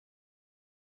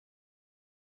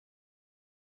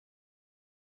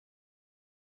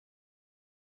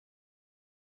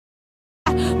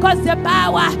cause the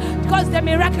power, cause the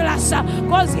miraculous,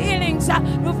 cause healings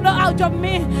to flow out of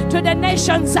me to the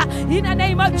nations in the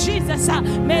name of Jesus.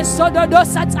 Mesododo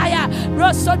sataya,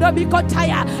 brosodo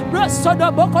bikotaya,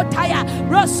 brosodo bokotaya,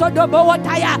 brosodo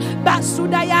bowotaya,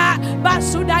 basudaya,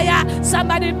 basudaya.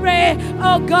 Somebody pray,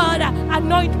 oh God,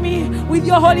 anoint me with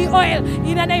your holy oil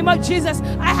in the name of Jesus.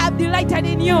 I have delighted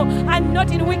in you and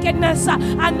not in wickedness.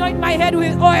 Anoint my head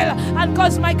with oil and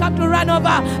cause my cup to run over.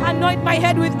 Anoint my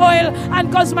head with oil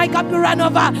and cause my cup to run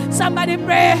over. Somebody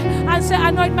pray and say,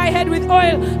 anoint my head with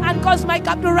oil and cause my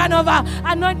cup to run over.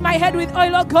 Anoint my head with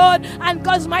oil, oh God, and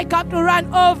cause my cup to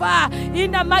run over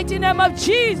in the mighty name of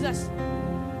Jesus.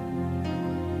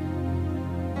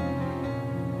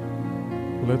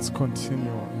 Let's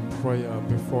continue in prayer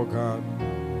before God.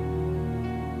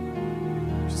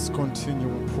 Just continue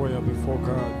in prayer before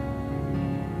God.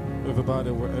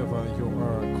 Everybody, wherever you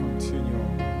are, continue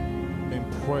in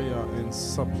prayer and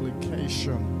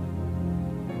supplication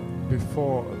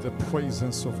before the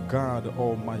presence of God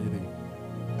Almighty.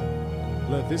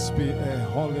 Let this be a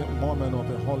holy moment of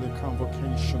a holy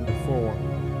convocation before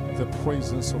the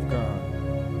presence of God.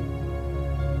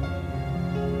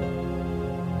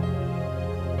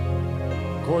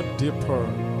 Go deeper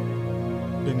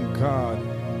in God.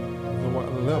 There are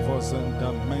levels and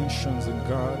dimensions in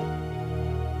God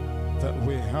that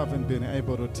we haven't been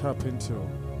able to tap into.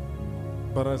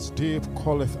 But as deep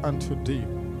calleth unto deep,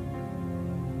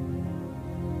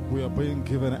 we are being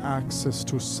given access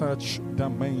to such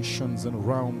dimensions and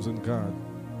realms in God.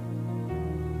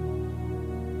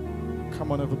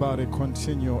 Come on, everybody,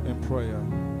 continue in prayer.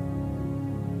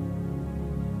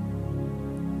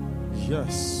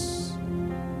 Yes,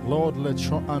 Lord, let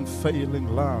your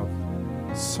unfailing love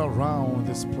surround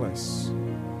this place.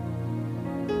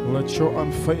 Let your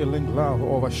unfailing love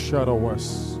overshadow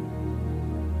us.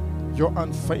 Your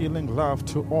unfailing love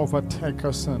to overtake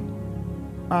us and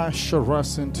usher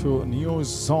us into new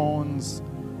zones,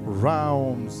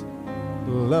 realms,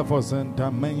 levels, and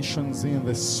dimensions in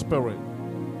the Spirit.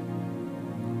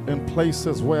 In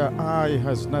places where eye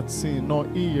has not seen, nor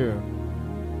ear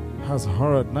has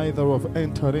heard, neither have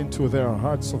entered into their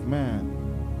hearts of man.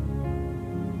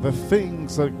 The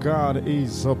things that God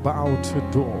is about to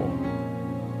do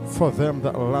for them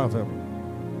that love Him.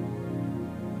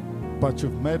 But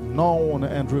you've made known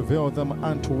and revealed them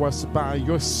unto us by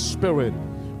your Spirit,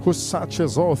 who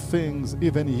searches all things,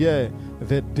 even yea,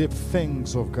 the deep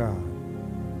things of God.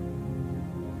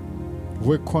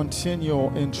 We continue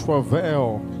in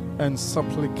travail and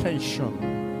supplication,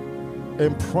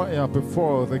 in prayer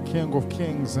before the King of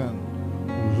Kings and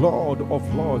Lord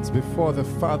of Lords, before the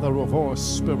Father of all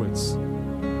spirits,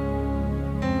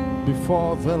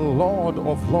 before the Lord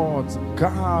of Lords,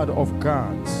 God of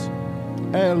gods,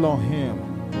 Elohim,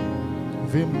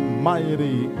 the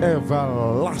mighty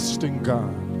everlasting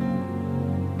God.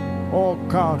 Oh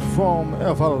God, from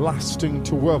everlasting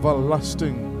to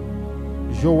everlasting,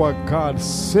 you are God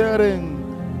sitting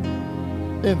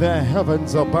in the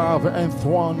heavens above,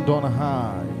 enthroned on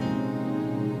high.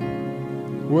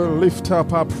 We'll lift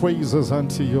up our praises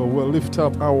unto you. We'll lift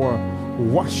up our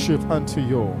worship unto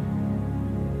you.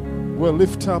 We'll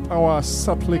lift up our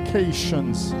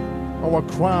supplications, our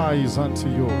cries unto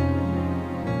you.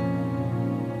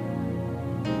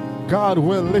 God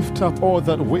will lift up all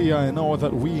that we are and all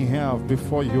that we have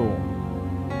before you.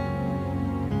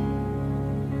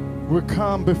 We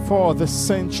come before the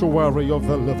sanctuary of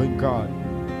the living God.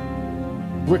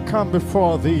 We come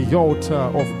before the altar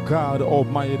of God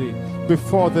Almighty,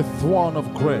 before the throne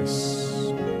of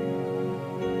grace,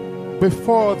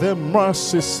 before the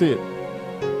mercy seat,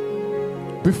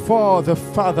 before the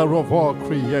Father of all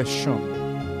creation.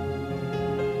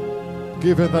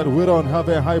 Given that we don't have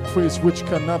a high priest which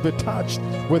cannot be touched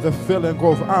with the feeling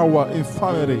of our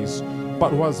infirmities,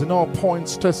 but was in all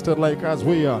points tested like as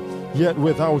we are, yet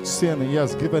without sin, He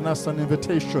has given us an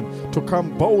invitation to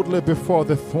come boldly before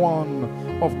the throne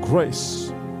of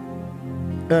grace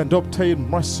and obtain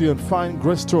mercy and find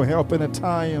grace to help in a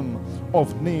time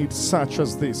of need such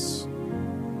as this.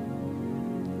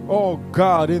 Oh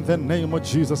God, in the name of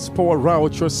Jesus, pour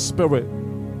out your Spirit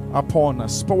upon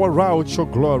us. Pour out your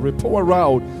glory. Pour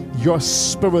out your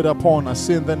Spirit upon us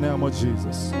in the name of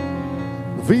Jesus.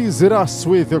 Visit us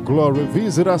with your glory.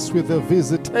 Visit us with the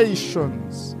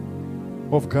visitations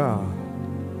of God.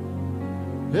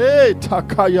 Hey,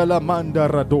 Takaya Lamanda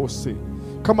Radosi.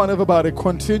 Come on, everybody,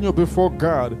 continue before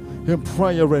God in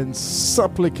prayer and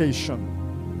supplication.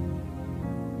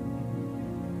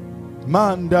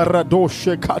 Manda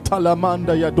Radoshe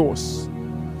Katalamanda Yados.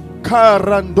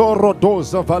 Karandoro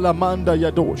doza valamanda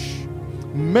yadosh.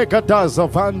 Megadaza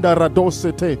Vanda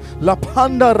Radosete, La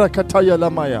Panda Rakataya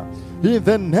Lamaya. In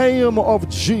the name of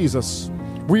Jesus,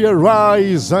 we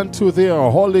arise unto the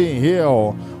holy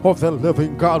hill of the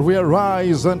living God. We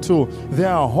arise unto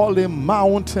the holy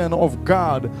mountain of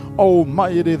God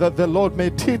Almighty, that the Lord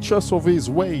may teach us of his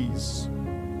ways.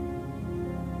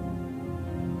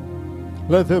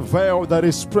 Let the veil that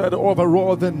is spread over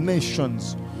all the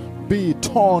nations be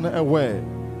torn away.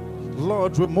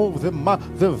 Lord, remove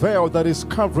the veil that is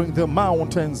covering the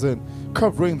mountains and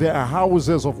covering their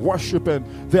houses of worship and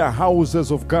their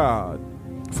houses of God.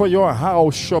 For your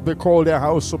house shall be called a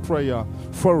house of prayer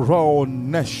for all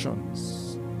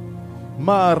nations.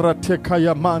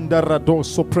 Maratekaya manda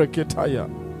radoso preketaya.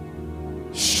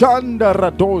 Shanda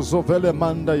radoso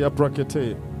velemanda ya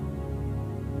brakete.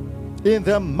 In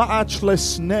the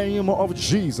matchless name of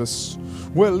Jesus,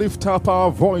 we lift up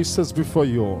our voices before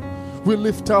you. We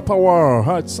lift up our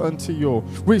hearts unto you.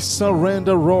 We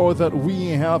surrender all that we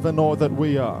have and all that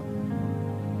we are.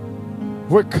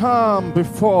 We come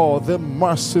before the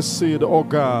mercy seat, O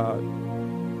God,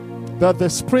 that the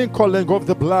sprinkling of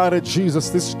the blood of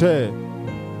Jesus this day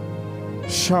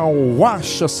shall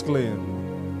wash us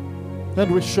clean,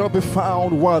 and we shall be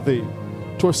found worthy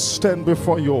to stand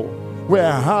before you. We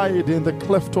hide in the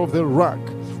cleft of the rock.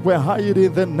 We hide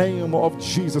in the name of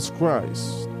Jesus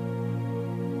Christ.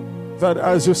 That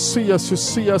as you see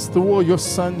us through your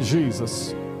Son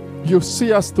Jesus. You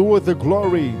see us through the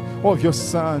glory of your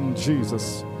Son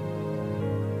Jesus.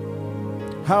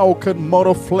 How can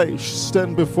mortal flesh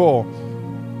stand before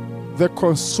the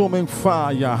consuming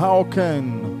fire? How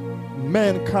can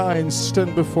mankind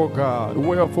stand before God?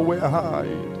 Wherefore we hide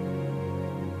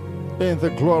in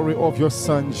the glory of your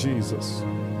Son Jesus.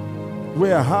 We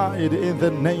hide in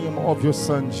the name of your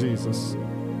Son Jesus.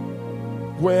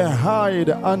 We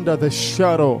hide under the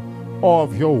shadow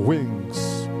of your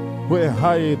wings. We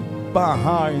hide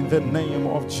behind the name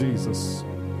of Jesus.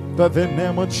 That the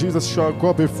name of Jesus shall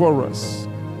go before us.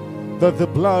 That the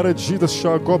blood of Jesus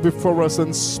shall go before us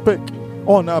and speak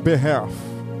on our behalf.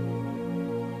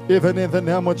 Even in the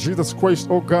name of Jesus Christ,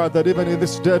 oh God, that even in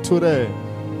this day today,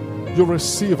 you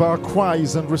receive our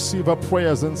cries and receive our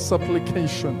prayers and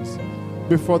supplications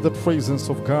before the presence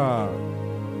of God.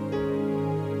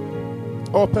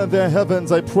 Open the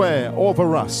heavens, I pray,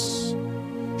 over us.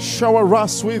 Shower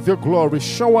us with your glory.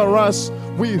 Shower us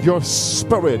with your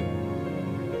spirit.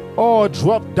 Oh,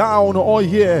 drop down, oh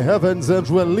ye heavens, and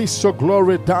release your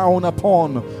glory down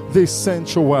upon this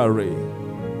sanctuary.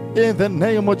 In the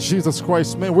name of Jesus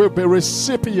Christ, may we be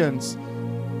recipients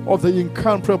of the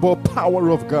incomparable power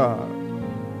of God.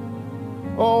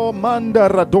 Oh, manda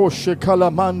radoshe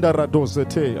kalamanda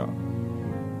radozeteya.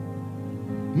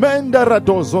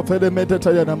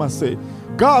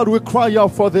 God, we cry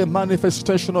out for the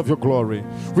manifestation of your glory.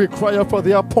 We cry out for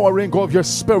the outpouring of your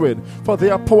spirit, for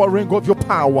the outpouring of your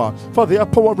power, for the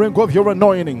outpouring of your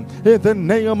anointing. In the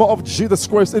name of Jesus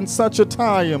Christ, in such a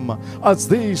time as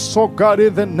this, so God,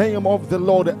 in the name of the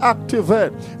Lord,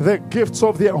 activate the gifts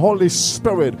of the Holy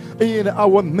Spirit in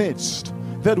our midst,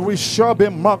 that we shall be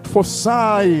marked for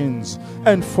signs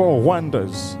and for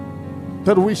wonders.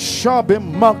 That we shall be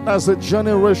marked as a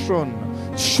generation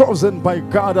chosen by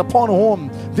God, upon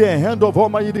whom the hand of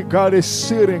Almighty God is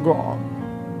sitting on.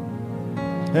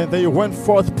 And they went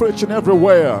forth preaching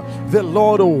everywhere, the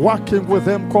Lord working with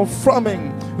them,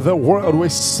 confirming the word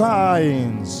with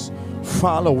signs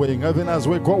following. Even as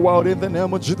we go out in the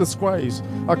name of Jesus Christ,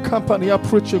 accompany our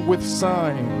preaching with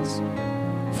signs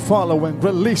following.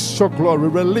 Release your glory,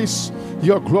 release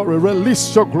your glory,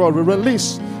 release your glory,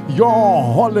 release your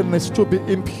holiness to be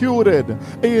imputed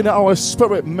in our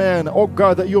spirit, man. Oh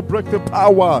God, that you break the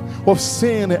power of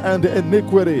sin and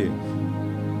iniquity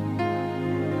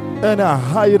and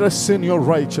hide us in your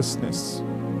righteousness.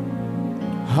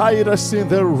 Hide us in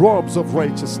the robes of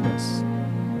righteousness.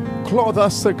 Clothe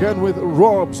us again with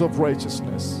robes of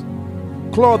righteousness.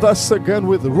 Clothe us again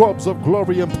with robes of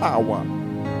glory and power.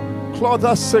 Clothe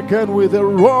us again with the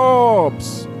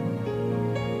robes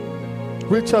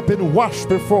which have been washed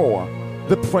before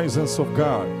the presence of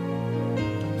God.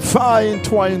 Fine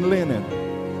twined linen,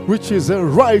 which is the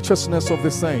righteousness of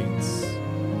the saints.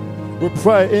 We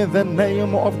pray in the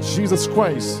name of Jesus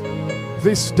Christ.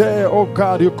 This day, oh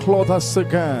God, you clothe us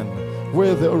again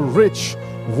with rich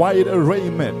white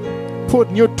raiment.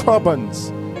 Put new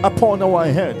turbans upon our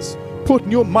heads. Put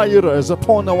new mitres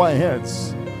upon our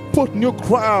heads. Put new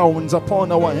crowns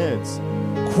upon our heads.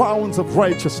 Crowns of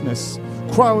righteousness,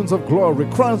 crowns of glory,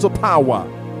 crowns of power.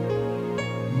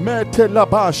 We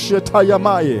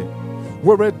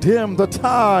redeem the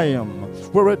time.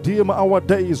 We redeem our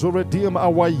days. We redeem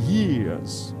our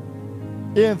years.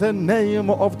 In the name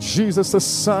of Jesus, the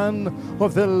Son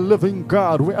of the living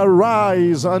God, we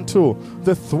arise unto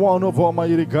the throne of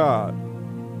Almighty God.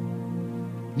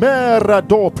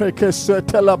 Merado prekese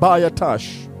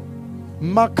telabayatash.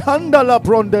 Makanda la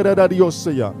brondere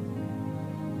radiosia.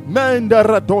 Menda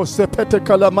radose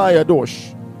petekalamaya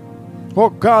dosh. Oh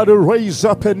God, raise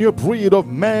up a new breed of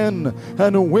men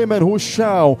and women who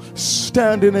shall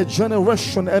stand in a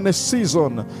generation and a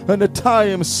season and a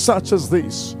time such as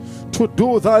this, to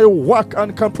do thy work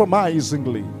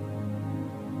uncompromisingly.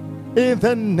 In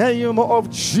the name of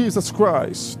Jesus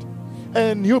Christ,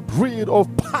 a new breed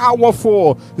of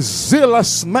powerful,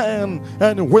 zealous men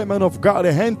and women of God,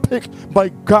 handpicked by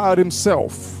God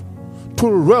Himself, to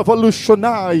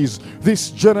revolutionize this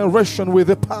generation with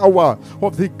the power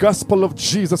of the gospel of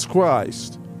Jesus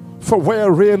Christ. For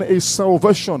wherein is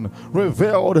salvation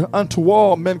revealed unto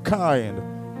all mankind,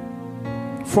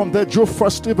 from the Jew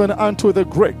first even unto the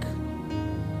Greek,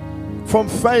 from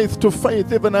faith to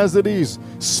faith, even as it is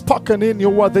spoken in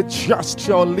your word, the just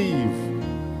shall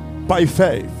live by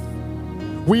faith.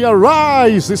 We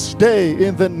arise this day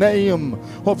in the name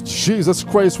of Jesus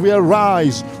Christ. We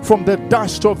arise from the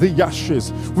dust of the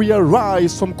ashes. We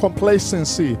arise from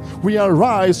complacency. We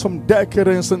arise from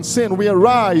decadence and sin. We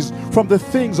arise from the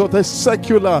things of the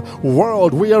secular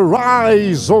world. We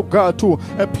arise, oh God, to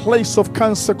a place of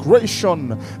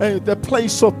consecration, a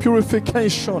place of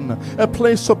purification, a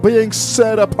place of being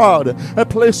set apart, a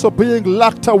place of being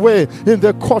locked away in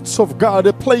the courts of God,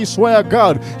 a place where,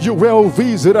 God, you will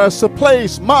visit us, a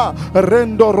place to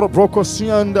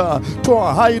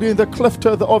hide in the cleft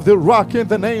of the rock in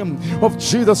the name of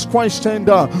Jesus Christ. And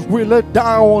we lay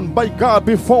down, by God,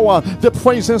 before the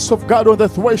presence of God on the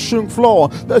threshing floor,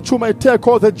 that you may take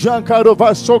all the junk out of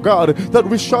us, oh God, that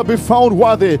we shall be found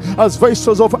worthy as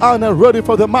vessels of honor, ready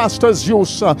for the Master's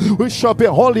use. We shall be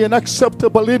holy and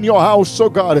acceptable in your house, oh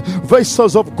God,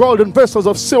 vessels of gold and vessels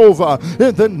of silver.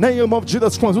 In the name of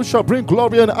Jesus Christ, we shall bring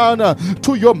glory and honor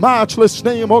to your matchless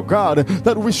name, oh God,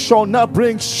 that we shall not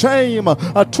bring shame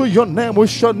to your name. We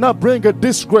shall not bring a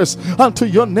disgrace unto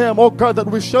your name, oh God, that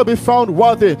we shall be found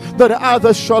worthy, that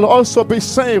others shall also be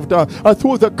saved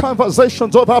through the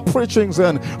conversations of our preachings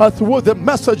and through the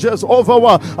messages of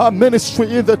our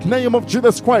ministry in the name of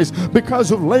Jesus Christ,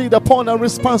 because you've laid upon our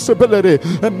responsibility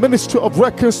a ministry of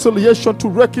reconciliation to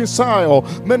reconcile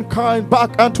mankind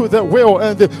back unto the will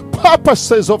and the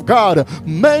purposes of God.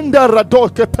 Menda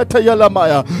radoke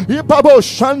petayalamaya ibabo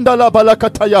shandala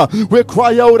balakataya. We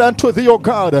cry out unto thee, O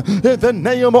God, in the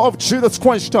name of Jesus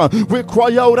Christ. We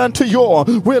cry out unto you.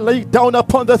 We lay down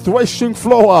upon the threshing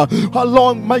floor. How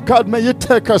long, my God, may it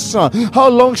take us? How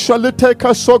long shall it take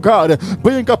us, O God,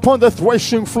 being upon the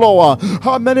threshing floor?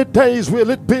 How many days will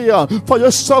it be for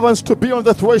your servants to be on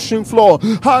the threshing floor?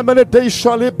 How many days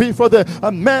shall it be for the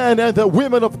men and the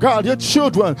women of God, your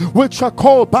children, which are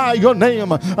called by your name,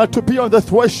 to be on the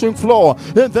threshing floor?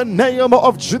 In the name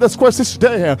of Jesus Christ, this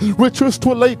day we choose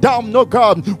to lay down, no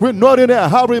God. We're not in a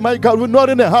hurry, my God. We're not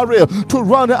in a hurry to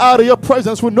run out of your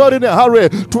presence. We're not in a hurry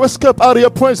to escape out of your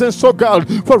presence, oh God.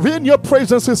 For in your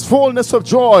presence is fullness of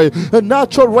joy, and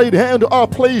at your right hand are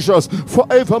pleasures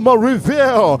forevermore.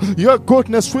 Reveal your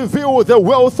goodness. Reveal the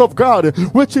wealth of God,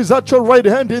 which is at your right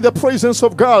hand in the presence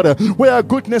of God, where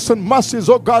goodness and mercies,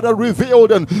 oh God, are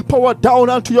revealed and poured down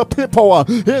unto your people.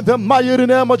 In the mighty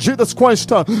name of Jesus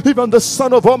Christ, even the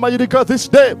Son of Almighty God, this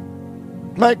day,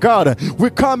 my God, we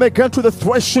come again to the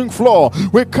threshing floor.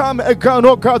 We come again,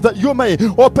 oh God, that you may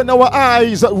open our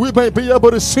eyes, that we may be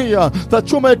able to see,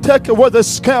 that you may take away the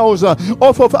scales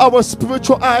off of our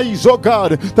spiritual eyes, oh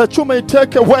God, that you may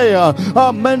take away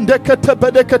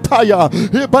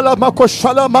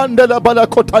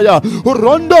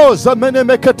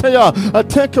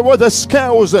take away the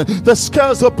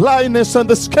scales of blindness and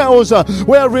the scales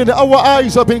wherein our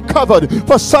eyes have been covered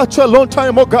for such a long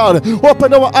time, oh God.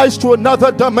 Open our eyes to another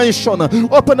dimension.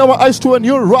 Open our eyes to a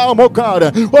new realm, oh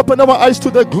God. Open our eyes to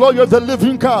the glory of the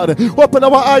living God. Open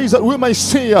our eyes that we may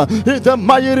see in the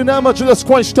mighty name of Jesus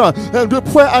Christ. And we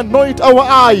pray, anoint our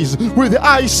eyes with the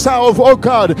eye salve, oh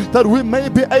God, that we may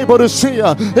be able to see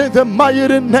in the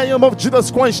mighty name of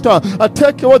Jesus Christ.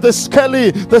 Take away the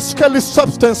scaly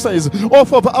substances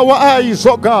off of our eyes,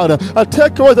 oh God.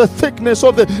 Take away the thickness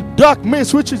of the dark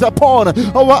mist which is upon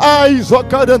our eyes, oh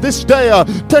God. And this day,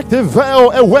 take the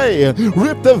veil away.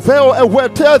 rip the veil away,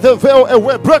 tear the veil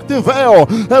away, break the veil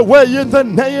away in the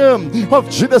name of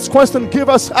Jesus Christ, and give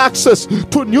us access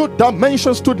to new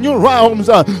dimensions, to new realms,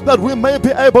 that we may be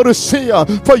able to see.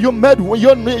 For you made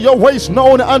your ways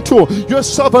known unto your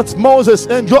servants Moses,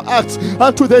 and your acts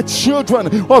unto the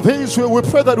children of Israel. We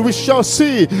pray that we shall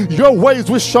see your ways,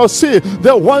 we shall see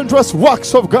the wondrous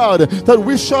works of God, that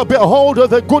we shall behold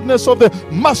the goodness of the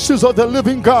mercies of the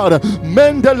living God.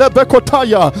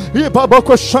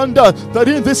 That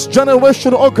in this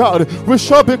generation, oh God, we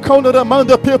shall be counted among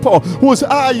the people whose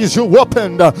eyes you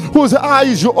opened, whose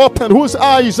eyes you opened, whose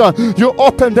eyes you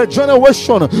opened, a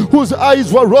generation whose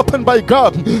eyes were opened by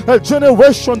God, a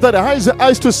generation that has the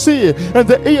eyes to see and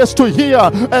the ears to hear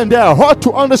and their heart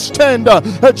to understand,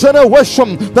 a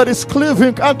generation that is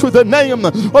cleaving unto the name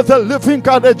of the living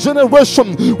God, a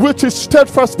generation which is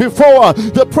steadfast before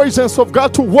the presence of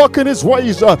God, to walk in his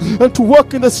ways and to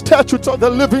walk in the statutes of the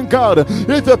living God.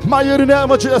 In the mighty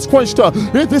name of Jesus Christ,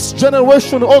 in this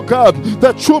generation, oh God,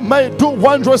 that you may do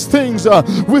wondrous things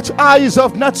which eyes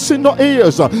have not seen, nor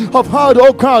ears have heard,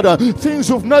 oh God, things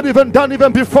you've not even done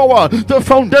even before the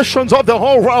foundations of the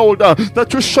whole world,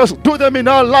 that you shall do them in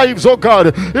our lives, oh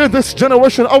God. In this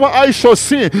generation, our eyes shall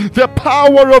see the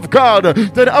power of God,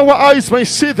 that our eyes may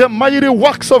see the mighty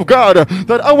works of God,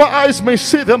 that our eyes may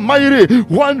see the mighty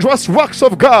wondrous works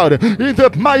of God. In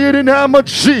the mighty name of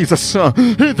Jesus,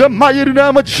 in the mighty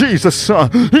name of Jesus,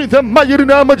 in the mighty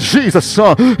name of Jesus.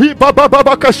 Ibaba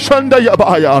baba kashanda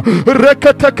yabaya,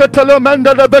 rekatekatele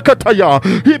mendele bekataya,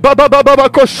 ibaba baba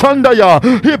koshanda ya,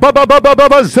 ibaba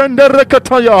baba zende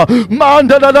rekataya,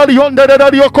 mandela lionde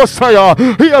yokosaya,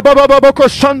 ibaba baba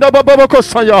koshanda baba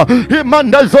kosaya,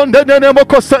 imanda zonde nene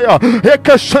mokosaya,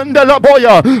 ekashanda la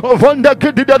boya, vonda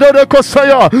gidida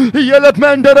kosaya, yele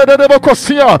mendele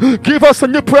bokosia. Give us a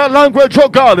new prayer language, oh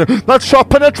God, that shall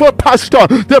penetrate past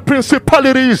the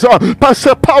principalities, past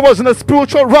the powers in the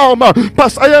spiritual realm,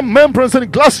 past iron membranes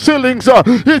and glass ceilings,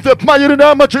 in the mighty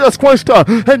name of Jesus Christ.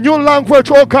 A new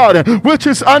language, oh God, which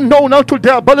is unknown unto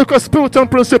diabolical spirits and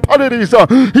principalities.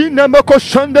 That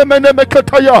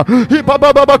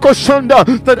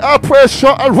our prayers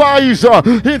shall arise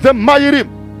in the mighty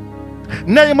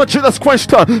name of Jesus Christ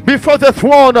before the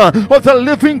throne of the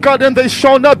living God, and they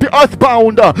shall not be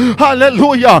earthbound.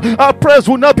 Hallelujah. Our prayers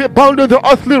will not be bound in the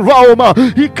earthly realm.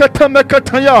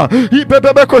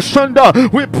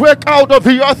 We break out of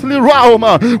the earthly realm.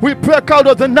 We break out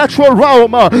of the natural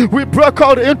realm. We break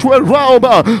out into a realm,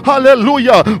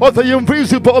 hallelujah, of the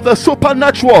invisible, of the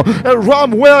supernatural, a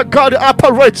realm where God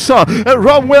operates, a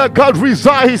realm where God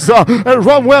resides, a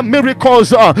realm where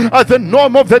miracles are the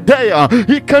norm of the day.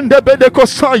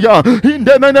 Kosaya in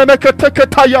the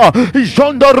Menemeketekataya,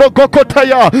 Jonda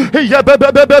Rogokotaya,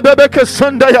 Yabebebebeke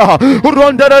Sandaya,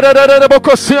 Ronda.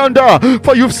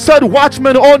 For you've said,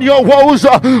 watchmen on your woes,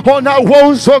 on our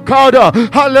woes, O God,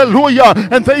 hallelujah,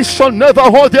 and they shall never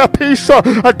hold their peace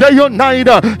a day or night.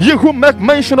 You who make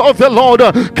mention of the Lord,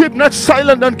 keep not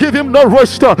silent and give him no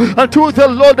rest until the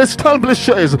Lord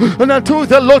establishes and until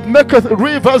the Lord maketh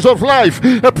rivers of life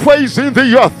a praise in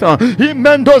the earth.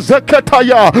 Imendo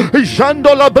Zekataya,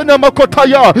 Jandola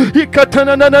Benamakotaya,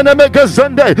 Ikatanana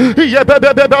Megazende,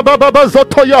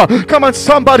 Zotoya. Come on,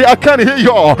 somebody, I can hear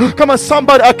you. Come on,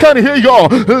 somebody, I can hear you.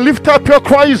 Lift up your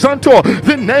cries unto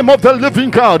the name of the living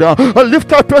God.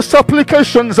 Lift up your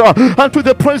supplications unto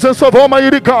the presence of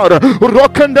Almighty God. Let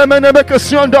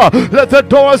the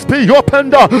doors be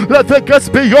opened. Let the gates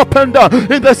be opened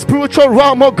in the spiritual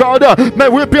realm, oh God. May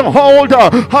we behold,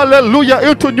 hallelujah,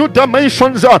 into new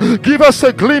dimensions. Give us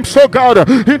a glimpse, oh God,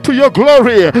 into your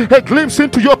glory, a glimpse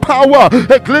into your power,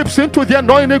 a glimpse into the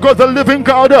anointing of the living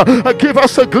God. Give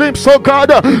us a glimpse, oh God,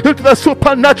 into the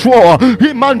supernatural.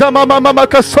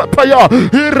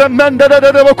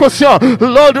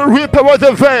 Lord, rip away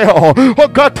the veil. Oh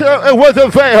God, tear away the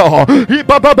veil.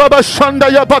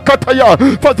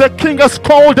 For the King has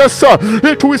called us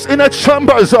into his inner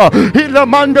chambers. A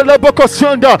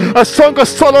Song of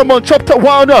Solomon, chapter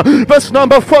 1, verse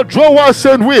number 4. Draw us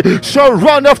and we shall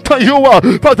run after you.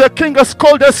 For the King has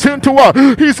called us into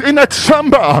his inner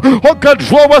chamber. Oh God,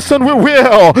 draw us and we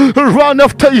will run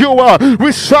after you.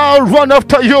 We shall run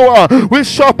after you. We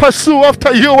shall pursue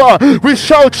after you. We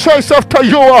shall chase after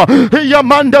you.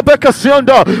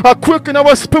 Quicken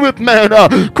our spirit,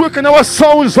 man. Quicken our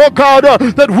souls, oh God,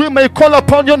 that we may call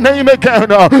upon your name again.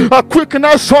 Quicken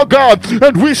us, oh God,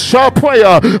 and we shall pray.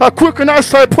 Quicken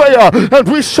us, I pray, and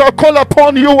we shall call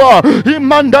upon you.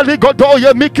 Imandali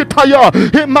Godoya Mikitaya.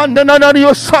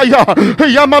 Imandananios. Saya,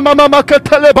 Yamamama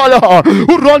Ketelebala,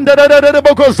 Uronda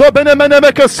Bogozobene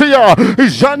Menemecasia,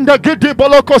 Janda Gidi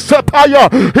Boloko Sepaya,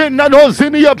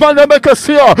 Inanozinia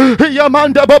Vanemecasia,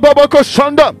 Yamanda Babako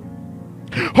Shanda.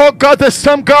 Oh God, the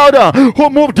same God who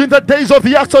moved in the days of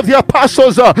the Acts of the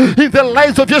Apostles, in the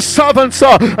lives of your servants,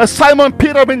 Simon,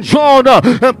 Peter, and John,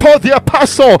 and Paul the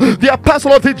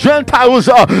Apostle of the Gentiles.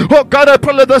 Oh God, I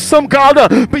pray let the same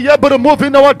God be able to move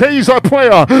in our days of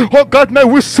prayer. Oh God, may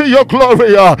we see your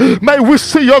glory. May we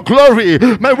see your glory.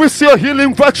 May we see your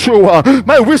healing virtue.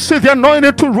 May we see the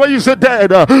anointing to raise the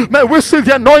dead. May we see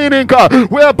the anointing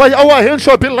whereby our hands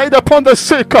shall be laid upon the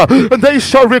sick, and they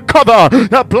shall recover.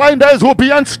 The blind eyes will be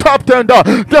unstopped, and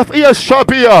deaf ears shall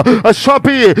be unstopped,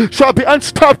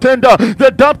 and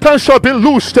the dumb tongue shall be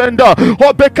loosed, and the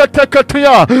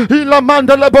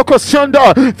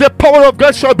power of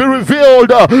God shall be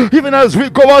revealed, even as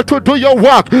we go out to do your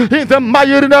work in the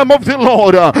mighty name of the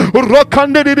Lord.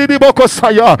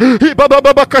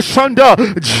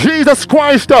 Jesus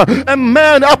Christ, a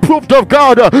man approved of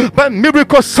God by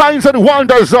miracle signs and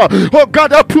wonders. Oh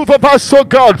God, approve of us, oh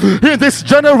God, in this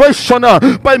generation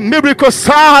by miracle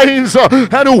signs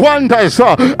and wonders.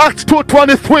 Acts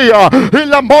 2:23.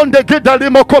 Ilamonde gidali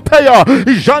mokopeya.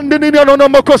 Ijandini no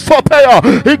mokosopeya.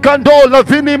 Ikandola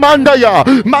vini mandaya.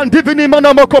 Mandivini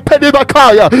mana mokopedi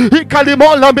bakaya.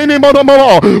 Ikalimola mini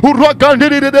monomo.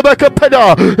 Urogandini de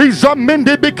bakapeda.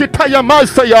 Izamindi bikitaya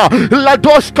masaya.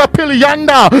 Ladosh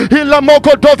kapilianda.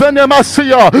 Ilamoko dovene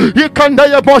masia.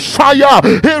 Ikandaya boshaya.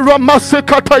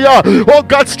 Iramasikataya. Oh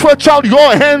God, stretch out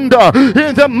your hand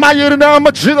in the mighty name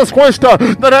of Jesus Christ.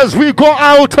 That as we go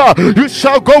out, you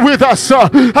shall go with us.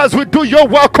 As we do your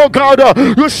work, oh God,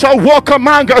 you shall walk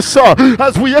among us.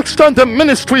 As we extend the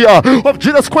ministry of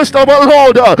Jesus Christ our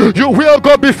Lord, you will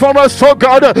go before us, oh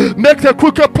God. Make the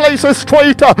crooked places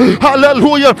straight.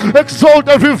 Hallelujah. Exalt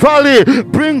every valley.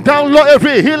 Bring down, Lord,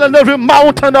 every hill and every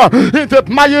mountain in the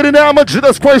mighty name of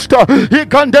Jesus Christ.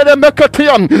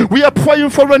 We are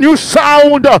praying for a new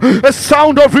sound, a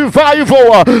sound of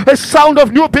revival, a sound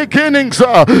of new beginnings,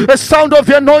 a sound of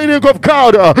the anointing of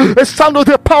God, a sound of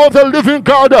the power of the living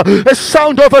God, a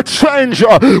sound of a change.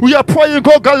 We are praying,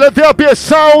 oh God, let there be a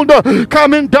sound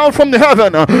coming down from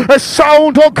heaven, a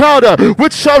sound, oh God,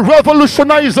 which shall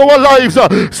revolutionize our lives.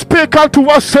 Speak unto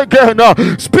us again.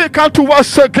 Speak unto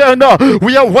us again.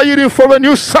 We are waiting for a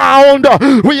new sound.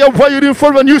 We are waiting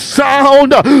for a new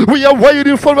sound. We are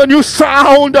waiting for a new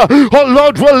sound. Oh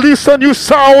Lord, release a new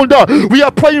sound. We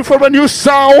are praying for a new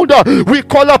sound. We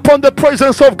call upon the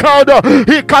presence of God.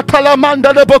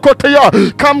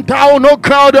 Come down, oh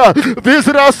God.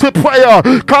 Visit us with prayer.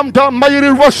 Come down, mighty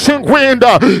rushing wind.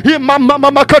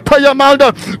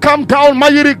 Come down,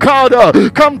 mighty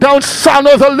God. Come down, Son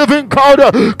of the living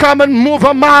God. Come and move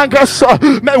among us.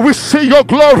 May we see your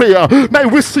glory. May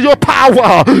we see your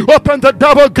power. Open the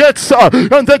double gates,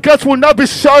 and the gates will not be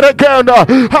shut again.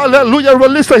 Hallelujah.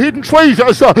 Release the hidden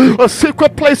treasures,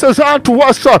 secret places unto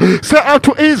us. Say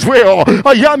unto Israel,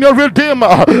 I am your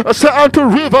Redeemer. Say unto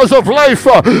rivers of life,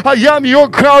 I am your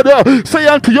God. Say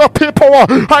unto your people,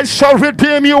 I shall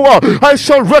redeem you. I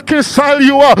shall reconcile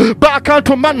you back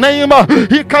unto my name.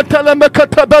 He can tell him he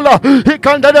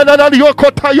can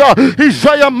yokotaya.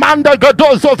 Ijaya manda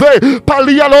gadozove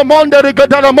palialo monde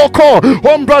rigadamoko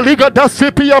ombra liga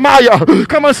dasipi amaya.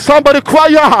 Come on, somebody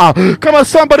cry out. Come on,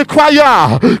 somebody cry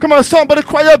out. Come on, somebody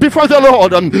cry out before the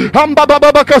Lord.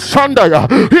 Ambababaka Sandaya.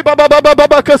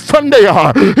 Hibabababaka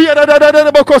Sandaya.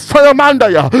 Yadadadadaboko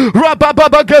Sayamandaya.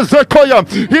 Rabababaka Zekoya.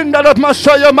 Indalab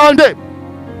Mashaya Mande.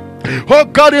 Oh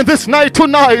God, in this night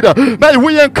tonight, may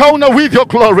we encounter with your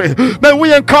glory. May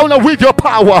we encounter with your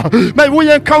power. May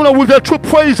we encounter with the true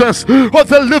presence of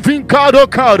the living God, oh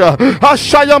God.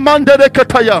 Ashaya Mande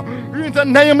Rekataya. In the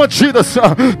name of Jesus,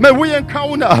 may we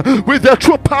encounter with the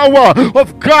true power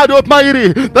of God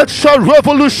Almighty that shall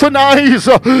revolutionize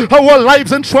our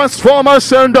lives and transform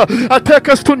us and take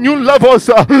us to new levels.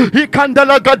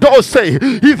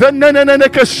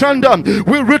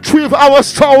 We retrieve our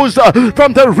souls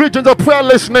from the regions of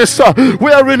prayerlessness,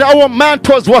 wherein our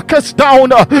mantles were cast down,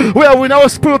 wherein our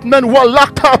spirit men were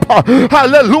locked up.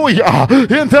 Hallelujah.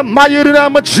 In the mighty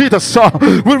name of Jesus,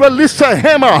 we release a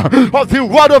hammer of the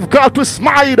word of God to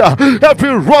smite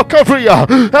every rock, every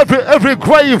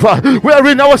grave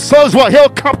wherein our souls were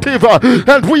held captive,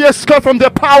 and we escape from the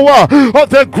power of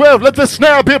the grave. Let the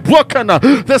snare be broken,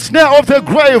 the snare of the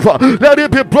grave, let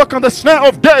it be broken, the snare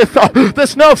of death, the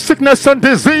snare of sickness and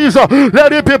disease,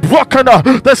 let it be broken,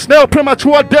 the snare of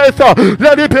premature death,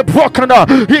 let it be broken.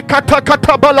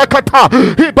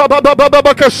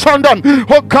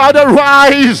 Oh God,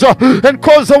 arise and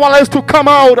cause our lives to come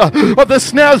out of the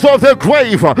snares of the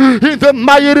grave. in the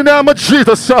mighty name of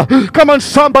Jesus. Come on,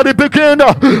 somebody begin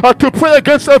to pray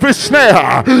against every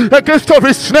snare, against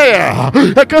every snare,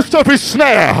 against every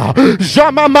snare.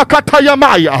 Jama makataya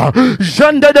maya,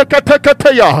 jende de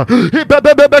kateketeya,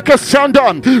 ibebebebeke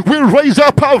sandam. We raise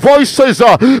up our voices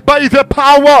by the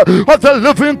power of the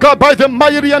living God, by the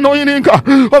mighty anointing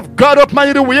of God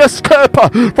Almighty. We escape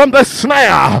from the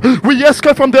snare. We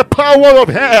escape from the power of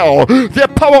hell, the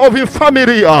power of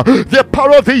infirmity, the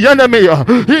power of the enemy.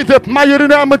 In the mighty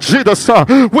name of Jesus,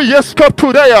 we escape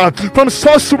today from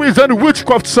sorceries and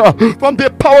witchcrafts, from the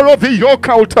power of the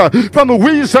occult, from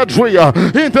wizardry.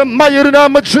 In the mighty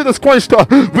name of Jesus Christ,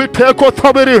 we take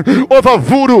authority over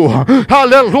voodoo.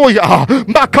 Hallelujah.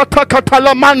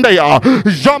 Makatakatalamandaya,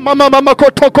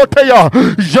 Jamamamakotokoteya,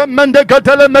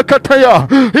 Jemendegadelemeketeya,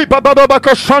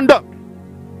 Ibababakashanda.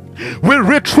 We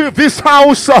retrieve this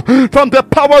house from the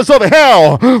powers of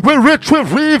hell. We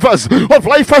retrieve Rivers of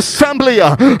Life Assembly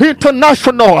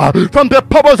International from the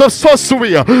powers of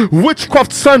sorcery,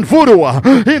 witchcraft, and voodoo.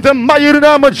 In the mighty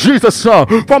name of Jesus,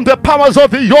 from the powers of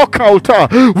the occult,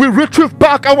 we retrieve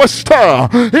back our star.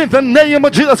 In the name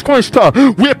of Jesus Christ,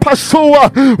 we pursue,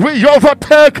 we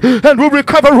overtake, and we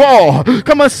recover all.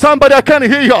 Come on, somebody, I can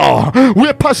hear you.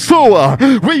 We pursue,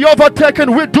 we overtake,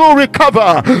 and we do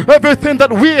recover everything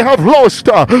that we have lost.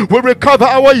 We recover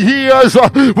our years,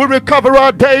 we recover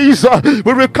our days,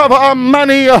 we recover our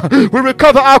money, we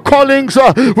recover our callings,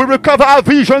 we recover our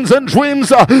visions and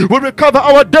dreams, we recover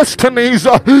our destinies,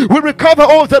 we recover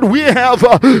all that we have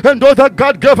and all that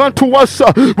God gave unto us.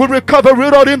 We recover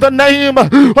it all in the name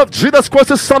of Jesus Christ,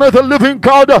 the Son of the living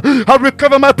God. I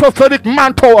recover my prophetic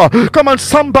mantle. Come on,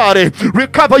 somebody,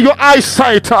 recover your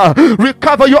eyesight,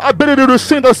 recover your ability to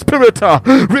see in the spirit,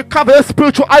 recover your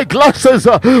spiritual eyeglasses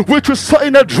which you saw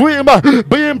in a dream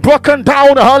being broken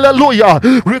down. Hallelujah.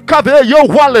 Recover your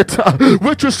wallet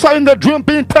which you saw in the dream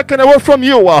being taken away from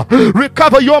you.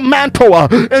 Recover your mantle,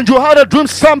 and you had a dream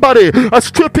somebody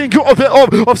stripping you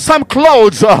of some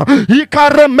clothes. I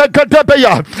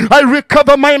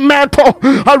recover my mantle.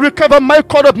 I recover my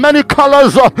coat of many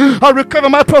colors. I recover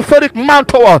my prophetic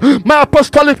mantle, my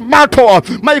apostolic mantle,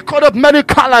 my coat of many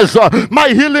colors, my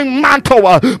healing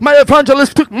mantle, my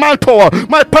evangelistic mantle,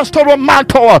 my pastoral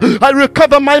mantle. I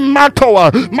recover my mantle,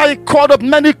 my coat of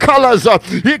many colors.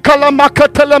 Come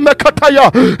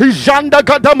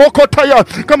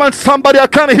on, somebody, I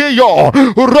can hear you.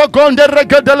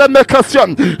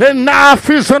 Enough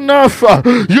is enough.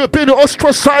 You've been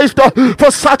ostracized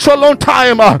for such a long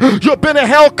time. You've been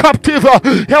held captive,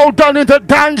 held down in the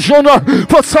dungeon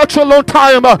for such a long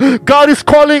time. God is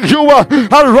calling you.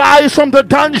 Arise from the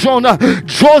dungeon.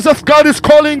 Joseph, God is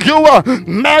calling you.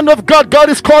 Man of God, God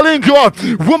is calling you.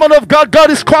 Woman of God, God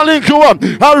is calling you.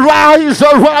 Arise,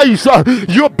 arise.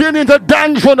 You've been in the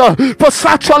dungeon for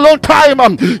such a long time.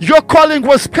 Your calling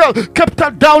was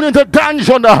kept down in the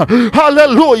dungeon.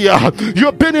 Hallelujah.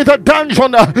 You've been in the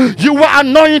dungeon. You were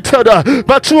anointed,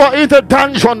 but you are in the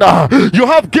dungeon. You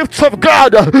have gifts of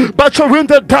God, but you're in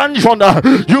the dungeon.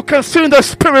 You can see in the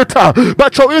spirit,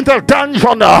 but you're in the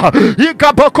dungeon.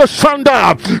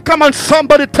 Come on,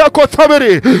 somebody, take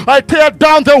authority. I tear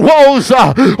down the walls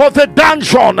of the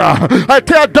dungeon. I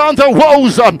tear down the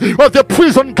walls of the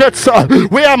prison gates.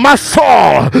 Where my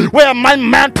soul, where my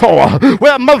mantle,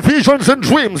 where my visions and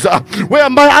dreams, where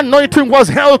my anointing was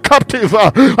held captive.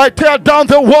 I tear down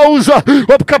the walls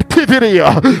of captivity.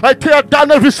 I tear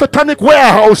down every satanic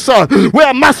warehouse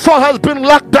where my soul has been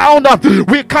locked down.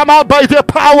 We come out by the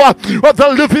power of the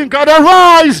living God.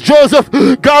 Arise, Joseph.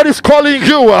 God is calling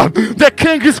you. The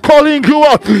King is calling you.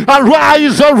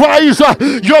 Arise, arise.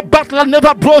 Your battle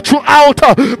never brought you out,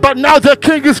 but now the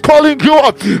King is calling you.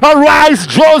 Arise,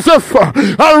 Joseph.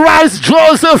 Arise,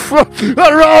 Joseph.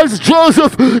 Arise,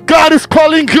 Joseph. God is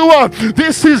calling you.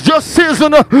 This is your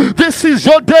season. This is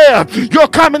your day. You're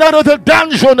coming out of the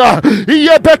dungeon.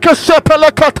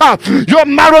 Your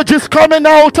marriage is coming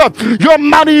out. Your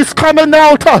money is coming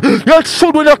out. Your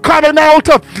children are coming out.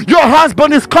 Your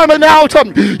husband is coming out.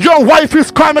 Your wife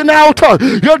is coming out.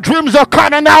 Your dreams are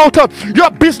coming out.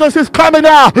 Your business is coming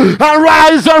out.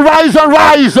 Arise, arise,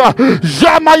 arise.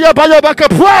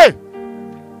 Pray.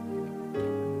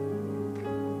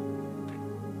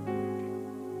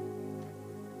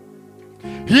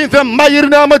 in the mighty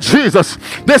name of Jesus,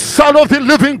 the Son of the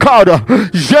living God.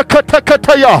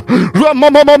 Jekatakataya,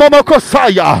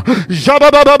 Ramamamamamokosaya,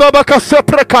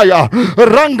 Jababababakaseprekaya,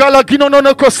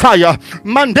 Rangalaginononkosaya,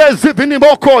 Mandezi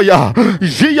Vinimokoya,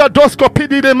 Jia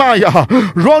Doskopidimaya,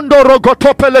 Rondo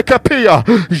Rogotopelekapia,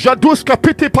 Jaduska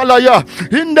Pitipalaya,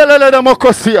 Indelele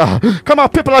Mokosia. Come on,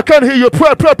 people, I can't hear you.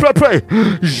 Pray, pray, pray, pray.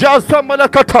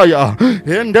 Jazamalakataya,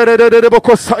 Indelele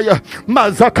Bokosaya,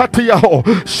 Mazakatiaho,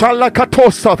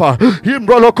 Shalakatosava,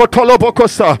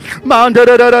 Imrolokotolobokosa,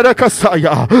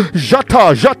 Manderekasaya,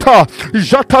 Jata, Jata,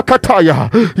 Jata Kataya,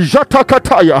 Jata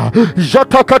Kataya,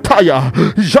 Jata Kataya,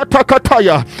 Jata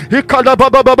Kataya,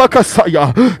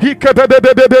 Ikadabababakasaya,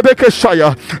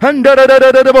 Ikebebebebekeshaya,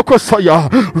 Anderebokosaya,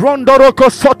 Rondoroko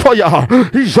Sotoya,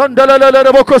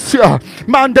 Jandelebokosia,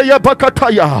 Mandeya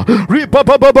Bakataya,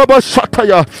 Ribababa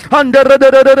Shataya,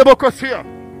 Anderebokosia.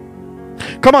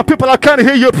 Come on, people, I can't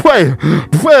hear you. Pray,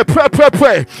 pray, pray, pray,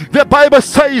 pray. The Bible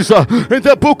says in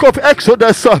the book of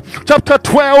Exodus, chapter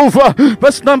 12,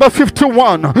 verse number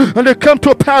 51, and it came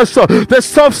to pass the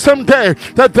selfsame day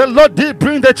that the Lord did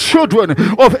bring the children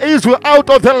of Israel out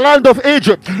of the land of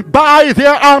Egypt by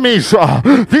their armies.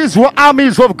 These were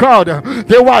armies of God.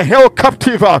 They were held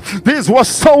captive. These were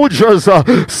soldiers,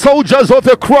 soldiers of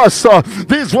the cross.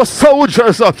 These were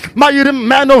soldiers, mighty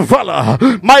men of valor,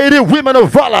 mighty women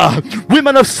of valor,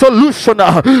 women of solution,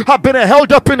 have been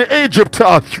held up in Egypt.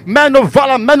 Men of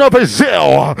valor, men of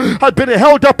zeal, have been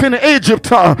held up in Egypt.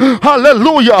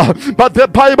 Hallelujah. But the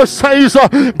Bible says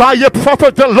by a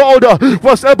prophet the Lord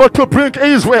was able to bring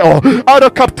Israel out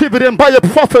of captivity, and by a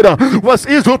prophet was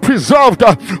Israel preserved.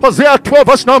 Hosea 12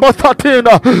 verse number 13.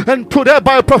 And today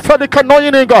by a prophetic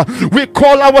anointing we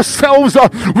call ourselves,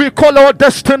 we call our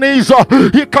destinies.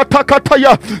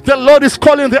 The Lord is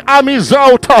calling the armies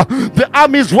out. The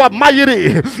armies were mighty,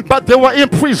 but they were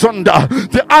imprisoned.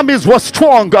 The armies were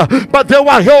strong, but they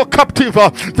were held captive.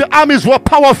 The armies were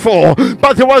powerful,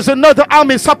 but there was another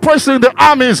army suppressing the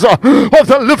armies of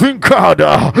the living God.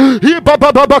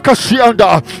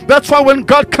 That's why when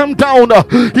God came down,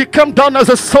 he came down as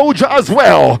a soldier as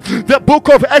well. The book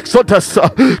of Exodus,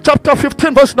 chapter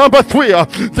 15 verse number 3,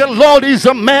 the Lord is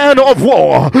a man of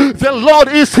war. The Lord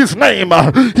is his name.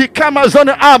 He came as an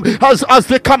army, as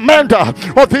the commander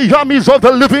of the armies of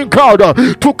the living God,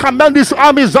 to command his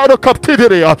armies out of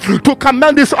captivity, to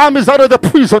command his armies out of the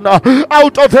prison,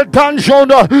 out of the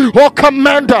dungeon. Oh,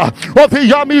 commander of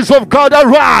the armies of God,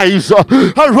 arise,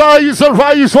 arise,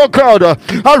 arise, oh God,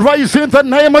 arise in the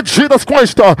name of Jesus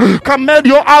Christ. Command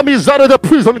your armies out of the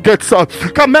prison gates,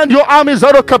 command your armies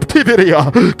out of captivity,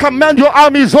 command your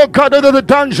armies, oh God, out of the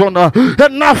dungeon.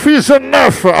 Enough is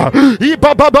enough.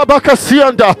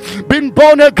 Been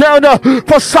born again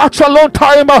for such a long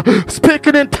time,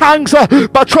 speaking in tongues,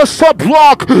 but you're so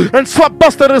blocked and so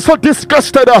busted and so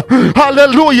disgusted.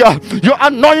 Hallelujah. You're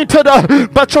anointed,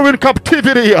 but you're in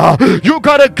captivity. You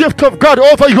got a gift of God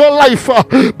over your life,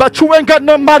 but you ain't got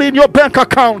no money in your bank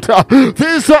account.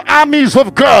 These are armies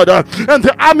of God, and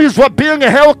the armies were being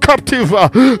held captive.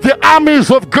 The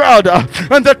armies of God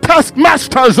and the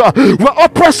taskmasters were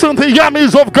oppressing the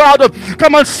armies of God.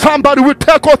 Come on, somebody, we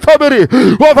take authority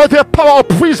over the power of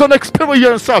prison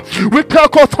experience. We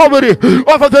take authority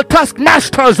over the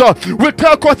taskmasters. We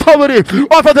take authority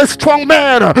over the strong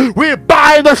man. We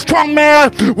bind the strong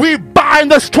man. We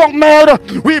bind the strong man.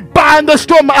 We bind the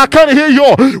strong man. I can't hear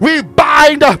you. We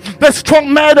bind the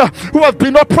strong man who have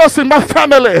been oppressing my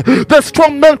family. The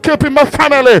strong man keeping my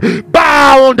family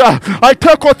bound. I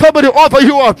take authority over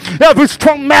you. Every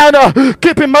strong man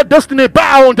keeping my destiny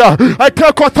bound. I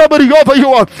take authority over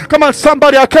you. Come on,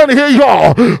 somebody, I can't hear you.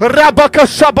 Rabaka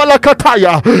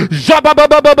Shabalakataya,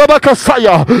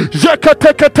 Jababababakasaya,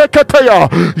 Jekatekataya,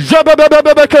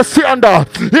 Jababababakasianda.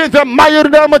 In the mighty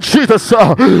name of Jesus.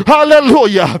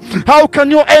 Hallelujah. How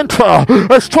can you enter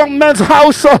a strong man's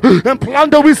house and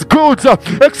plunder his goods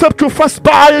except to first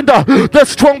bind the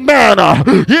strong man?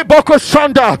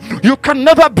 You can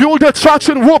never build a church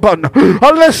in Reuben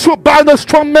unless you bind the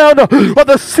strong man of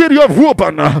the city of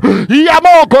Reuben.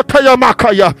 Yamogo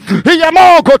Tayamakaya,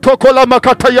 Yamogo Tokola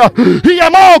Makataya,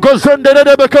 Yamogo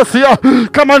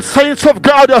Zenderebekasia. Come on, saints of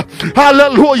God.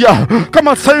 Hallelujah. Come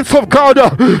on, saints of God.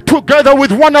 Together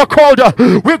with one accord,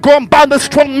 we go and bind the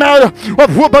strong man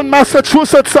of Reuben,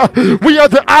 Massachusetts. We are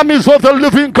the armies of the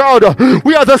living God.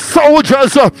 We are the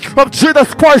soldiers of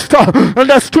Jesus Christ.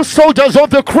 And as two soldiers of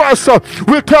the cross,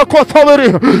 we take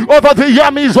authority over the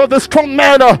armies of the strong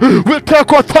man. We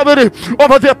take authority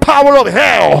over the power of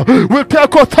hell. We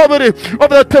take authority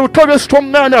over the territorial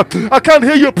strong man. I can't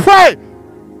hear you. Pray.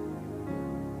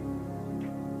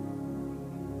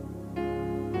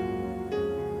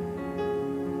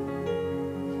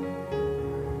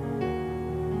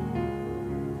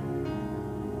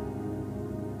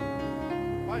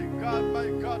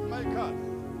 God, my God.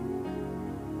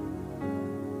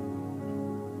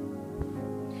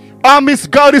 Armies,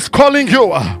 God is calling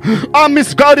you.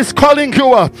 Armies, God is calling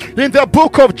you. In the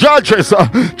book of Judges,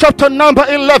 chapter number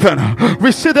 11,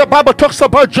 we see the Bible talks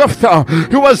about Jephthah.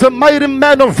 He was a mighty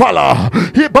man of valor.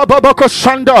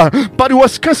 But he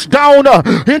was cast down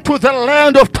into the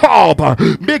land of Tob.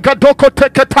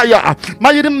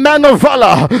 Mighty man of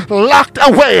valor, locked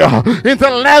away in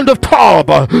the land of Tob.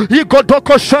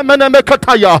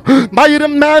 Mighty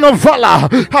man of valor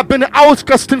have been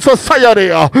outcast in society.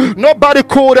 Nobody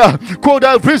could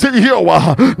visit you.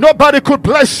 Nobody could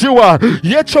bless you.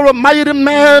 Yet you're a mighty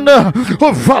man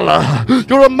of valor.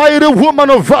 You're a mighty woman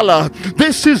of valor.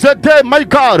 This is the day, my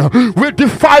God, we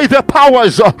defy the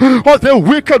powers of the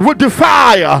wicked. We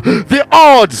defy the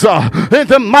odds in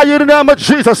the mighty name of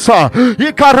Jesus.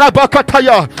 We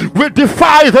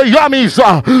defy the armies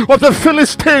of the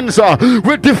Philistines.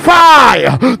 We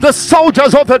defy the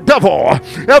soldiers of the devil.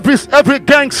 Every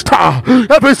gangster,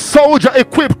 every soldier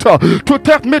equipped to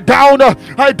take me down,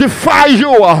 I defy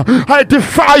you. I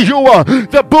defy you.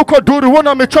 The book of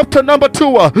Deuteronomy chapter number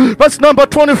 2 verse number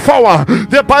 24,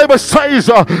 the Bible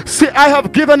says, see, I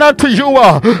have given unto you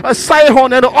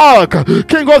Sihon and Og,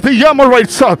 king of the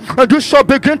Amorites, and you shall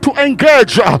begin to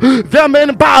engage them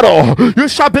in battle. You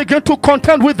shall begin to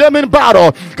contend with them in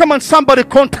battle. Come on, somebody,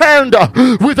 contend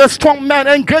with a strong man.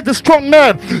 Engage the strong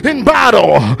man in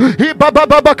battle.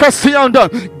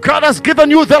 God has given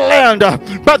you the land,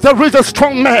 but there is a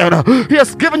strong man. He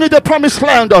has given you the promised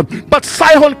land, but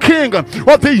Sihon, king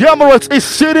of the Amorites, is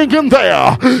sitting in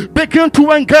there. Begin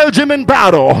to engage him in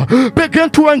battle. Begin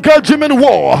to engage him in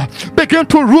war. Begin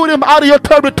to root him out of your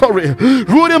territory.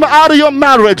 Root him out of your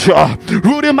marriage.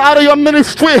 Root him out of your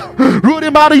ministry. Root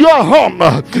him out of your home.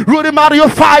 Root him out of your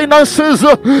finances.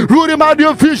 Root him out of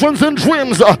your visions and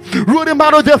dreams. Root him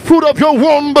out of the fruit of your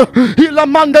womb.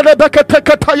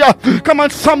 Come on,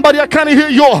 somebody, I can't hear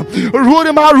you. Root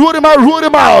him out, root him out, root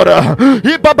him out.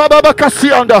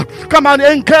 Come on,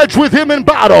 engage with him in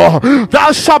battle.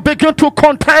 Thou shalt begin to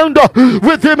contend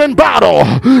with him in battle.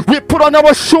 We put on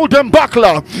our shield and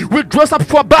buckler. We dress up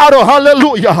for battle.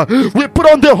 Hallelujah. We put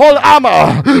on the whole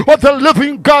armor of the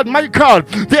living God, my God,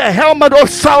 the helmet of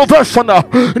salvation.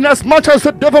 And as much as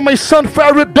the devil may send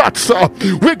fiery darts,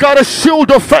 we got a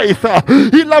shield of faith.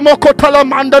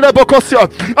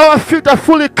 Our feet are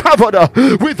fully covered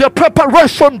with the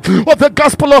preparation of the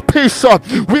gospel of peace.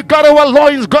 We got our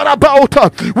loins got about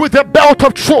with the belt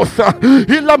of truth.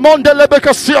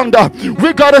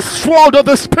 We got a sword of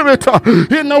the Spirit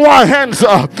in our hands,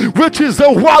 which is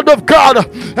the word of God,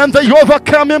 and they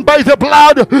overcome him by the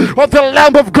blood of the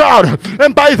Lamb of God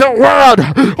and by the word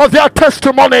of their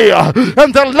testimony,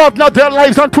 and they love not their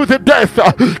lives unto the death.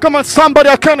 Come on, somebody,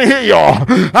 I can hear you.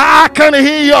 I can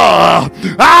hear you.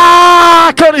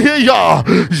 I can hear you.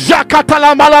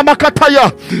 Jakatala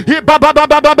malamakataya.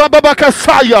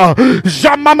 Ibabababababakasaya.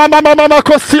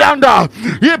 Jamamamamamamamakosianda.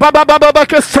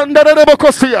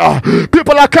 Ibababababakasandarabokosia.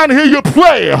 People, I can hear you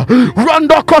pray.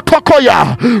 Rondo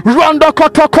kotokoya. Rondo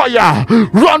kotokoya.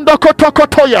 Rondo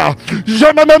kotokotoya.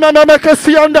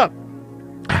 Jamamamamamamakasianda.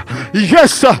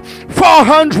 Yes,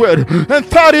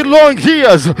 430 long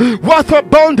years worth of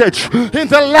bondage in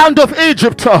the land of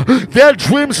Egypt. Their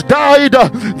dreams died,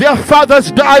 their fathers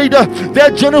died,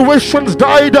 their generations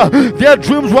died, their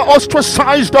dreams were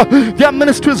ostracized, their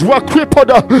ministries were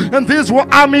crippled, and these were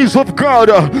armies of God.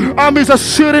 Armies are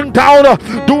sitting down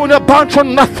doing a bunch of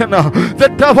nothing. The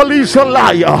devil is a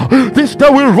liar. This day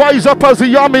will rise up as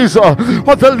the armies of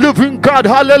the living God.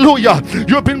 Hallelujah.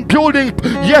 You've been building,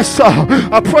 yes,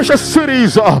 a precious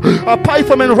cities,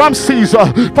 Pithom and Ramses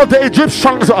for the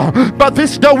Egyptians, but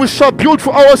this day we shall build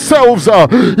for ourselves.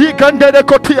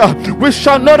 We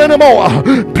shall not anymore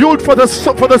build for the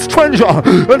stranger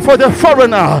and for the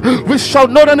foreigner. We shall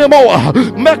not anymore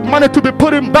make money to be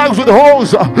put in bags with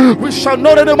holes. We shall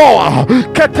not anymore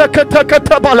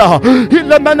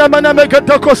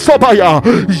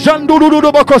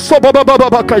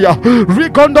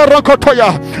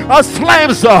as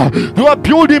slaves. You are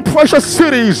building precious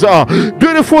cities,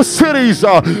 beautiful cities,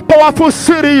 powerful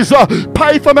cities,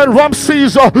 Pithom and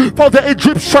Ramses for the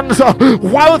Egyptians,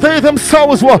 while they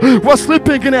themselves were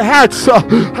sleeping in huts,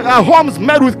 homes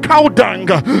made with cow dung.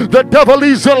 The devil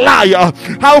is a liar.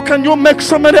 How can you make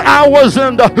so many hours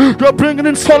and you're bringing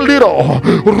in so little?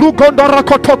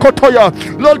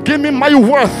 Lord, give me my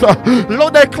worth.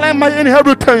 Lord, I claim my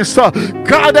inheritance.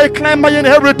 God, I claim my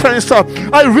inheritance.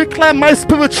 I reclaim my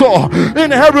spiritual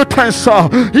inheritance.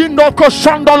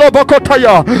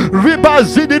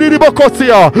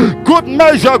 Good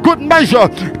measure, good measure.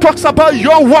 Talks about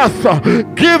your worth.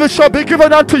 Give, it shall be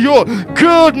given unto you.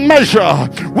 Good measure.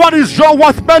 What is your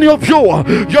worth? Many of you,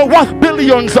 you're worth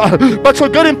billions, but you're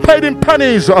getting paid in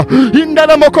pennies.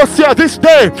 This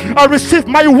day, I receive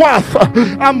my worth.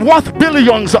 I'm worth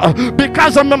billions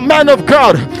because I'm a man of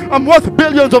God. I'm worth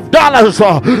billions of dollars.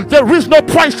 There is no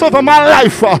price over my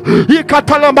life.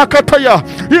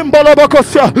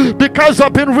 Because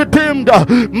I've been redeemed.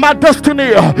 My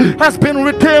destiny has been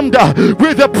redeemed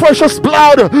with the precious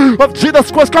blood of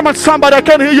Jesus Christ. Come on, somebody, I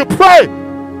can hear you pray.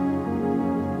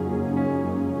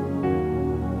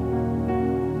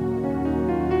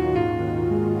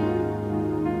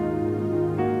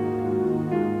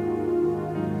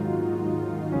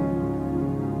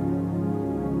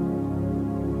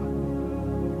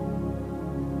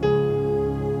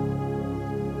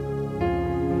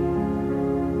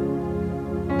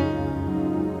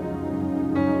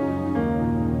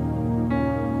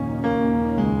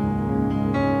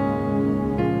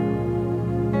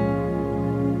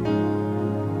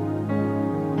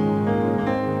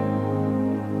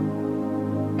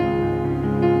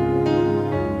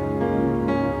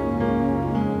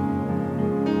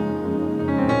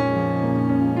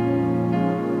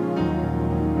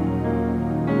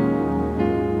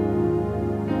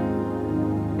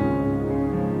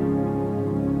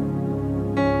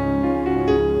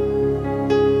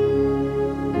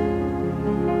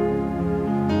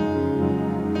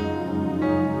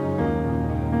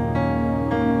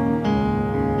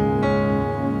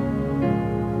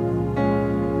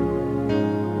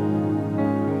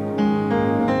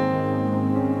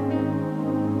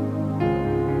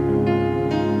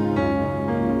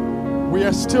 We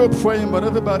are still praying, but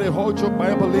everybody hold your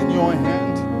Bible in your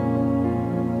hand.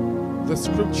 The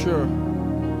scripture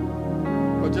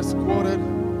I just quoted,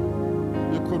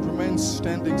 you could remain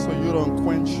standing so you don't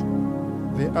quench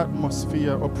the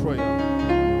atmosphere of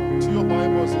prayer. To your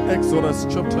Bibles, Exodus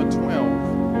chapter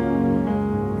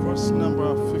 12, verse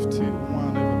number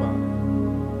 51, everybody.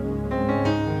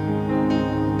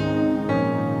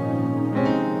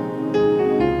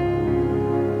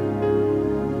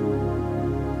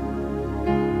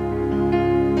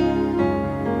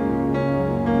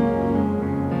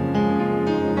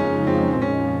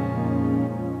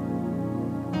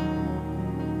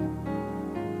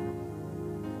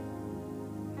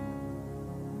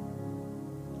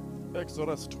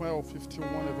 Exodus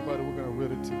 12:51, everybody, we're going to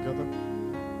read it together.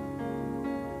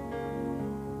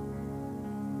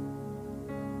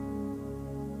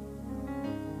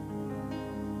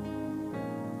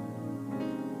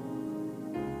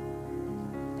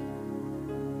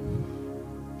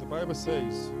 The Bible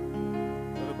says,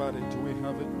 everybody, do we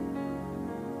have it?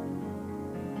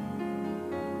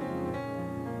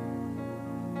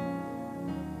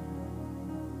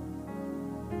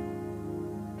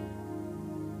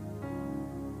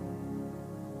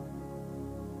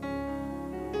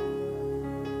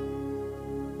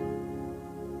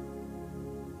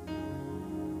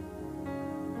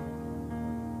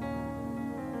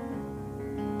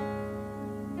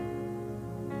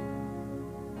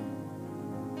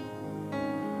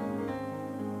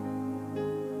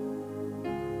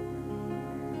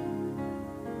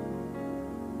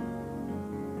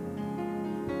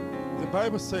 The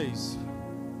Bible says,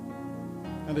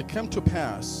 and it came to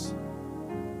pass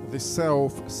the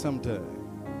same day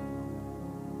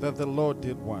that the Lord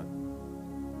did what?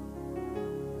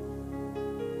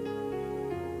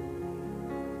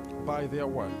 By their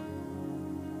what?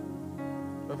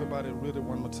 Everybody read it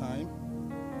one more time.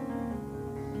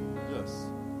 Yes.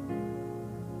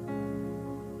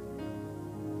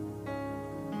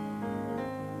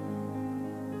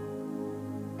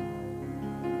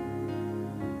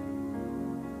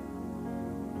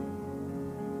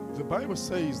 The Bible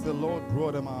says the Lord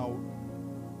brought them out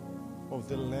of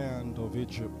the land of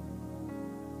Egypt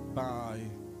by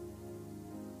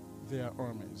their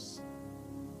armies.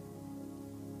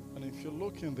 And if you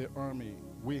look in the army,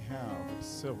 we have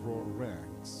several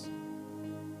ranks.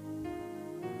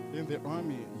 In the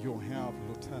army, you have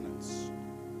lieutenants,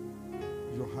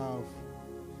 you have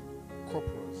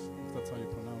corporals, if that's how you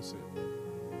pronounce it.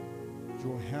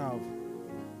 You have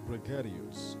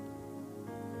brigadiers,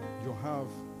 you have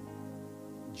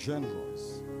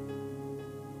generals,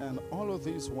 and all of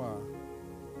these were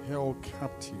held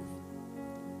captive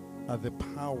at the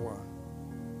power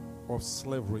of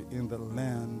slavery in the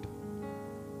land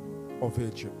of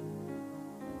Egypt.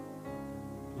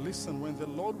 Listen, when the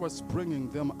Lord was bringing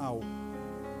them out,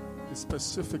 He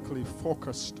specifically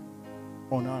focused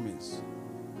on armies.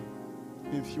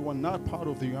 If you are not part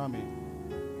of the army,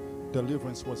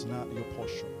 deliverance was not your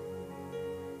portion.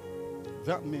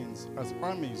 That means, as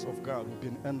armies of God, we've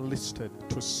been enlisted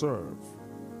to serve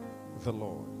the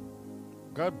Lord.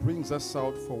 God brings us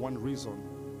out for one reason,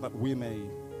 that we may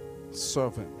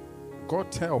serve Him.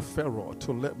 God tell Pharaoh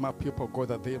to let my people go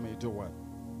that they may do what?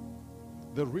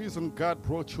 The reason God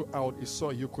brought you out is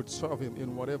so you could serve Him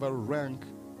in whatever rank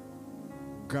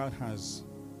God has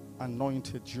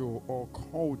anointed you or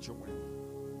called you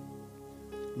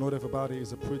in. Not everybody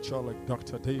is a preacher like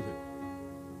Dr. David.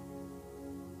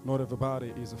 Not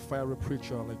everybody is a fiery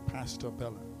preacher like Pastor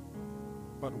Bella.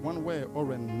 But one way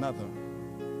or another,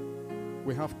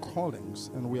 we have callings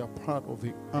and we are part of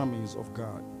the armies of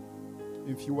God.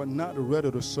 If you are not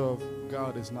ready to serve,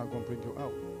 God is not going to bring you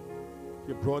out.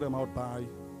 He brought them out by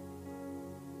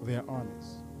their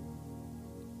armies.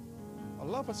 I'd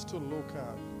love us to look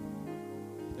at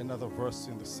another verse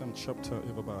in the same chapter,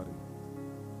 everybody.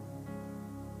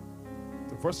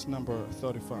 The verse number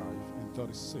 35 and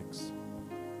 36.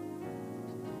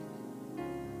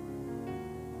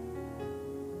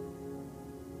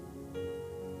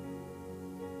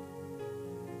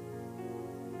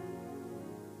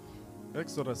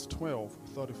 Exodus 12,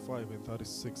 35 and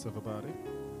 36, everybody.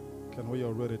 Can we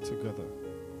all read it together?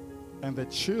 And the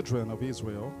children of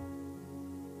Israel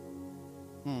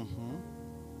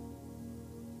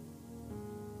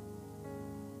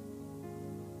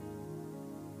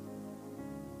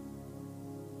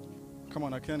Come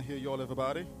on, I can't hear you all,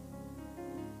 everybody.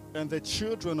 And the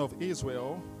children of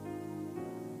Israel,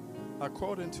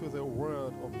 according to the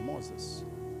word of Moses,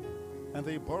 and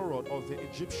they borrowed of the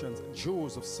Egyptians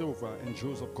jewels of silver and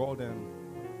jewels of gold and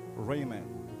raiment.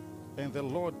 And the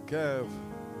Lord gave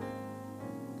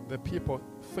the people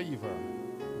favor,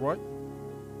 right,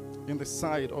 in the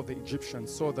sight of the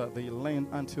Egyptians, so that they lent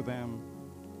unto them.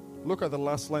 Look at the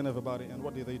last line, everybody, and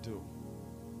what did they do?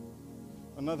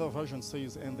 Another version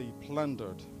says, and they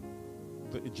plundered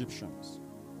the Egyptians.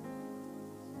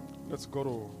 Let's go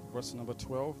to verse number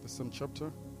 12, the same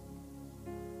chapter.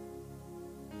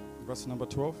 Verse number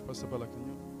 12. Pastor Bella, can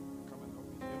you come and help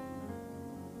me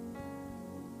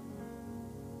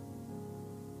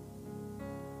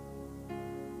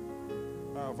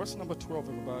here? Verse number 12,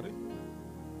 everybody.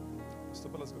 Pastor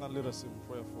Bella's going to lead us in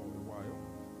prayer for a while.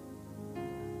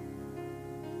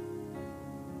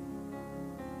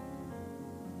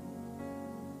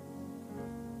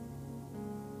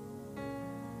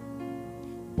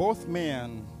 Both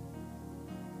man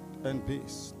and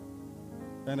beast,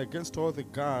 and against all the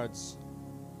gods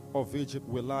of Egypt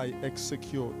will I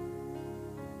execute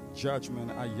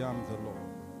judgment. I am the Lord.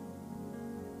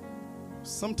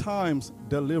 Sometimes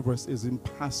deliverance is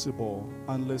impossible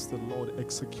unless the Lord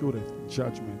executeth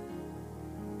judgment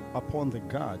upon the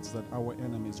gods that our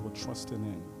enemies were trusting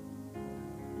in.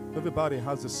 Everybody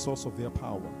has a source of their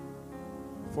power.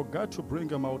 For God to bring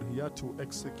them out, He had to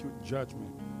execute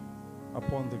judgment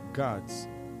upon the gods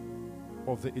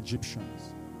of the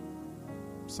Egyptians.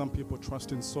 Some people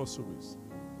trust in sorceries.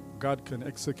 God can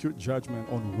execute judgment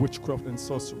on witchcraft and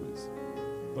sorceries.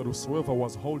 But whosoever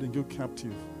was holding you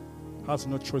captive has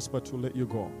no choice but to let you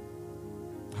go.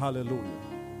 Hallelujah.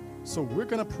 So we're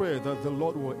going to pray that the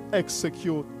Lord will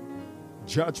execute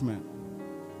judgment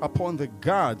upon the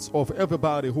gods of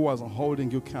everybody who was holding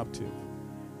you captive.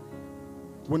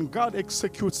 When God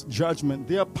executes judgment,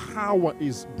 their power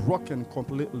is broken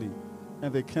completely,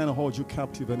 and they can't hold you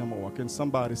captive anymore. Can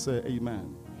somebody say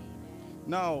amen?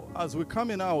 Now, as we're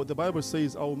coming out, the Bible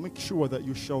says, I will make sure that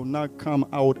you shall not come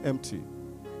out empty,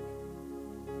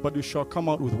 but you shall come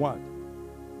out with what?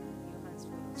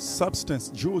 Substance,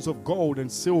 jewels of gold and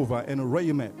silver and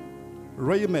raiment.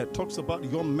 Raiment talks about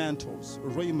your mantles,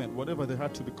 raiment, whatever they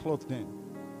had to be clothed in.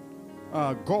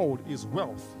 Gold is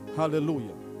wealth.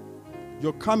 Hallelujah.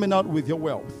 You're coming out with your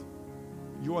wealth.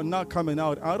 You are not coming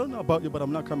out. I don't know about you, but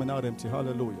I'm not coming out empty.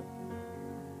 Hallelujah.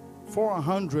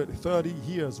 430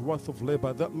 years worth of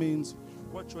labor. That means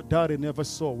what your daddy never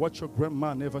saw, what your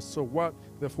grandma never saw, what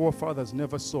the forefathers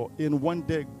never saw. In one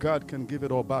day, God can give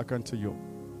it all back unto you.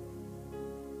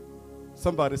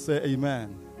 Somebody say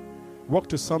amen. Walk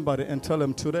to somebody and tell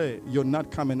them today, you're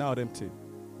not coming out empty.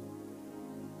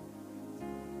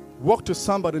 Walk to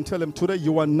somebody and tell them today,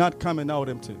 you are not coming out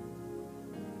empty.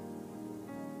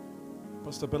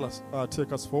 Pastor Bella,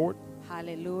 take us forward.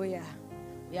 Hallelujah.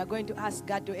 We are going to ask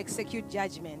God to execute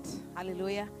judgment.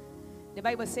 Hallelujah. The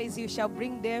Bible says you shall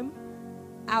bring them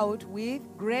out with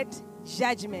great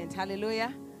judgment.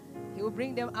 Hallelujah. He will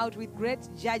bring them out with great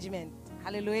judgment.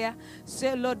 Hallelujah.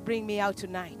 Say, Lord, bring me out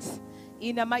tonight.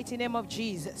 In the mighty name of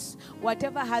Jesus,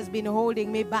 whatever has been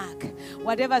holding me back,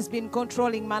 whatever has been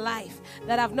controlling my life,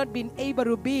 that I've not been able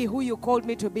to be who you called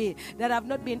me to be, that I've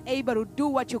not been able to do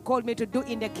what you called me to do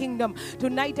in the kingdom.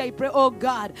 Tonight I pray, oh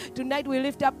God, tonight we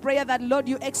lift up prayer that, Lord,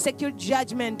 you execute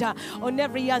judgment on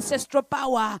every ancestral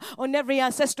power, on every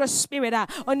ancestral spirit,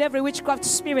 on every witchcraft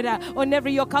spirit, on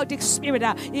every occultic spirit.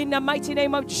 In the mighty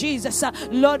name of Jesus,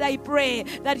 Lord, I pray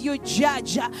that you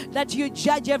judge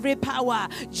every power,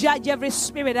 judge every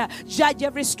spirit, judge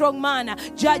every strong man,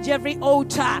 judge every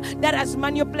altar that has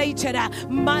manipulated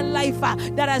my life,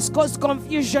 that has caused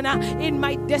confusion in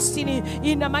my destiny.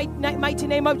 In the mighty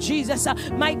name of Jesus,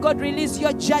 my God, release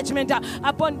your judgment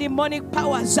upon demonic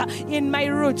powers in my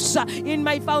roots, in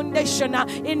my foundation,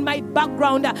 in my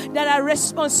background, that are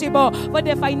responsible for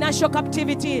the financial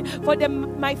captivity, for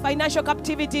my financial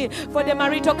captivity, for the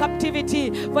marital captivity,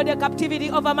 for the captivity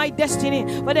over my destiny,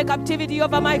 for the captivity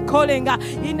over my calling.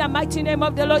 In the mighty name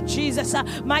of the Lord Jesus,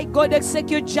 my God,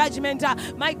 execute judgment.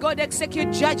 My God,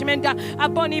 execute judgment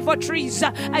upon evil trees.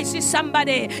 I see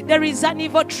somebody, there is an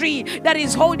evil tree that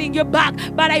is holding you back,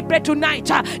 but I pray tonight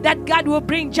that God will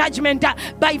bring judgment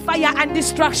by fire and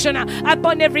destruction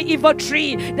upon every evil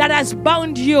tree that has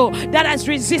bound you, that has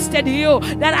resisted you,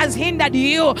 that has hindered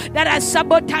you, that has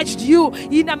sabotaged you.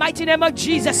 In the mighty name of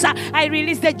Jesus, I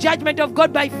release the judgment of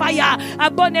God by fire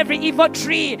upon every evil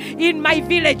tree in my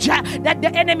village that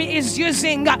the enemy is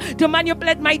using to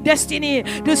manipulate my destiny,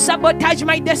 to sabotage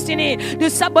my destiny, to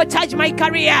sabotage my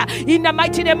career. In the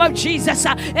mighty name of Jesus,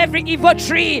 every evil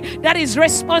tree that is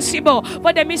responsible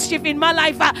for the mischief in my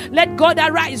life, let God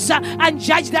arise and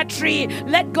judge that tree.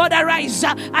 Let God arise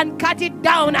and cut it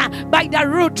down by the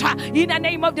root. In the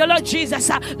name of the Lord Jesus,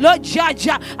 Lord, judge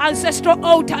ancestral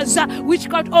altars,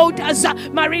 witchcraft altars,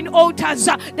 marine altars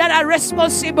that are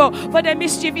responsible for the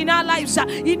mischief in our lives.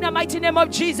 In the mighty name of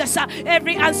Jesus,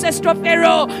 every ancestral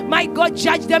pharaoh, my God,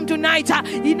 judge them tonight.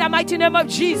 In the mighty name of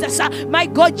Jesus, my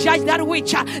God, judge that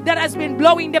witch that has been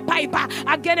blowing the pipe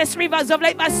against Rivers of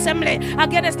Life Assembly,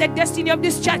 against the destiny of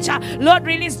this church. Lord,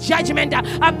 release judgment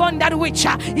upon that witch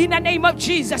in the name of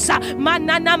Jesus.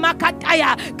 Manana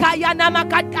makataya, kayana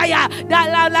makataya,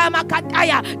 dalala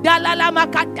makataya,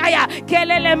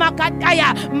 kelele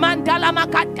makataya, mandala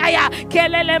makataya,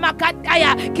 kelele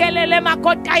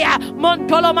makataya,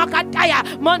 montolo makataya.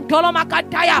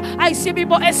 I see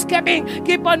people escaping.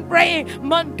 Keep on praying.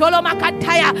 Montolo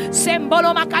makataya,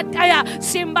 sembolo makataya,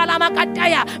 simbala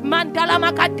makataya, mantala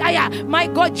makataya. My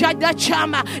God, judge the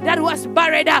charm that was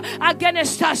buried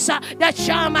against us, the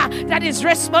charm that is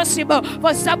responsible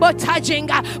for sabotaging,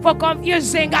 for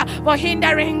confusing, for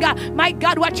hindering, my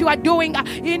God, what you are doing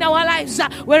in our lives.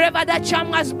 Wherever that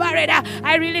charm was buried,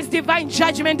 I release divine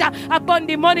judgment upon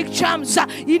demonic charms.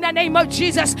 In the name of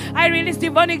Jesus, I release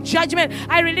demonic judgment.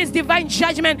 I release divine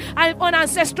judgment upon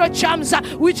ancestral charms,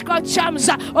 witchcraft charms,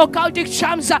 occultic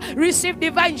charms. Receive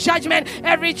divine judgment.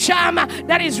 Every charm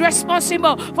that is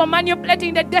responsible for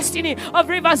manipulating the destiny of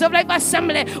Rivers of Life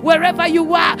Assembly, wherever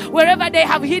you are, wherever they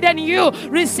have hidden you,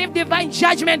 receive divine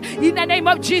judgment. In the name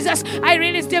of Jesus, I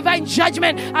release divine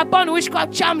judgment upon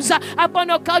witchcraft charms, upon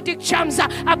occultic charms,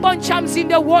 upon charms in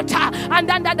the water and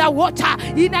under the water.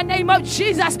 In the name of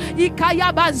Jesus,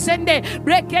 Ikayaba Zende,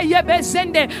 Brekeyebe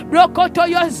Zende,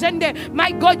 Brokotoyo Zende.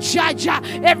 My God, judge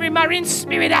every marine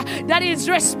spirit that is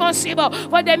responsible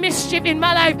for the mischief in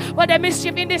my life, for the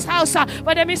mischief in this house,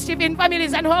 for the mischief in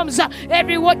families and homes.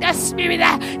 Every water spirit,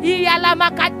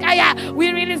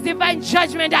 we release divine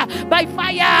judgment by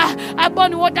fire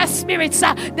upon water spirits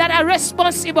that are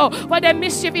responsible for the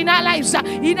mischief in our lives.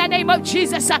 In the name of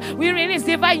Jesus, we release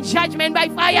divine judgment by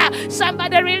fire.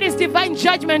 Somebody release divine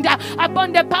judgment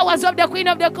upon the powers of the Queen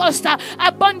of the Coast,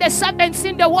 upon the serpents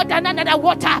in the water and under the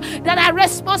water that are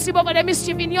responsible for the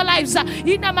mischief in your lives.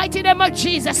 In the mighty name of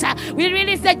Jesus, we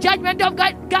release the judgment of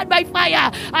God by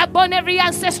fire upon every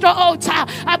ancestral altar,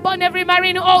 upon every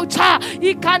marine altar.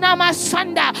 Ikanama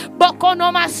Sanda,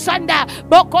 Bokonoma Sanda,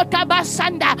 Bokota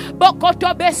Basanda,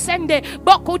 Bokoto Besende,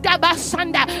 Bokuta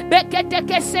Basanda,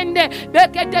 Beketeke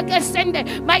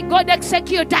Sende. My God,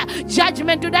 execute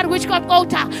judgment to that witchcraft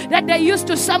altar that they used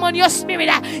to summon your spirit.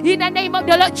 In the name of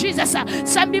the Lord Jesus,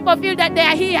 some people feel that they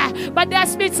are here, but their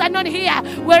spirits are not here.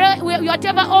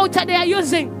 Whatever altar they are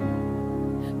using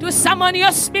to summon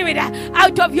your spirit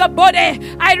out of your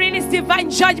body. I release divine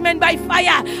judgment by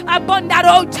fire upon that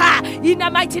altar in the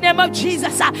mighty name of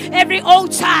Jesus. Every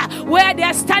altar where they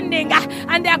are standing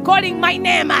and they are calling my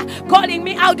name, calling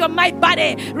me out of my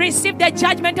body, receive the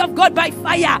judgment of God by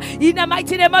fire in the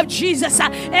mighty name of Jesus.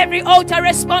 Every altar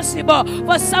responsible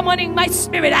for summoning my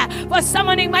spirit,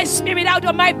 out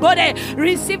of my body,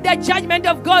 receive the judgment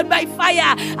of God by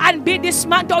fire and be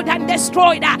dismantled and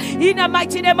destroyed in the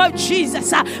mighty name of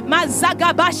Jesus.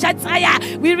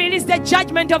 We release the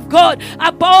judgment of God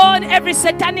upon every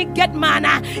satanic gate man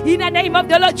in the name of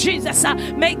the Lord Jesus.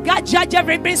 May God judge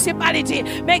every principality,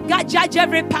 may God judge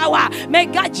every power, may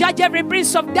God judge every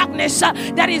prince of darkness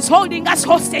that is holding us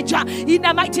hostage in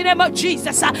the mighty name of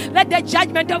Jesus. Let the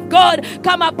judgment of God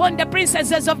come upon the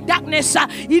princesses of darkness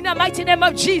in the mighty name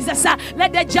of Jesus.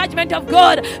 Let the judgment of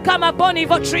God come upon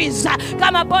evil trees,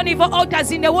 come upon evil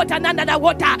altars in the water and under the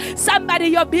water. Somebody,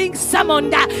 you're being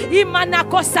summoned. That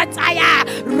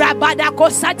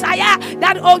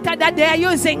altar that they are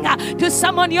using to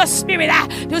summon your spirit,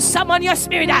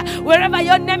 wherever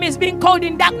your name is being called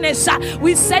in darkness,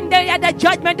 we send the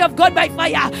judgment of God by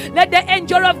fire. Let the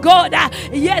angel of God,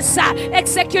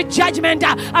 execute judgment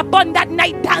upon that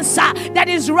night dancer that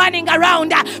is running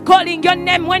around calling your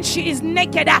name when she is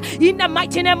naked in the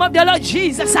mighty name of the Lord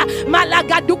Jesus.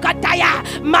 Malagadukataya,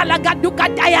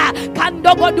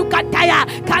 Kandogodukataya,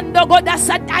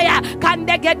 Kandogodasataya,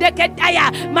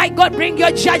 Kandegedeketaya. My God, bring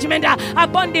your judgment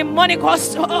upon demonic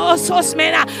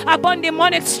horsemen, upon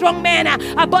demonic strong men,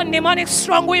 upon demonic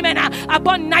strong women,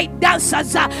 upon night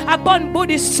dancers, upon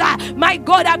Buddhists, my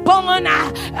God, upon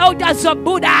elders of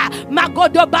Buddha,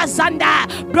 Magodobazanda,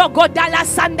 Brogodala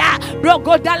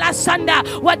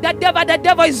Sanda, what the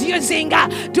devil is using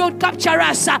to capture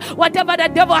us, whatever the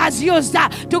devil has used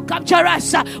to capture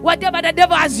us, whatever the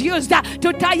devil has used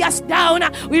to tie us down,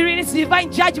 we release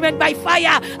divine judgment by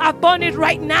fire upon it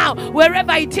right now.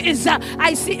 Wherever it is,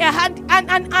 I see an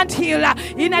anthill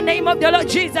in the name of the Lord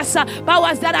Jesus.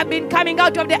 Powers that have been coming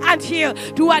out of the anthill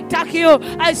to attack you,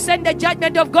 I send the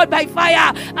judgment of God by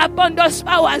fire upon those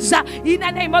powers in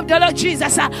the name of the Lord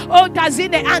Jesus. Altars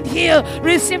in the anthill,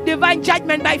 receive divine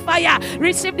judgment by fire.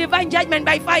 Receive divine judgment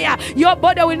by fire. Your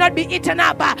body will not be eaten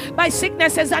up by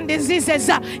sicknesses and diseases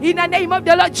in the name of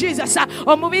the Lord Jesus.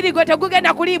 Omubiri gwe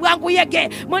tegugenda kulibwa nkuyege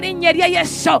mu linnya lya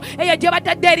Yesu. Eyo gye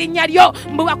batadde erinnya lyo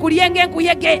mbu bakulyenge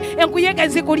enkuyege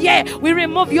zikulye. We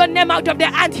remove your name out of the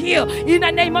anthill in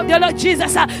the name of the Lord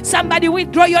Jesus. Somebody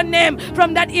withdraw your name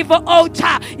from that evil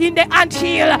altar in the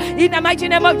anthill in the mighty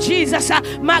name of Jesus.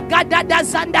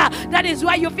 That is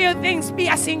why you feel things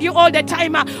piercing you all the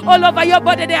time. All over your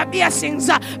body there are piercings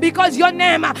because your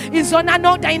name is on an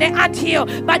altar in the anthill.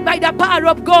 But by the power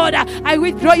of God, I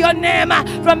withdraw your name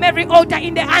from every altar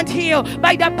in the anthill.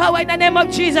 By the power in the name of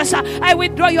Jesus, I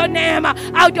withdraw your name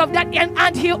out of that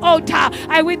anthill altar.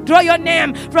 I withdraw your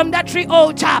name from that tree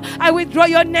altar. I withdraw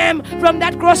your name from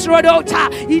that crossroad altar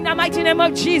in the mighty name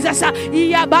of Jesus. And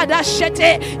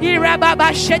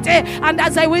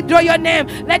as I withdraw your name,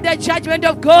 let the judgment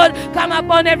of God come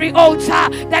upon every altar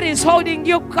that is holding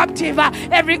you captive,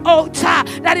 every altar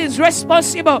that is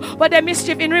responsible for the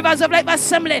mischief in Rivers of Life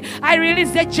Assembly. I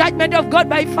release the judgment of God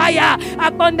by fire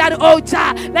upon that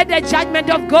altar. Let the judgment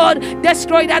of God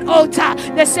destroy that altar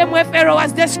the same way Pharaoh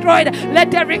was destroyed.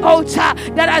 Let every altar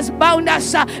that has bound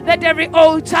us, let every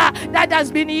altar that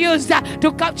has been used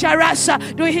to capture us,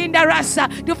 to hinder us,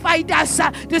 to fight us,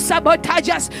 to sabotage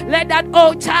us, let that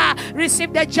altar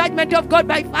receive the judgment of God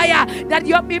by fire, that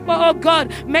your people, oh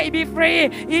God, may be free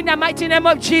in the mighty name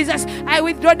of Jesus. I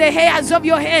withdraw the hairs of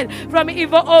your head from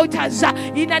evil altars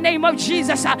in the name of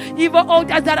Jesus. Evil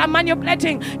altars that are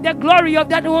manipulating the glory of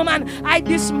that woman, I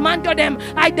dismantle them,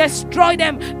 I destroy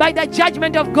them by the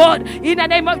judgment of God in the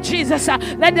name of Jesus.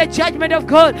 Let the judgment of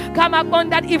God come upon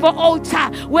that evil altar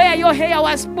where your hair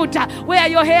was put, where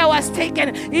your hair was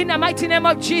taken in the mighty name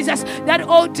of Jesus. That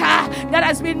altar that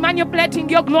has been manipulating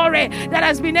your glory, that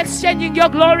has been exchanging your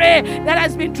glory, that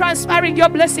has been transferring your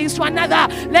blessings to another,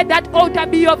 let that altar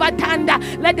be overturned.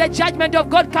 Let the judgment of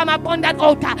God come upon that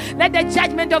altar. Let the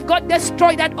judgment of God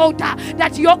destroy that altar,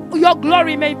 that your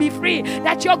glory may be free,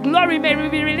 that your glory may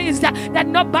be released, that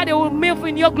nobody will move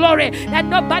in your glory, that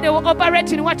nobody will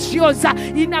operate in what's yours.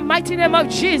 In the mighty name of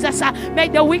Jesus, may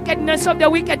the wickedness of the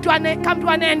wicked come to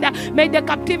an end. May the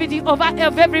captivity of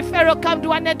every Pharaoh come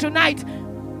to an end tonight.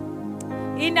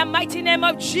 In the mighty name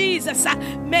of Jesus,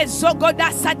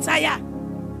 Mezogoda Sataya,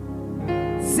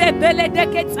 Zebele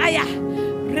Deketaya,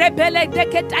 Rebele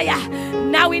Deketaya.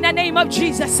 Now in the name of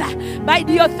Jesus, by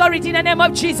the authority in the name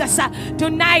of Jesus,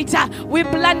 tonight we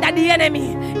plunder the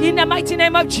enemy. In the mighty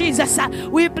name of Jesus,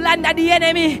 we plunder the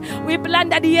enemy. We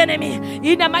plunder the enemy.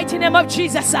 In the mighty name of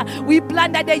Jesus, we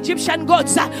plunder the Egyptian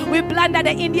gods. We plunder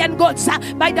the Indian gods.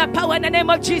 By the power in the name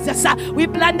of Jesus, we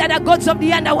plunder the gods of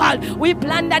the underworld. We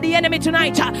plunder the enemy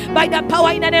tonight. By the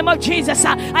power in the name of Jesus,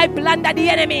 I plunder the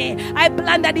enemy. I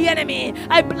plunder the enemy.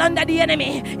 I plunder the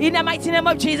enemy. In the mighty name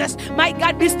of Jesus, my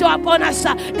God, bestow upon us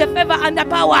the favor and the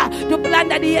power to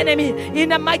plunder the enemy. In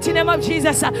the mighty name of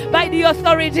Jesus, by the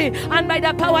authority and by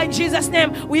the power in Jesus'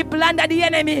 name, we plunder the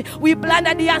enemy. We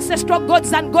plunder the ancestral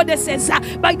gods and goddesses.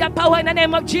 By the power in the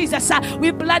name of Jesus,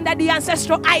 we plunder the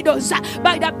ancestral idols.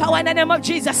 By the power in the name of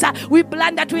Jesus, we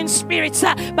plunder twin spirits.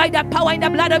 By the power in the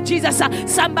blood of Jesus,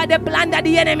 somebody plunder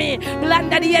the enemy.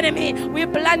 Plunder the enemy. We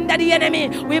plunder the enemy.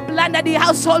 We plunder the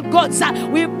household gods.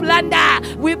 We plunder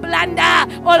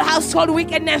all household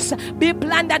wickedness. Be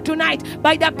plundered tonight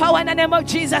by the power in the name of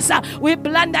Jesus. We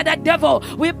plunder the devil.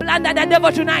 We plunder the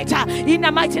devil tonight in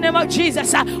the mighty name of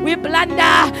Jesus. We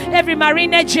plunder every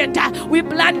marine agent. We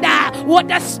plunder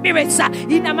water spirits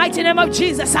in the mighty name of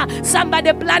Jesus.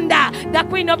 Somebody plunder the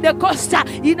queen of the coast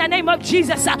in the name of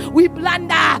Jesus. We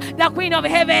plunder the queen of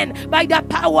heaven by the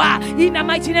power in the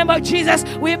mighty name of Jesus.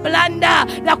 We plunder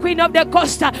the queen of the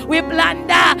coast. We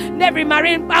plunder every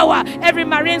marine power, every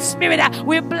marine spirit.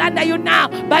 We plunder you now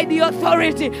by the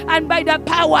authority and by the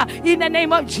power in the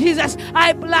name of Jesus.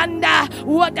 I plunder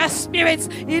water spirits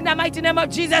in the mighty name of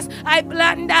Jesus. I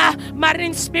plunder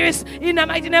marine spirits in the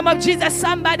mighty name of Jesus.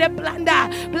 Somebody plunder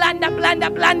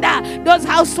those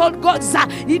household gods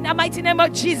in the mighty name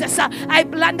of Jesus. I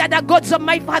plunder the gods of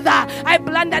my father. I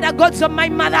plunder the gods of my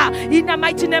mother in the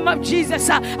mighty name of Jesus.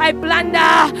 I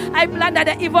plunder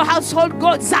the evil household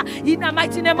gods in the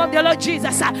mighty name of the Lord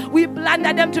Jesus. We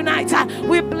plunder them tonight.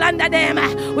 We plunder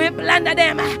them. We plunder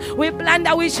them. We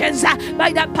plunder witches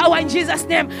by the power in Jesus'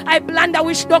 name. I plunder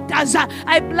witch doctors.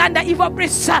 I plunder evil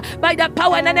priests by the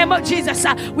power in the name of Jesus.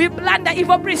 We plunder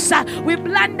evil priests. We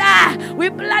plunder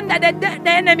the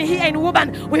enemy here in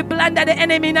Wuhan. We plunder the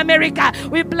enemy in America.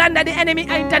 We plunder the enemy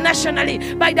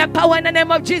internationally by the power in the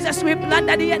name of Jesus. We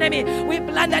plunder the enemy. We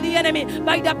plunder the enemy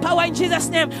by the power in Jesus'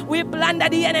 name. We plunder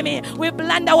the enemy. We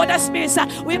plunder water spirits.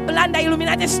 We plunder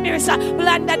Illuminati spirits.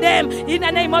 Plunder them in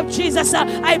the name of Jesus.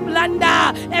 I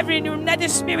plunder every Illuminati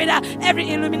spirit,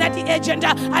 every Illuminati agent.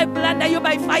 I plunder you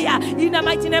by fire in the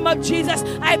mighty name of Jesus.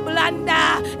 I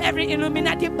plunder every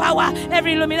Illuminati power,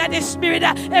 every Illuminati spirit,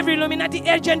 every Illuminati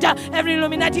agent, every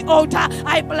Illuminati altar.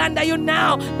 I plunder you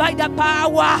now by the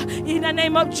power in the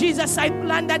name of Jesus. I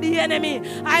plunder the enemy.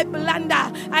 I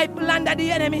plunder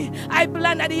the enemy. I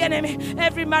plunder the enemy.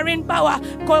 Every marine power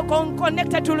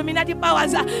connected to Illuminati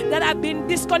powers that have been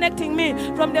disconnecting me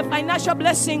from the financial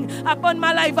blessing upon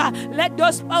my life. Let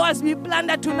those powers be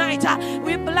plundered tonight.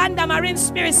 We plunder marine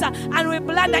spirits and we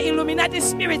plunder Illuminati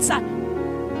spirits.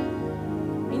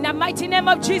 In the mighty name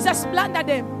of Jesus, plunder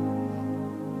them.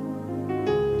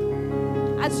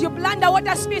 As you plunder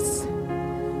water spirits,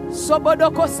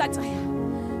 Sobodoko Sataya,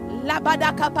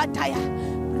 Labada Kapataya,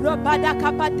 Robada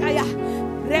Kapataya,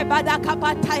 Rebada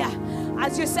Kapataya.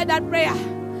 As you said that prayer,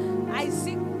 I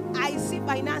see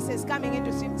finances coming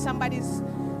into somebody's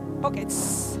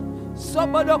pockets.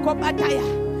 Sobodoko Pataya.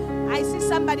 I see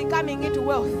somebody coming into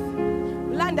wealth.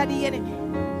 Plunder the enemy.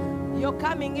 You're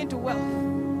coming into wealth.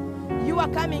 You are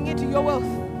coming into your wealth.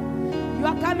 You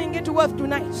are coming into wealth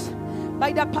tonight.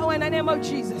 By the power in the name of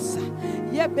Jesus.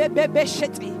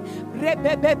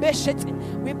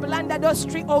 We plunder those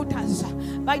three altars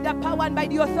by the power and by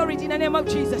the authority in the name of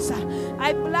Jesus.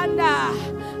 I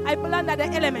plunder the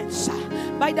elements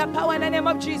by the power in the name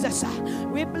of Jesus.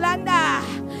 We plunder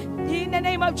in the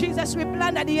name of Jesus. We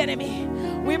plunder the enemy.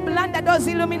 We plunder those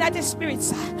Illuminati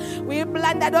spirits. We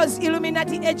plunder those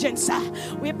Illuminati agents.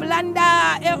 We plunder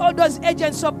all those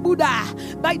agents of Buddha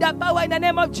by the power in the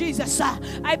name of Jesus.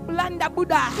 I plunder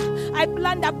Buddha. I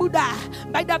plunder Buddha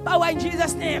by the power in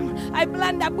Jesus' name. I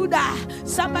plunder Buddha.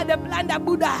 Somebody plunder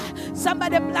Buddha.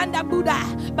 Somebody plunder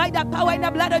Buddha by the power in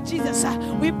the blood of Jesus.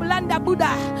 We plunder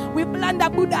Buddha. We plunder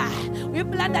Buddha. We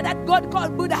plunder that God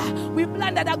called Buddha. We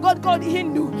plunder that God called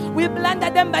Hindu. We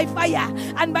plunder them by fire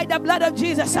and by the blood of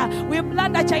Jesus. We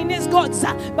plunder Chinese gods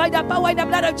by the power in the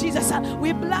blood of Jesus.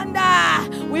 We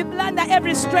plunder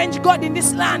every strange god in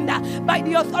this land by the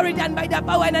the authority and by the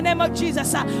power in the name of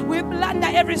Jesus. We plunder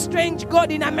every strange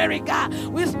god in America.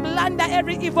 We plunder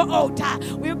every evil altar.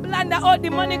 We plunder all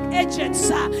demonic agents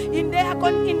in their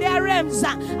realms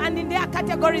and in their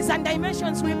categories and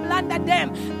dimensions. We plunder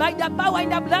them by the power in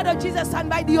the blood of Jesus and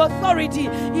by the authority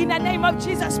in the name of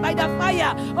Jesus, by the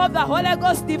fire of the Holy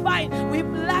Ghost divine. We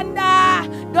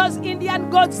plunder those Indian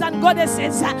gods and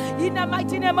goddesses in the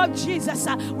mighty name of Jesus.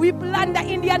 We plunder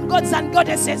Indian gods and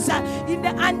goddesses in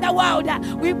the underworld.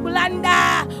 We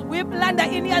plunder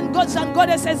Indian gods and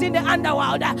goddesses in the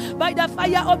underworld by the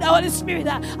fire of the Holy Spirit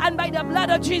and by the blood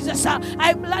of Jesus.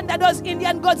 I plunder those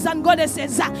Indian gods and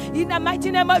goddesses in the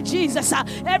mighty name of Jesus.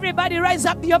 Everybody rise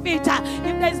up your feet.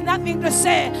 If there's nothing to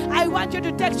say, I want you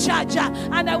to take charge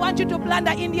and I want you to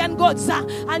plunder Indian gods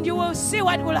and you will see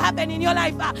what will happen in your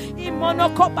life.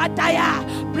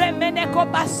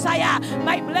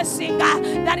 My blessing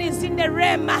that is in the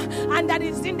realm and that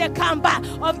is in the camp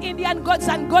of Indian gods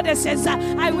and goddesses,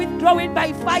 I withdraw it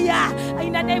by fire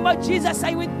in the name of Jesus.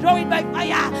 I withdraw it by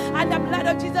fire and the blood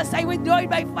of Jesus. I withdraw it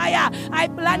by fire. I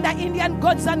plunder Indian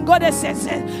gods and goddesses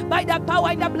by the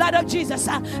power in the blood of Jesus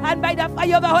and by the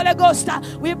fire of the Holy Ghost.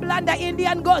 We plunder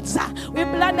Indian gods. We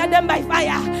plunder them by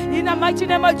fire in the mighty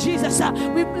name of Jesus.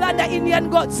 We plunder Indian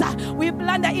gods. We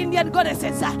plunder Indian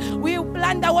goddesses. We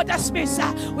plunder water spirits.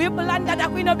 We plunder the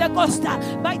Queen of the Coast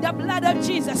by the blood of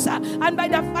Jesus and by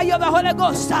the fire of the Holy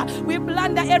Ghost. We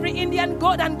plunder every Indian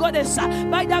god and goddess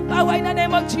by the power in the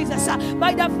name of Jesus,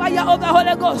 by the fire of the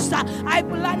Holy Ghost. I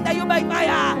plunder you by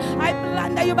fire. I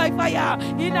plunder you by fire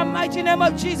in the mighty name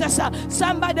of Jesus.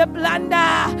 Somebody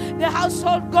plunder the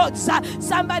household gods.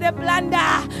 Somebody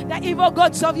plunder the evil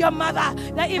gods of your mother,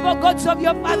 the evil gods of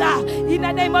your father. In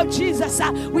the name of Jesus,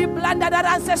 we plunder that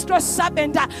ancestral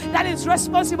serpent that is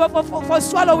responsible for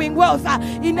swallowing wealth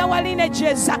in our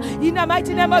lineages. In the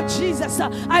mighty name of Jesus,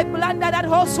 I plunder that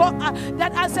also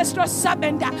that ancestral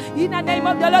serpent in the name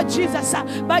of the Lord Jesus.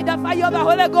 By the fire of the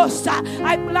Holy Ghost,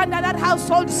 I plunder that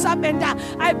household serpent.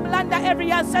 I plunder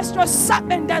every ancestral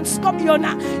serpent and scorpion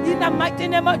in the mighty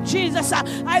name of Jesus.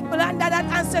 I plunder that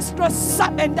ancestral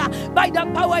serpent by the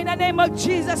power in the name of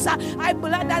Jesus. I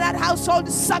plunder that household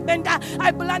serpent.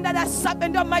 I plunder that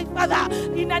serpent of my father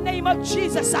in the name of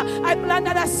Jesus. I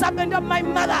plunder that serpent of my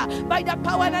mother by the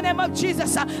power in the name of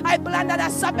Jesus. I plunder the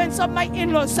serpents of my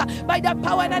in-laws by the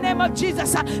power in the name of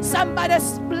Jesus. Somebody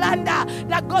plunder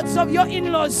the gods of your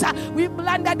in-laws. We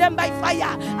plunder them by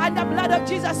fire and the blood of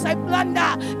Jesus. I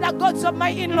plunder the gods of my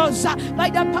in-laws by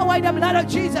the power in the blood of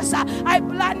Jesus. I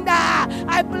plunder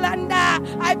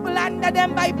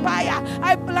them by fire.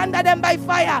 I plunder them by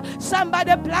fire.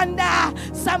 Somebody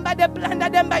plunder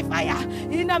them by fire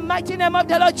in the mighty name of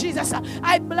the Lord Jesus.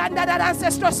 I plunder that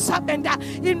ancestral serpent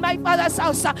in my father's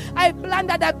house. I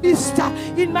plunder the beast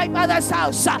in my father's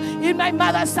house, in my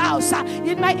mother's house,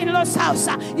 in my in-laws' house.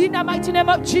 In the mighty name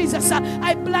of Jesus,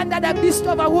 I plunder the beast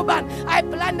of a woman. I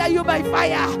plunder you by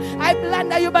fire. I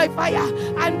plunder you by fire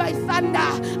and by thunder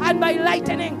and by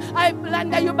lightning. I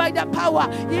plunder you by the power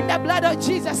in the blood of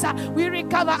Jesus. We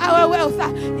recover our wealth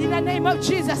in the name of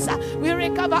Jesus. We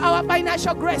recover our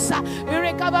financial grace. We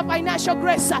recover financial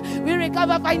grace. We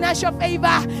recover financial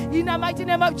favor in the mighty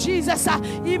name of Jesus.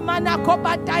 Imana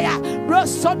kopataya,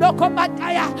 brosodo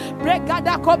kopataya,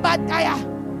 bregada kopataya.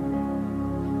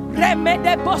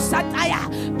 Remede Bosataya,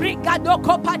 Brigado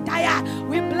Kopataya.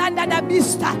 We plunder the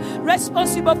beast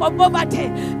responsible for poverty.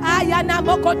 Ayana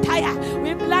Mokotaya.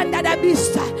 We plunder the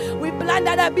beast. We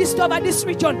plunder the beast over this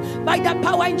region by the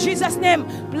power in Jesus' name.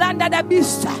 Plunder the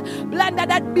beast. Plunder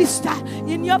that beast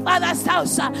in your father's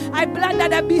house. I plunder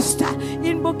the beast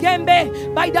in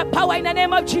Bugembe by the power in the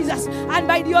name of Jesus and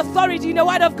by the authority in the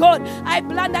word of God. I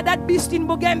plunder that beast in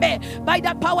Bugembe by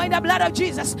the power in the blood of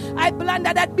Jesus. I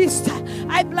plunder that beast.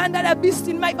 I plunder the beast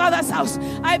in my father's house.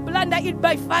 I plunder it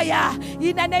by fire.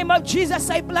 In the name of Jesus,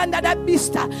 I plunder that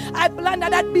beast. I plunder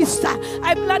that beast.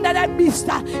 I plunder that beast.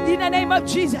 In the name of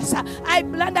Jesus, I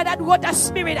plunder that water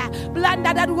spirit.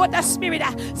 Plunder that water spirit.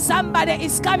 Somebody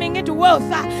is coming into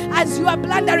wealth. As you are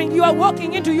plundering, you are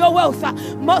walking into your wealth.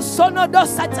 Mosono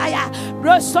dosataya,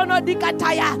 brosono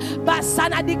dikataya,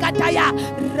 basana dikataya,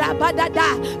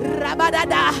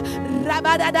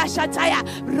 rabadada shataya,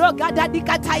 rogada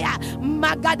dikataya,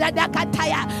 magadada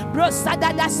kataya,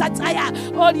 brosadada sataya.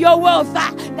 All your wealth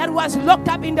that was locked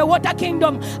up in the water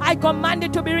kingdom, I command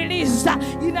it to be released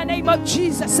in the name of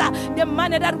Jesus. The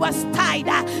money that was tied,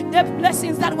 the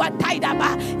blessings that were tied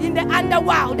up in the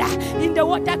underworld, in the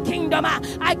water kingdom,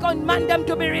 I command them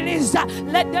to be released.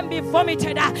 Let them be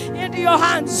vomited into your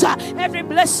hands. Every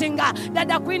blessing that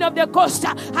the Queen of the Coast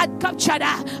had captured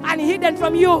and hidden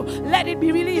from you, let it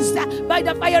be released by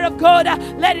the fire of God.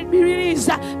 Let it be released.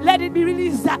 Let it be released.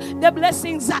 the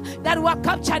blessings that were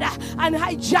captured and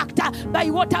hijacked by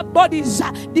water bodies,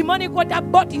 demonic water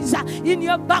bodies in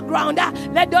your background.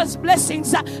 Let those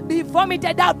blessings be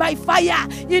vomited out by fire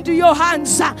into your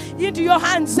hands, in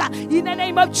the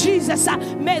name of Jesus. I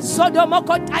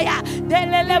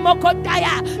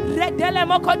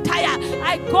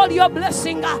call your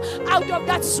blessing out of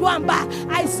that swamp.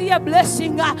 I see a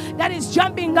blessing that is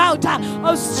jumping out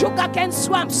of sugarcane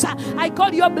swamps. I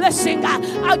call your blessing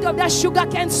out of that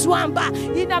sugarcane swamp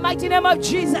in the mighty name of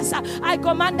Jesus. I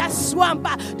command that swamp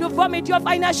to vomit your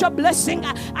financial blessing.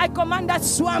 I command that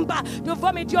swamp to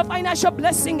vomit your financial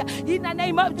blessing in the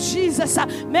name of Jesus.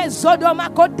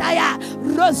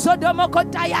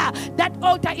 That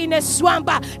altar in a swamp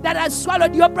that has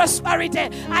swallowed your prosperity,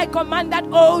 I command that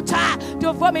altar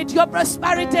to vomit your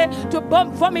prosperity, to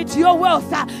vomit your wealth,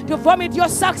 to vomit your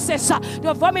success,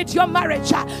 to vomit your marriage,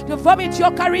 to vomit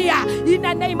your career in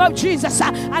the name of Jesus.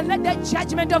 And let the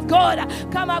judgment of God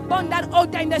come upon that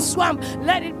altar in the swamp.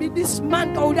 Let it be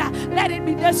dismantled, let it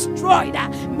be destroyed.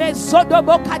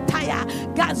 Mezodobokataya,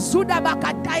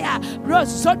 Gazudabakataya,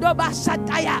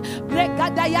 Rosodobasataya,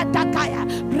 Bregadaya Takaya,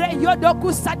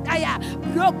 Breyodoku Sataya,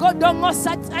 Rogodongo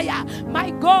Sataya.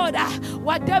 My God,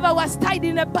 whatever was tied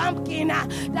in a pumpkin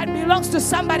that belongs to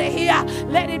somebody here,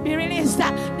 let it be released.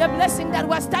 The blessing that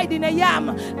was tied in a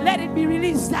yam, let it be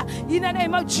released. In the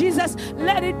name of Jesus,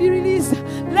 let it be released.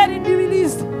 Let it be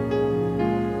released.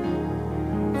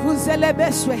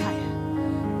 Vuzelebeswehaya,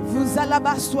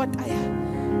 Vuzalabaswataya,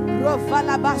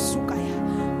 Rovalabasukaya,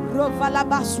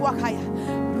 Rovalabaswakaya,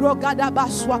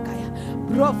 Rogadabaswakaya,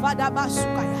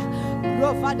 Rovadabasukaya,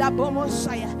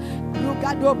 Rovadabomosaya,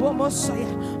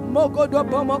 Rugadobomosaya,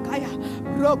 Mogodobomokaya,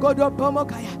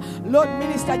 Rogodobomokaya. Lord,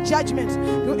 minister judgment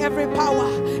to every power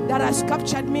that has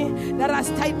captured me, that has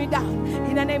tied me down.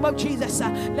 In the name of Jesus,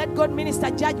 let God minister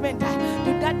judgment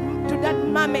to that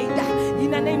mermaid.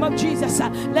 In the name of Jesus,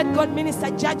 let God minister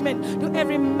judgment to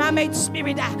every mermaid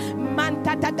spirit.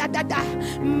 Manta da da da da,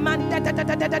 manta da da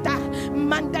da da da,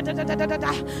 manta da da da da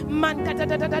da, manta da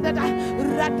da da da da,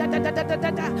 rata da da da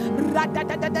da da, rata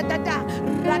da da da da da,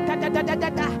 rata da da da da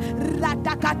da,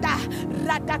 ratakata,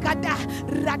 ratakata,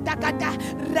 ratakata,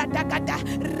 ratakata,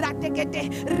 ratekete,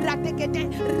 ratekete,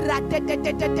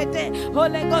 ratekete.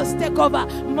 Holy Ghost take over.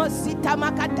 Mosita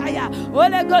makataya.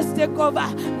 Holy Ghost take over.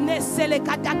 Nesele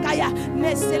katakaya,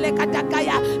 nesele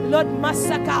katakaya. Lord,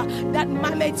 massacre that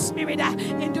mermaid spirit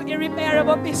into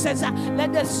irreparable pieces.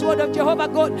 Let the sword of Jehovah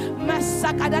God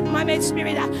massacre that mermaid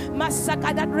spirit,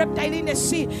 massacre that reptile in the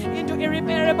sea into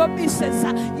irreparable pieces.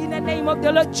 In the name of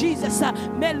the Lord Jesus.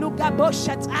 Meluka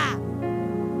boshata.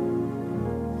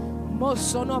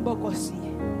 Mosono bokosi.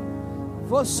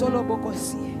 Vosolo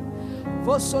bokosi.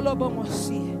 Vosolo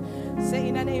bomosi. Say,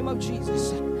 in the name of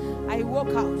Jesus, I walk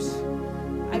out.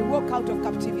 I walk out of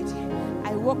captivity.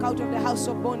 I walk out of the house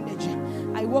of bondage.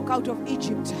 I walk out of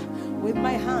Egypt with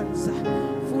my hands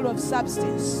full of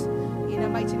substance. In the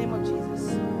mighty name of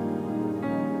Jesus.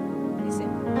 Listen,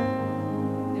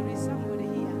 there is somebody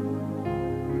here.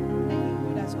 I think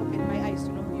God has opened my eyes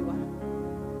to know who you are.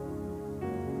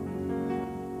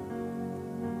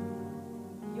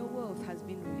 Your wealth has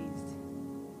been released.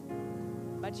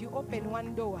 But you open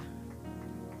one door.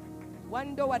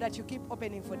 One door that you keep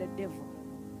opening for the devil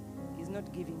is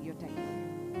not giving your tithe.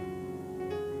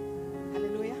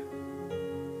 Hallelujah.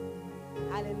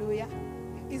 Hallelujah.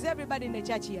 Is everybody in the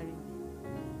church hearing?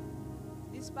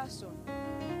 This person,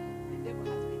 the devil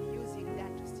has been using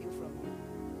that to steal from you.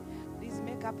 Please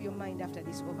make up your mind after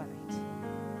this overnight.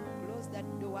 Close that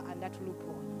door and that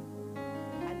loophole.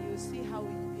 And you'll see how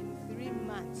in 3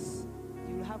 months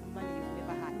you'll have money you've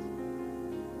never had.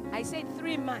 I said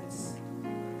 3 months.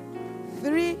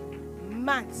 3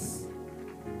 months.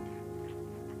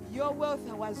 Your wealth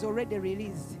was already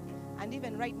released. And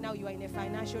even right now you are in a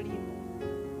financial limbo.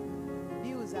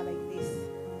 Bills are like this.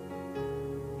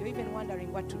 You're even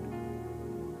wondering what to do.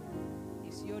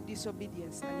 It's your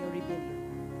disobedience and your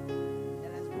rebellion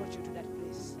that has brought you to that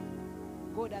place.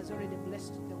 God has already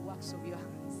blessed the works of your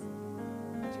hands.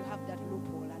 But you have that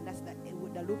loophole, and that's the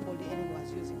loophole the enemy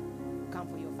was using to come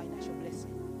for your financial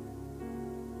blessing.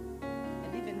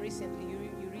 And even recently you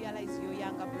realize your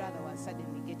younger brother was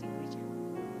suddenly getting richer.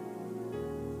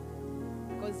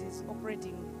 Because he's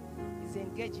operating, he's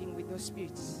engaging with those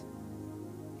spirits.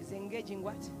 He's engaging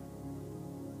what?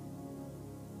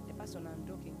 The person I'm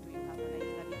talking to, you have an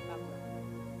Islamic background.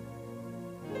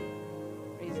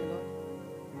 Praise the Lord.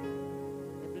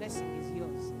 The blessing is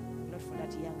yours, not for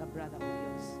that younger brother of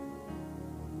yours.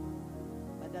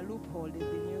 But the loophole they've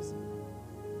been using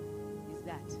is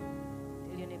that.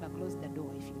 Tell your neighbor, close the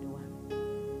door if you don't want.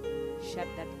 Shut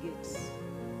that gate.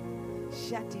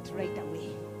 shut it right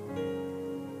away.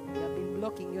 You have been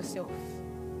blocking yourself.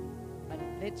 But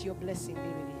let your blessing be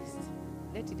released.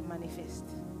 Let it manifest.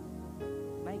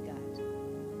 My God,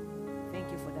 thank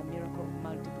you for the miracle of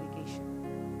multiplication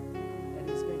that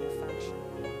is going to function.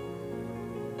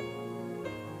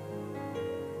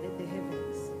 Let the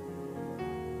heavens,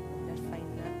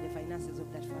 the finances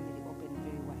of that family open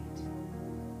very wide.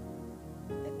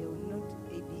 That they will not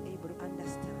be able to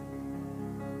understand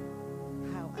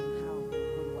how God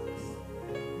works.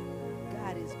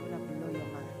 God is going to blow your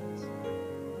mind.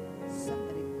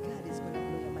 Somebody, God is going to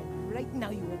blow your mind. Right now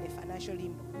you're in a financial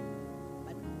limbo.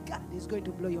 But God is going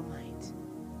to blow your mind.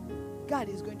 God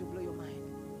is going to blow your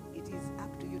mind. It is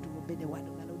up to you to obey the word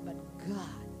of the Lord. But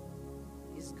God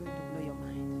is going to blow your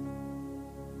mind.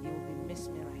 You will be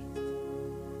mesmerized.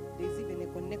 There's even a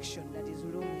connection that is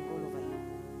roaming all over you.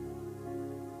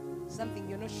 Something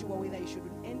you're not sure whether you should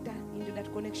enter into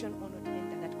that connection or not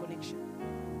enter that connection.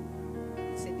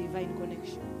 It's a divine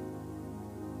connection.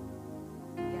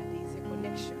 Yeah, there is a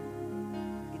connection.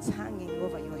 It's hanging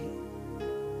over your head.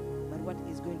 But what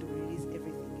is going to release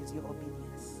everything is your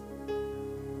obedience.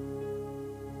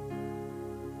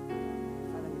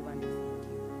 Father, we want to thank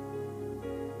you.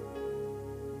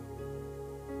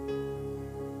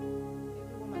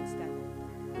 Every woman standing.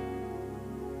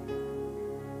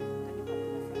 Can you come to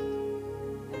the front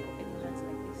and open your hands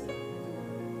like this? Every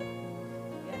woman.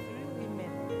 There are 3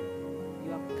 women. You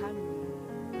are coming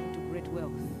into great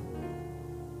wealth.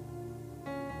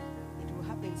 It will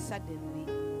happen suddenly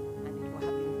and it will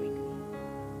happen quickly.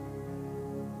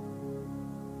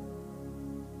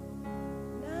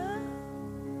 Now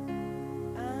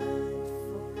and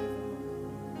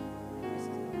forevermore.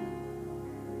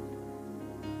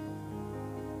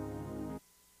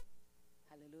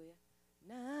 Hallelujah.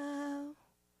 Now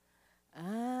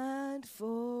and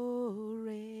forevermore.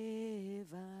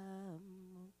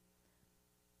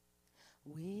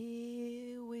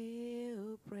 We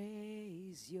will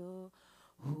praise your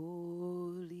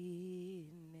holy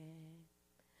name.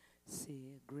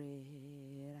 Say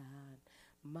great and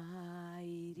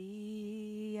mighty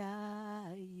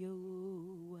are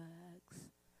your works.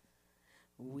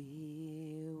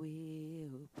 We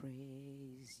will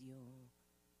praise you.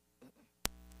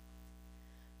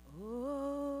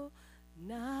 Oh,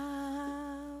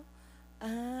 now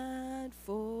and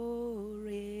forever.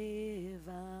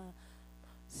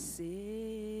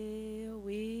 Say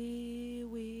we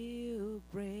will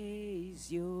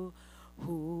praise your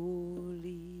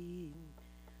holy.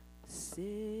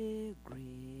 Say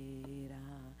great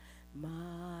and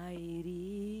mighty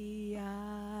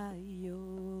are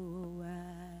your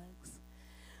works.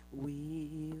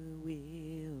 We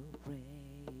will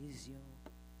praise you.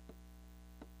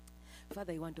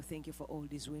 Father, I want to thank you for all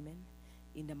these women.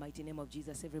 In the mighty name of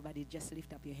Jesus, everybody just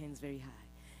lift up your hands very high.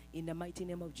 In the mighty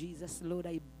name of Jesus, Lord,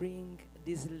 I bring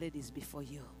these ladies before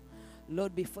you.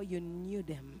 Lord, before you knew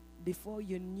them, before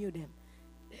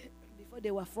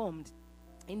they were formed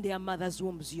in their mother's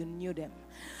wombs, you knew them.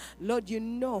 Lord, you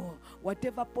know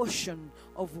whatever portion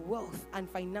of wealth and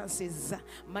finances,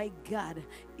 my God,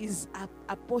 is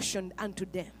apportioned unto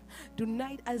them.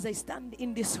 Tonight, as I stand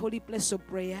in this holy place of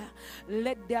prayer,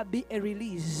 let there be a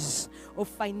release of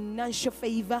financial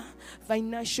favor,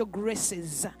 financial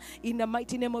graces. In the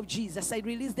mighty name of Jesus, I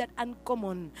release that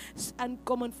uncommon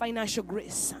financial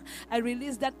grace. I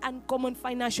release that uncommon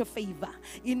financial favor.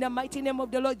 In the mighty name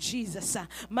of the Lord Jesus.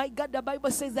 My God, the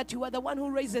Bible says that you are the one who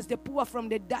raises the poor from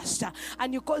the dust,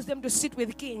 and you cause them to sit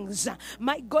with kings.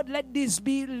 My God, let this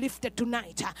be lifted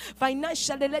tonight.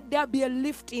 Financially, let there be a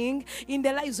lifting in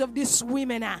the lives of these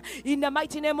women. In the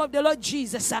mighty name of the Lord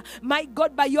Jesus. My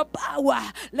God, by your power,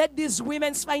 let these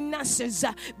women's finances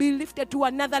be lifted to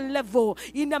another level.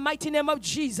 In the mighty name of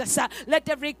Jesus, let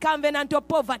every covenant of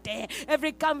poverty,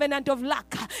 every covenant of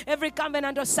lack, every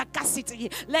covenant of scarcity,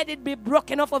 let it be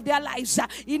broken off of their lives.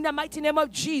 In the mighty name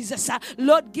of Jesus,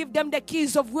 Lord, give them the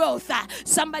keys of wealth.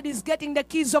 Somebody's getting the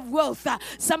keys of wealth.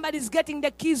 Somebody's getting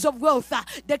the keys of wealth,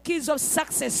 the keys of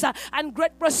success and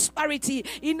great prosperity.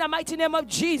 In the mighty name of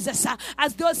Jesus,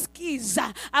 as those keys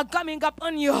are coming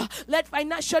upon you, let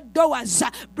financial doors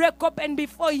break open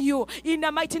before you. In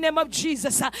the mighty name of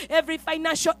Jesus, every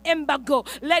financial embargo,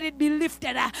 let it be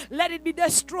lifted, let it be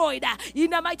destroyed. In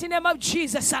the mighty name of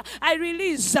Jesus, I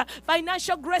release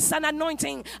financial grace and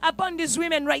anointing upon these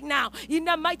women right now. In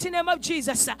the mighty name of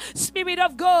Jesus, Spirit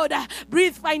of God,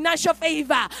 breathe financial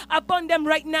favor upon them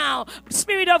right now.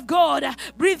 Spirit of God,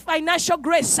 breathe financial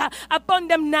grace upon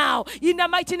them now. In the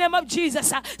mighty name of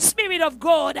Jesus, Spirit of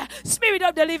God, Spirit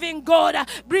of the living God,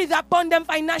 breathe upon them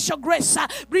financial grace,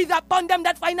 breathe upon them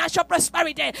that financial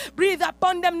prosperity, breathe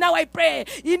upon them now, I pray,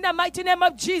 in the mighty name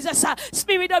of Jesus.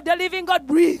 Spirit of the living God,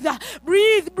 breathe,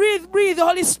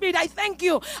 Holy Spirit. I thank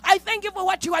you for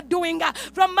what you are doing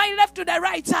from my left to the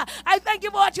right. I thank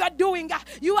you for what you are doing.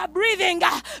 You are breathing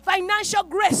financial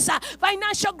grace,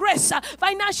 financial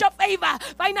favor,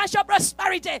 financial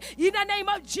prosperity. In the name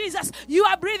of Jesus, you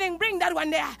are breathing. Bring that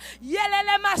one there.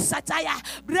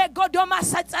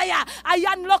 I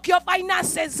unlock your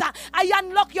finances. I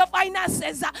unlock your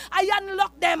finances. I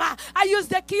unlock them. I use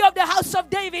the key of the house of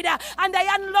David and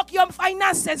I unlock your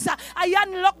finances. I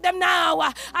unlock them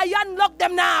now. I unlock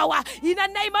them now. In the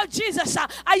name of Jesus,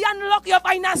 I unlock your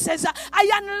finances.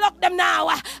 I unlock them now.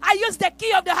 I use the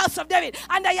key of the house of David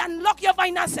and I unlock your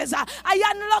finances.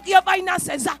 I unlock your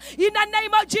finances. In the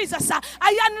name of Jesus,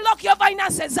 I unlock your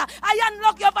finances. I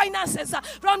unlock your finances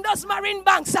from those marine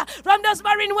banks, from those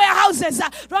marine warehouses,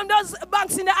 from those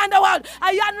banks in the underworld.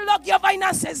 I unlock your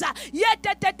finances.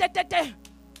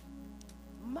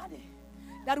 Money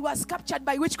that was captured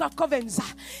by witchcraft covens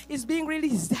is being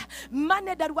released.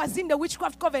 Money that was in the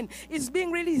witchcraft coven is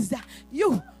being released.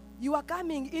 You are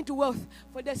coming into wealth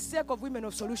for the sake of women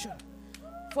of solution.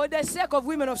 For the sake of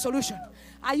women of solution.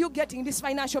 Are you getting this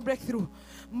financial breakthrough?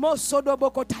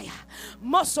 Mosodobokotaya.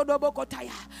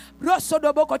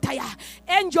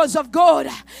 Angels of God.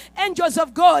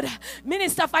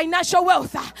 Minister financial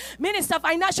wealth. Minister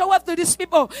financial wealth to these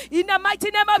people. In the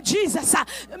mighty name of Jesus.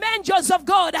 Angels of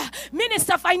God.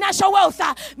 Minister financial wealth.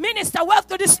 Minister wealth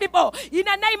to these people. In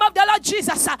the name of the Lord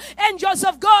Jesus. Angels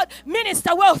of God.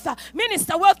 Minister wealth.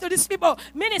 Minister wealth to these people.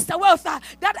 Minister wealth.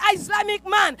 That Islamic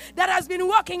man that has been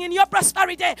walking in your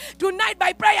prosperity. Tonight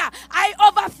by prayer, I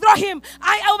overthrow him.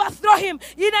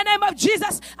 In the name of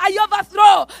Jesus. I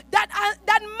overthrow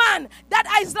that man, that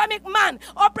Islamic man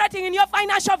operating in your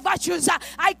financial virtues.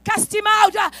 I cast him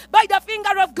out by the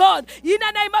finger of God. In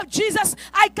the name of Jesus,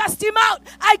 I cast him out.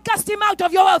 I cast him out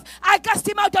of your wealth. I cast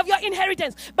him out of your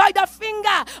inheritance by the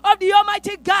finger of the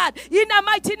Almighty God. In the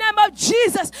mighty name of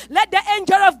Jesus, let the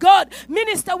angel of God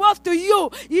minister wealth to you.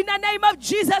 In the name of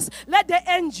Jesus, let the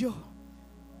angel.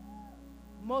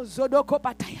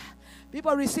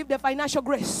 People receive the financial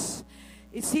grace.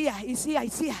 It's here. It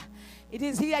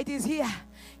is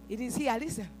here.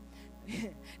 Listen.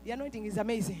 The anointing is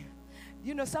amazing.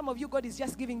 You know, some of you, God is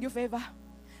just giving you favor.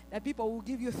 That people will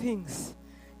give you things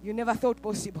you never thought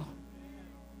possible.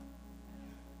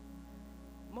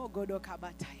 Mogodo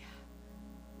kabataya.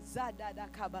 Zadada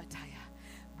kabataya.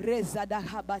 Brezada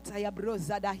habataya.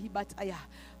 Brozada hibataya.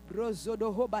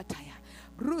 Brozodo hobataya.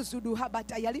 Brozudu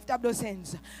habataya. Lift up those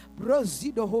hands.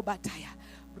 Brozido hobataya.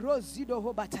 Brozido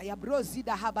hobataya,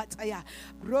 brozida habataya,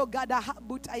 brogada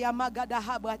habutaya, magada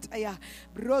habataya,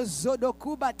 brozodo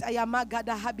kubataya,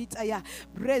 magada habitaya,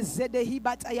 brezede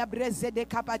hibataya, brezede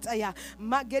kapataya,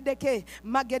 magedeke.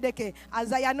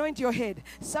 As I anoint your head,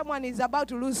 someone is about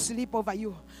to lose sleep over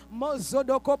you.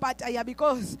 Mozodo kopataya,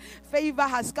 because favor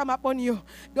has come upon you.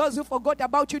 Those who forgot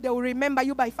about you, they will remember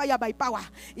you by fire, by power.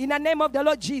 In the name of the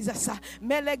Lord Jesus,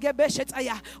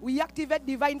 we activate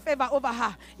divine favor over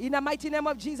her. In the mighty name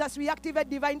of Jesus, we activate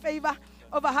divine favor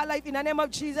over her life in the name of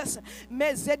Jesus.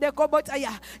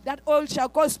 That oil shall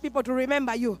cause people to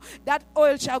remember you. That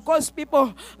oil shall cause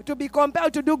people to be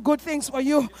compelled to do good things for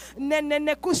you.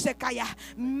 Nenenekusekaya,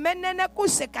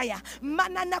 menenekusekaya,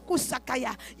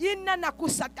 mananakusakaya,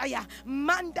 inanakusakaya,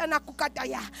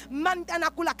 mandanakukataya,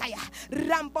 mandanakulakaya,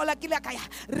 rampolakilakaya,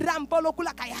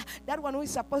 rampolokulakaya. That one who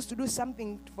is supposed to do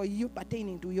something for you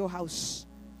pertaining to your house.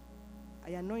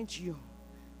 I anoint you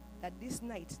that this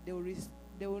night they will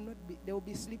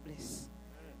be sleepless.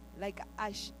 Like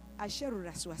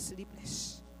Asheruras was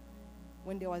sleepless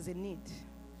when there was a need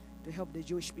to help the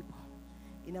Jewish people.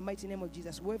 In the mighty name of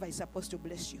Jesus, whoever is supposed to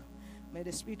bless you, may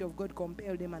the Spirit of God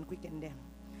compel them and quicken them.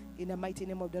 In the mighty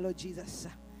name of the Lord Jesus.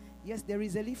 Yes, there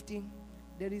is a lifting.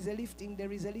 There is a lifting.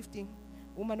 There is a lifting.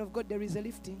 Woman of God, there is a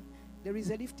lifting. There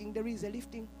is a lifting. There is a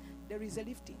lifting. There is a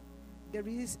lifting. There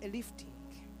is a lifting.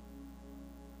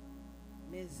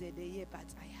 Mezedeye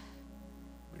pataya,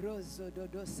 brozo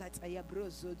dodo sataya,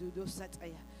 brozo dodo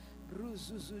sataya,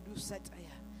 bruzuzudu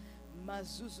sataya,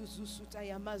 mazuzuzu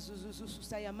sutaya, mazuzuzu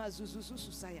susaya, mazuzuzu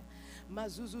susaya,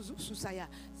 mazuzuzu susaya.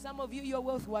 Some of you, your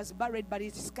wealth was buried, but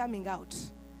it is coming out.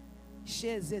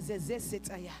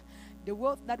 The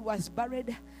wealth that was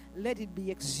buried, let it be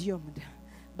exhumed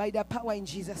by the power in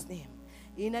Jesus' name.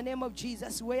 In the name of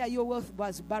Jesus, where your wealth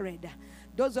was buried,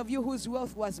 those of you whose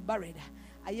wealth was buried,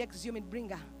 I exhume it,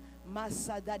 bringer.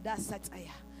 Masadada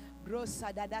sataya. Bro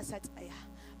sadada sataya.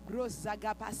 Bro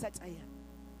zagapa sataya.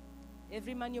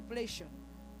 Every manipulation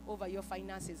over your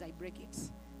finances, I break it.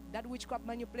 That witchcraft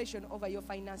manipulation over your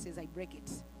finances, I break it.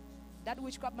 That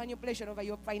witchcraft manipulation over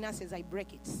your finances, I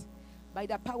break it. By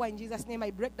the power in Jesus' name,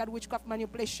 I break that witchcraft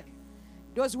manipulation.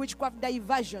 Those witchcraft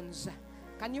diversions.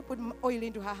 Can you put oil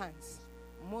into her hands?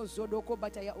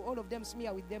 All of them,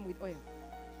 smear with them with oil.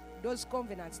 Those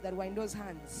covenants that were in those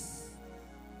hands.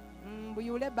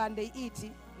 You labor and they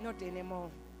eat, not anymore.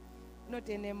 Not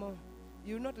anymore.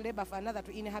 You will not labor for another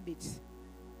to inhabit.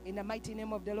 In the mighty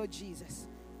name of the Lord Jesus.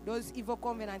 Those evil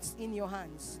covenants in your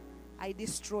hands, I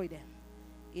destroy them.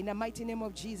 In the mighty name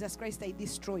of Jesus Christ, I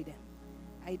destroy them.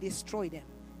 I destroy them.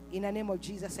 In the name of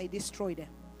Jesus, I destroy them.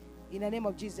 In the name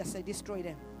of Jesus, I destroy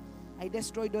them. I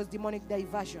destroy those demonic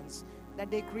diversions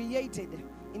that they created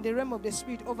in the realm of the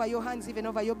spirit over your hands, even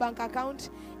over your bank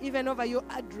account, even over your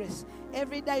address.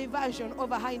 Every diversion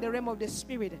over her in the realm of the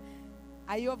spirit,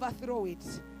 I overthrow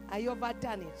it. I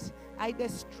overturn it. I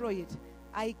destroy it.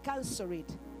 I cancel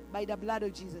it by the blood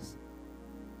of Jesus.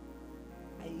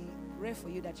 I pray for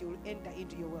you that you will enter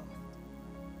into your wealth.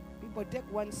 People,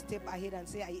 take one step ahead and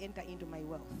say, I enter into my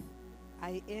wealth.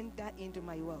 I enter into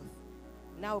my wealth.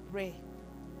 Now pray.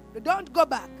 Don't go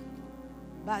back.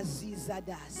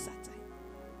 Bazizada Satan.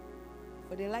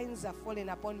 For the lines are falling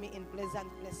upon me in pleasant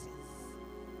places.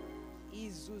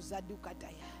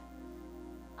 Izuzadukataya.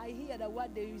 I hear the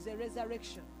word, there is a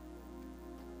resurrection.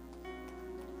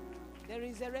 There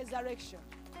is a resurrection.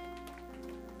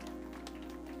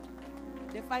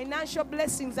 The financial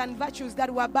blessings and virtues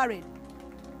that were buried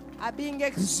are being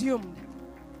exhumed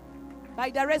by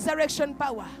the resurrection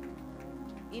power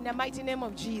in the mighty name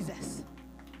of Jesus.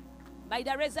 By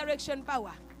the resurrection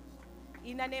power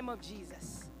in the name of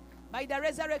Jesus. By the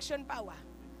resurrection power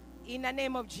in the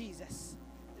name of Jesus.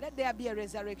 Let there be a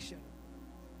resurrection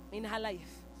in her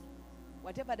life.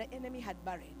 Whatever the enemy had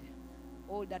buried,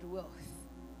 all that wealth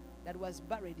that was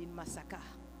buried in massacre,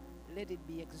 let it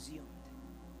be exhumed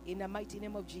in the mighty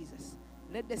name of Jesus.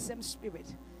 Let the same spirit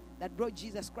that brought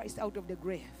Jesus Christ out of the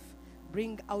grave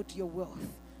bring out your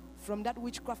wealth from that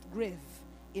witchcraft grave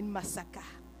in massacre,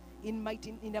 in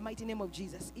the mighty name of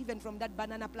Jesus. Even from that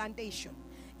banana plantation,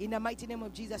 in the mighty name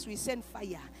of Jesus, we send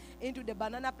fire into the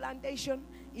banana plantation.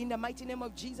 In the mighty name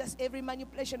of Jesus, every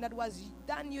manipulation that was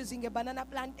done using a banana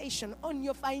plantation on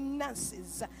your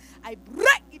finances, I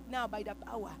break it now by the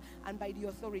power and by the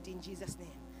authority in Jesus' name.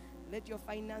 Let your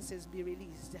finances be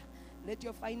released. Let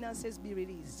your finances be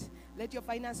released. Let your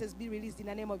finances be released in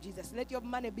the name of Jesus. Let your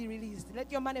money be released.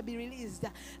 Let your money be released.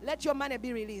 Let your money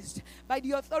be released. By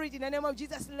the authority in the name of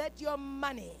Jesus, let your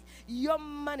money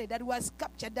that was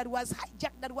captured, that was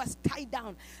hijacked, that was tied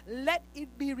down, let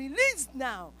it be released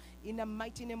now. In the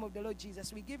mighty name of the Lord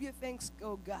Jesus, we give you thanks,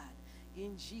 oh God.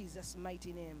 In Jesus'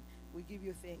 mighty name, we give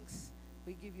you thanks.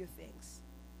 We give you thanks.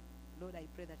 Lord, I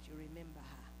pray that you remember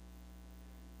her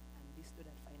and bestow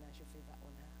that financial favor on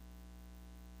her.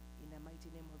 In the mighty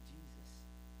name of Jesus,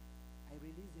 I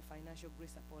release the financial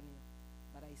grace upon you,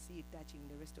 but I see it touching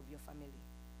the rest of your family.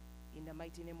 In the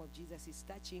mighty name of Jesus, it's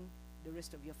touching the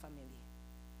rest of your family.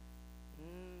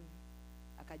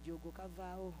 Akajogo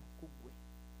kavao kugwe.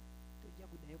 Tojja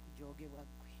kudayo kujogebwa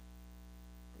gwe.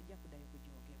 Tojja kudayo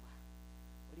kujogebwa.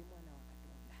 Oli mwana wa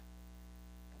Katonda.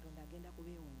 Katonda agenda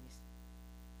kubeewuunyisa.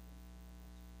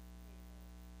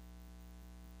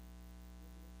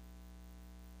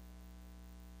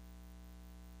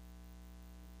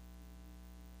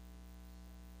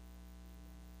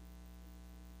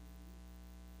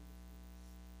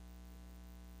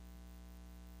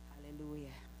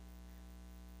 Hallelujah.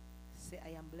 Say, I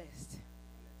am blessed.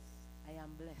 I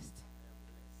am blessed.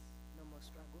 No more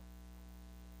struggle.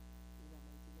 In the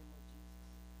mighty name of Jesus.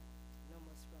 No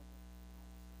more struggle.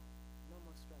 No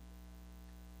more struggle.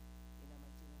 In the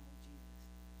mighty name of Jesus.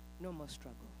 No more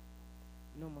struggle.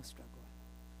 No more struggle.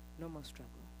 No more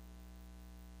struggle.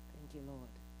 Thank you,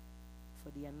 Lord,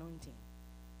 for the anointing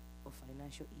of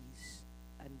financial ease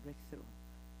and breakthrough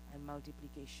and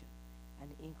multiplication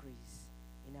and increase.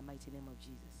 In the mighty name of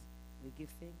Jesus, we give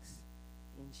thanks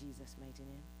in Jesus' mighty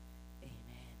name.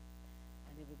 Amen.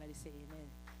 And everybody say amen.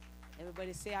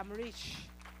 Everybody say, I'm rich.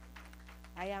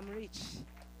 I am rich.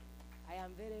 I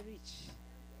am very rich.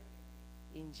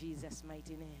 In Jesus'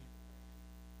 mighty name.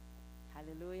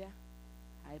 Hallelujah.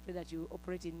 I pray that you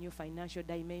operate in new financial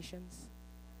dimensions.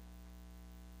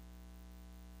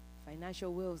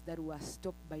 Financial wells that were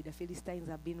stopped by the Philistines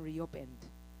have been reopened.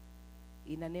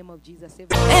 In the name of Jesus.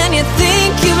 And you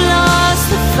think you've lost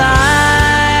the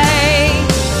fight?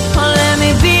 Oh, let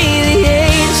me be the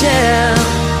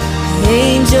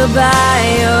angel by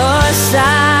your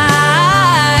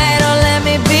side. Oh, let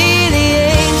me be the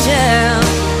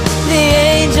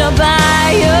angel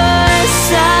by your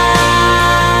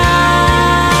side.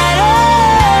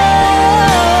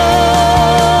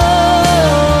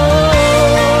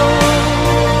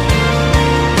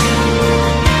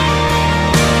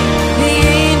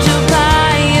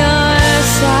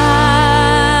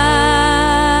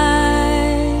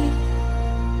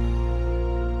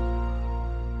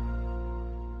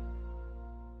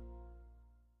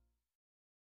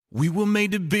 were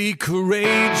made to be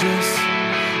courageous.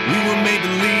 We were made to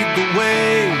lead the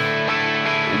way.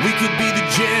 We could be the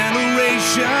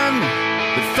generation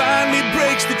that finally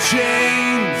breaks the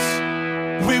chains.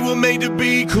 We were made to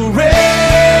be courageous.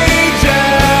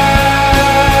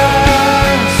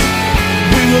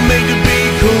 We were made to be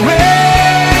courageous.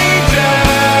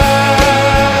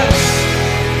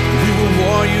 We were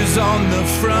warriors on the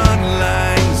front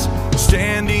lines,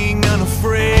 standing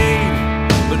unafraid.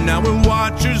 But now we're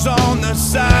watchers on the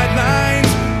sidelines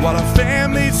while our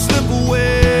families slip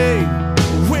away.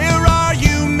 Where are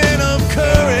you, men of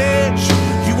courage?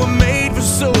 You were made for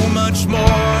so much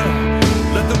more.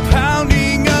 Let the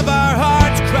pounding of our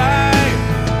hearts cry,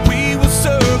 we will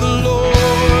serve the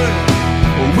Lord.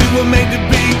 We were made to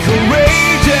be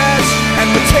courageous,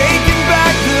 and we're taking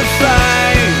back the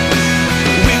fight.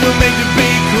 We were made to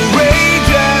be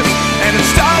courageous, and it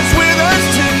starts with us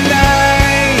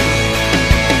tonight.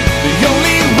 The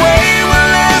only way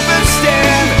we'll ever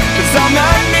stand is on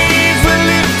our knees with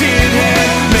lifted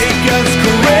hands. Make us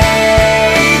courageous,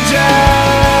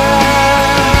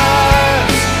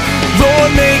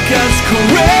 Lord, make us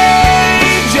courageous.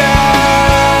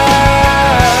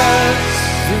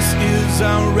 This is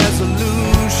our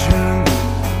resolution,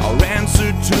 our answer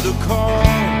to the call.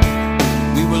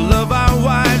 We will love our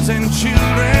wives and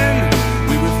children.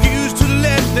 We refuse to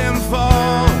let them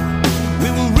fall. We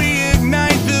will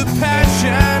reignite the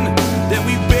passion that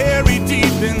we bury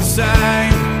deep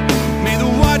inside. May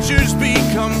the watchers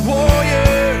become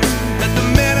warriors. Let the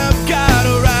men of God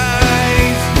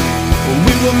arise.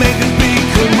 We were made to be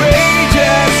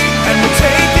courageous, and we're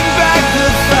taking back the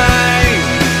fight.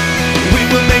 We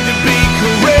were made to be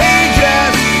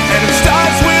courageous, and it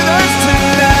starts with us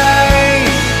tonight.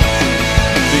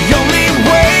 The only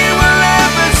way we'll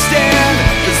ever stand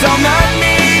is on our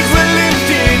knees with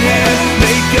lifted hands.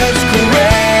 Make us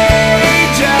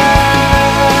courageous,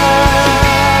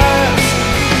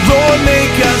 Lord,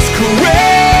 make us courageous.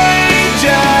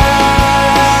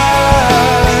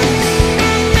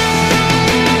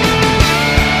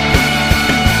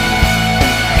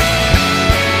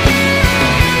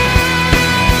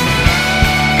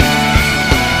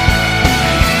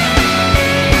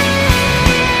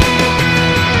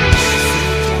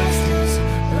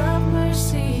 Love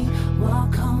mercy,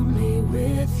 walk humbly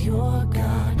with your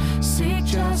God. Seek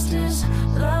justice,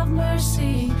 love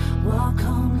mercy, walk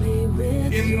humbly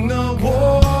with In your the God.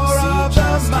 war of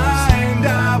the mind,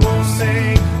 I will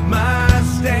make my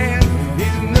stand.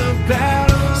 In the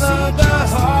battle of the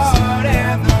heart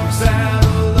and the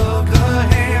battle of the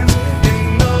hands. In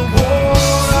the war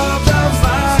of the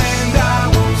mind, I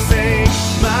will make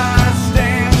my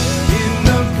stand. In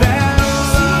the battle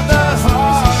of the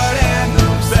heart and the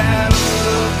battle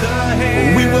of the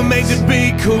hands. We were made to be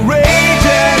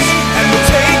courageous, and we're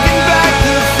taking back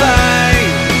the fight.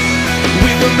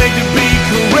 We were made to be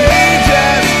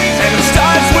courageous, and it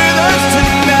starts with us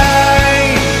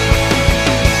tonight.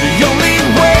 The only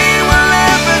way we'll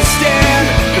ever stand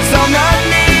is on our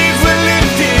knees with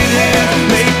lifted hands.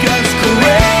 Make us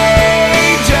courageous,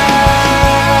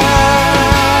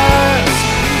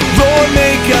 Lord,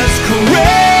 make us courageous.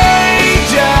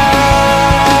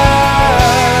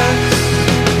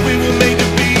 We were made to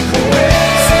be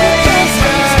courageous,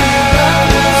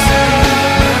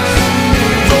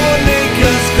 Lord, make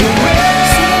us courageous.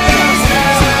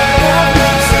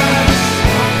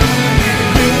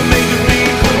 We were made to be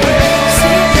courageous,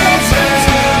 Lord, make us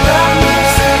courageous.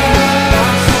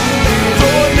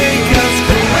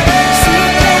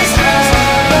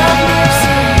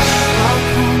 Walk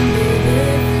humbly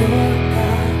with your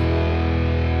God.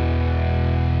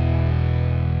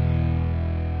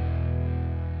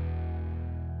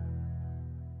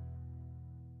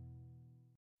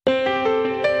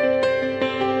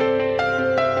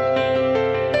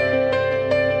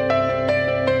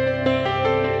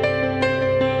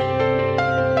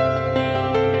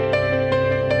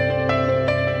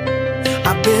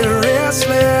 I've been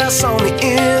restless on the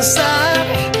inside,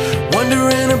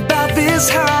 wondering about this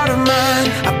heart of mine.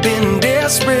 I've been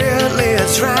desperately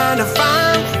trying to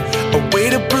find a way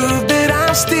to prove that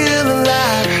I'm still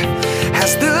alive.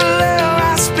 Has the love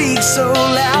I speak so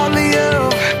loudly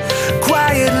of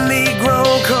quietly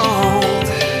grown cold?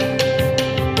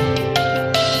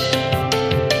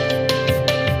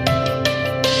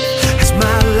 Has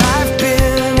my life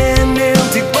been an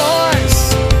empty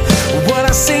voice? What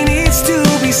I say needs to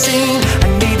be seen. I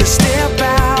need to step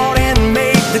out and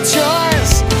make the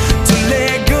choice to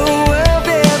let go of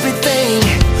everything.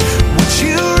 Would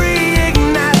you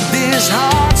reignite this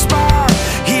heart spark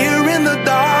here in the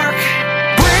dark?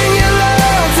 Bring your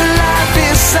love to life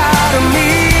inside.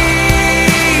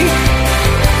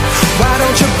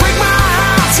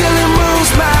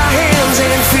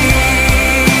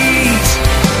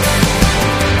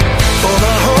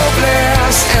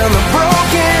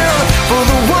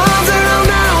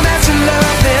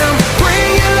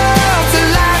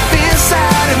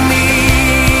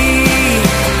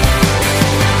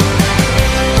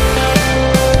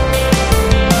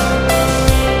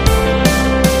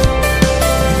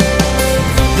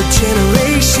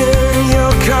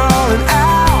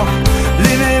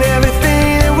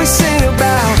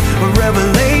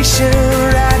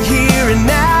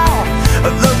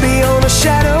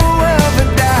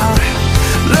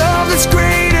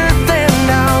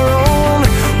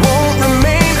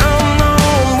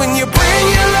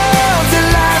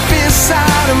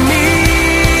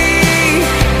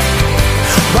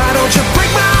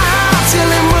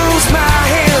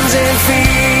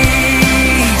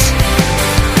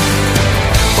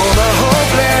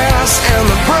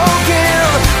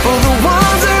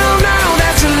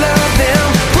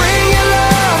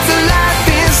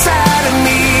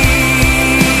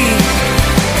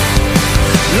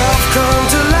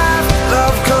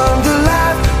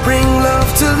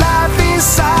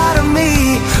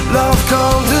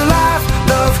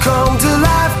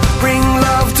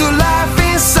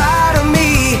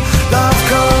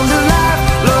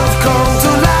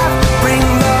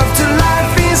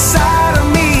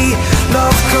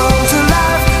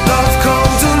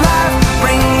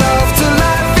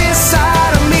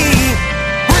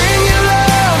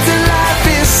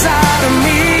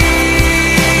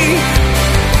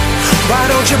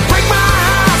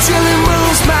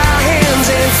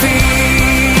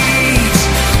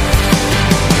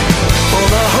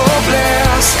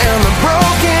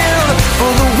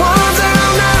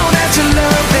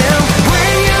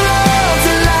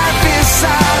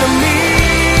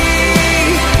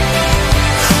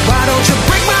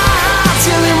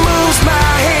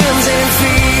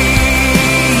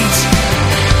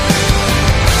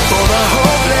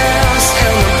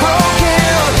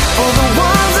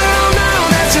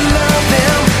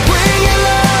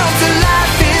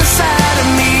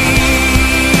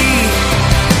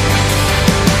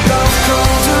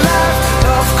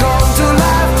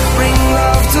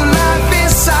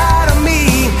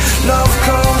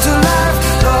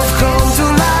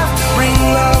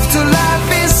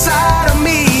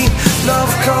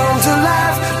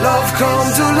 love come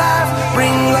to life,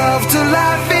 bring love to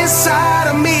life inside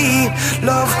of me.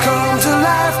 Love come to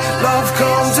life, love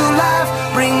come to life,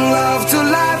 bring love to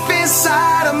life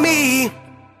inside of me.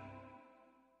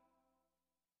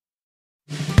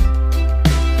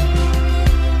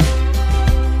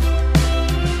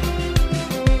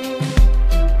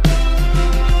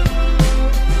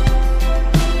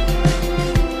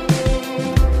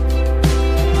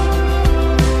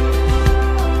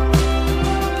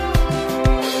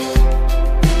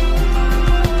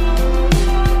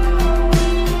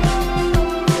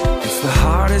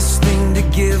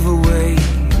 Give away,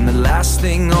 and the last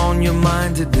thing on your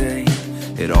mind today,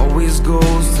 it always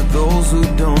goes to those who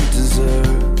don't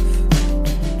deserve.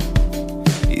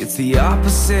 It's the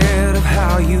opposite of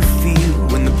how you feel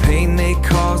when the pain they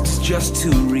caused is just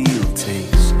too real.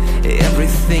 Takes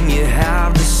everything you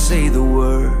have to say the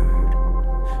word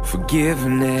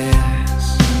forgiveness.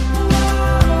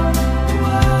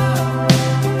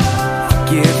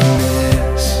 Forgiveness.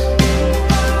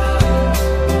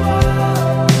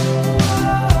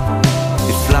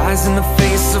 In the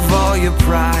face of all your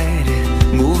pride,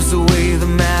 it moves away the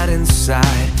mad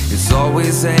inside. It's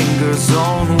always anger's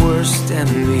own worst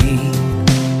enemy.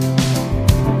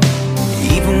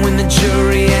 Even when the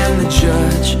jury and the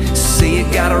judge say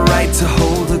you got a right to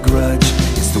hold a grudge,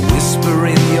 it's the whisper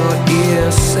in your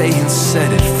ear saying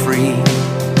set it free.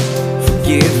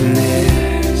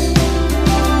 Forgiveness.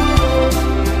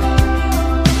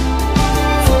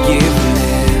 Forgiveness.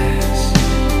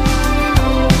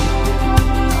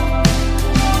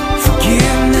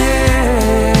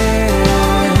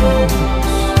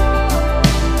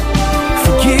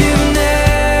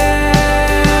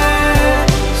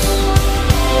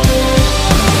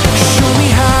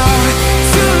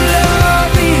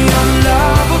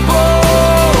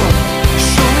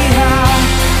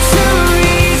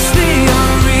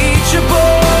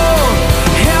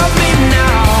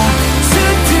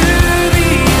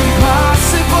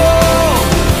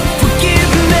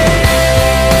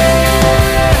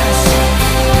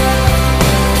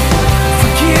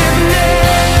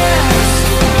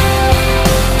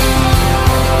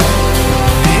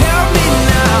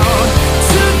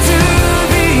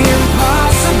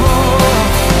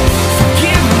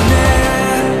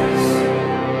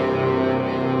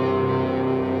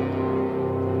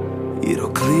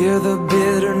 It'll clear the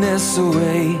bitterness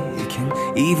away. It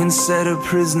can even set a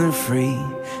prisoner free.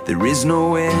 There is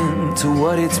no end to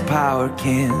what its power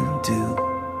can do.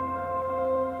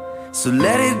 So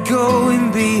let it go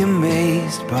and be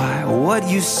amazed by what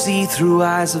you see through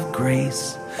eyes of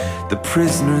grace. The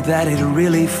prisoner that it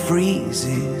really frees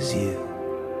is you.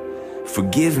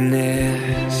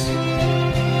 Forgiveness.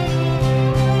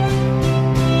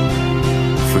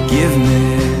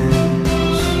 Forgiveness.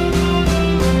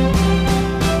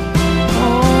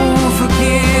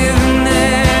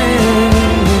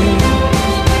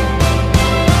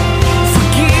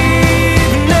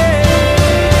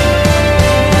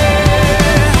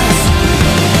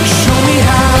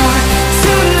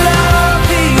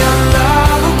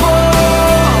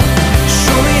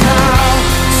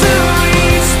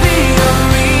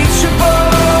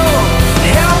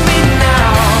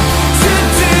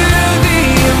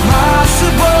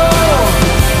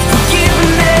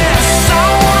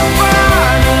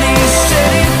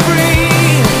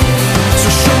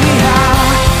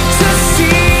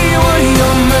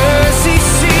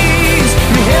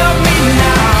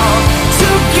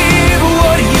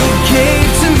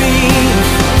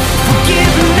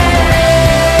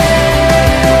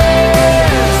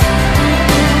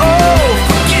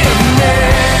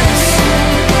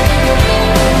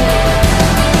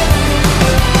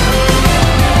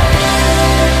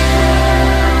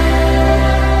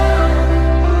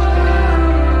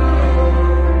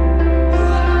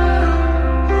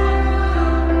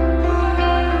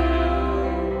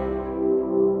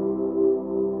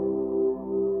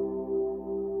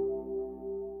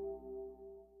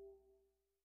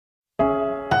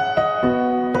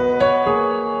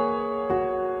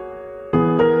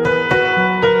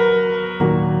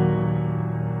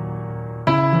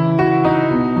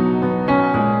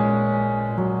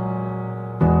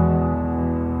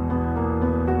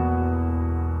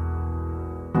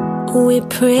 We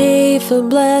pray for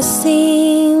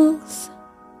blessings,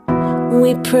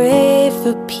 we pray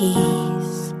for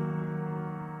peace,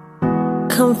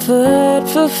 comfort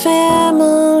for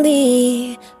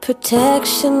family,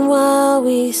 protection while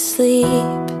we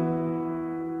sleep.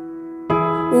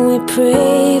 We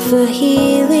pray for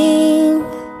healing,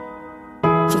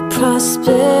 for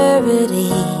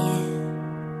prosperity.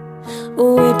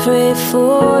 We pray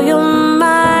for your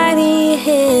mighty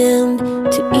hand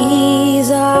to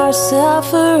ease our our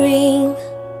suffering.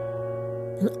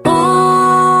 And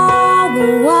all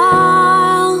the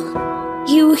while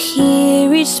you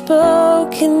hear each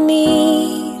spoken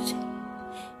need.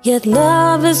 Yet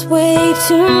love is way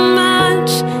too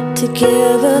much to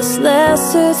give us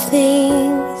lesser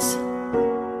things.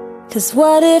 'Cause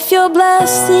what if your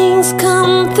blessings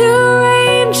come through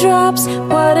raindrops?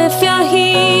 What if your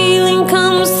healing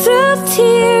comes through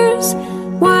tears?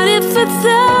 What if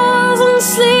 1,000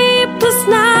 sleepless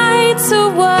nights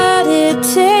are what it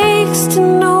takes to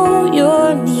know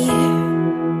you're near?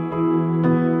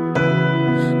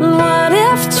 What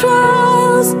if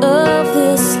trials of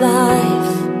this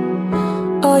life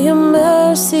are your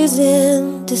mercies in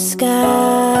disguise?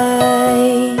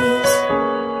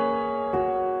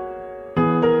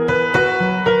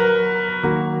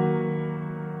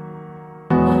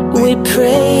 We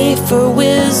pray for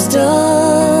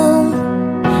wisdom,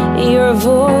 your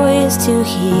voice to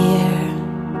hear.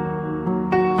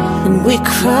 And we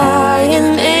cry in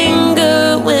anger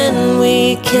when we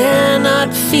cannot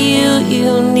feel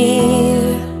you near.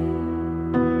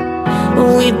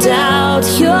 We doubt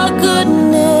your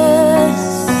goodness,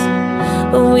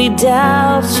 we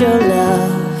doubt your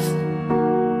love,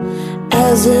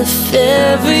 as if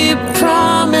every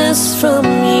promise from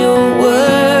your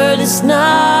word is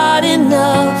not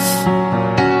enough.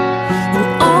 And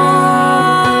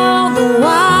all the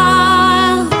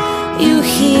while you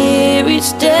hear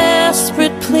each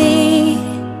desperate plea,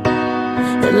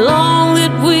 and long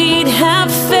that we'd have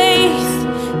faith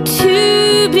to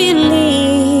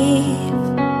believe.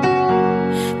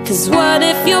 'Cause what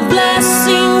if your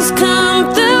blessings come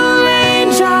through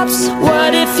raindrops?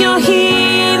 What if your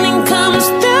healing comes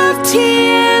through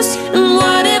tears? And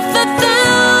what if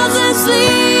 1,000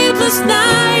 sleepless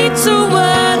nights are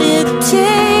what it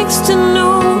takes to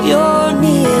know you're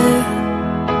near?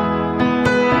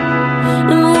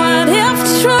 And what if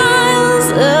trials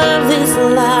of this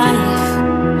life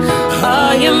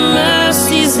are your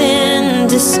mercies in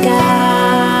disguise?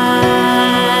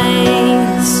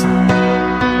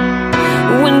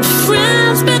 When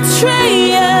friends betray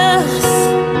us,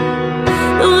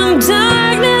 when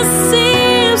darkness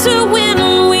seems to win,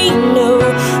 we know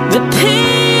the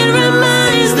pain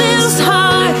reminds this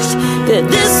heart that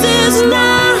this is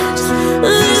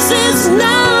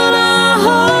not our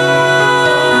home.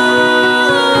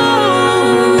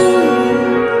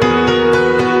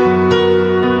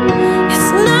 It's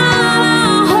not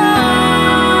our home.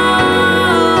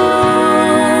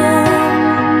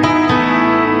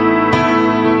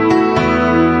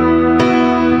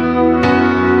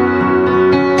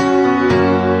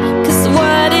 'Cause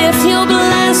what if your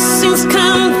blessings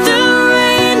come through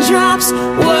raindrops?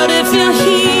 What if your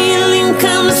healing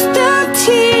comes through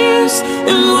tears?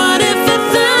 And what if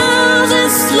 1,000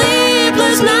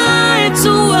 sleepless nights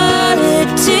are what it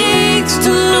takes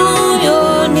to know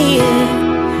you're near?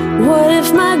 What if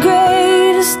my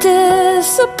greatest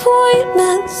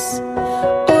disappointments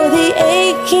or the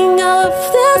aching of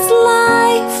this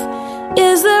life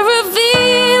is the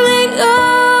revealing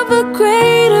of a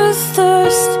greater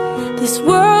thirst this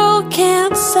world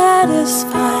can't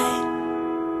satisfy?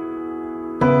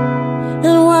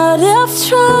 And what if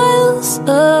trials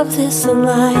of this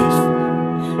life,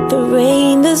 the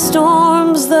rain, the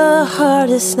storms, the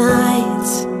hardest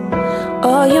nights,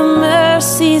 are your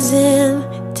mercies in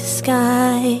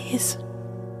disguise?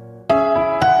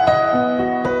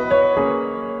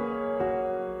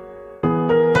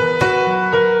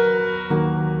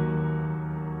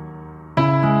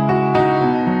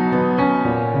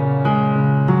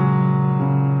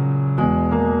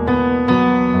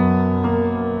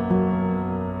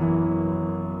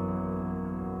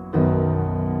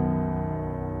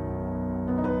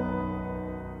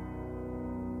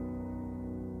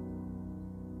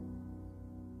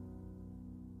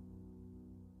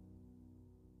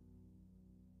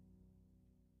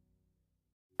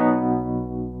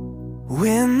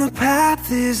 When the path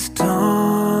is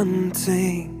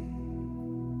daunting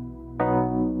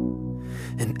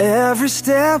and every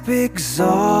step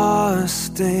exhausting,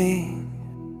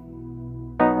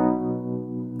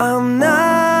 I'm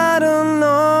not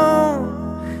alone,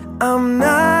 I'm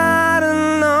not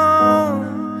alone,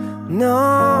 no,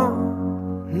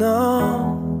 no.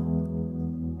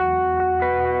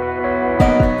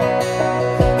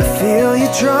 I feel you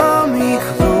draw me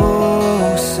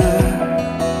closer,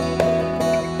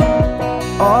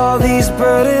 all these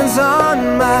burdens on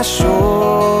my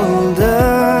shoulder.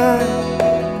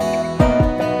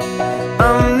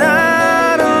 I'm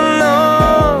not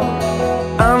alone,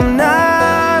 I'm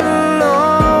not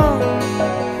alone.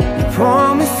 You pull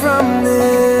me from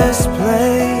this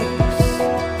place.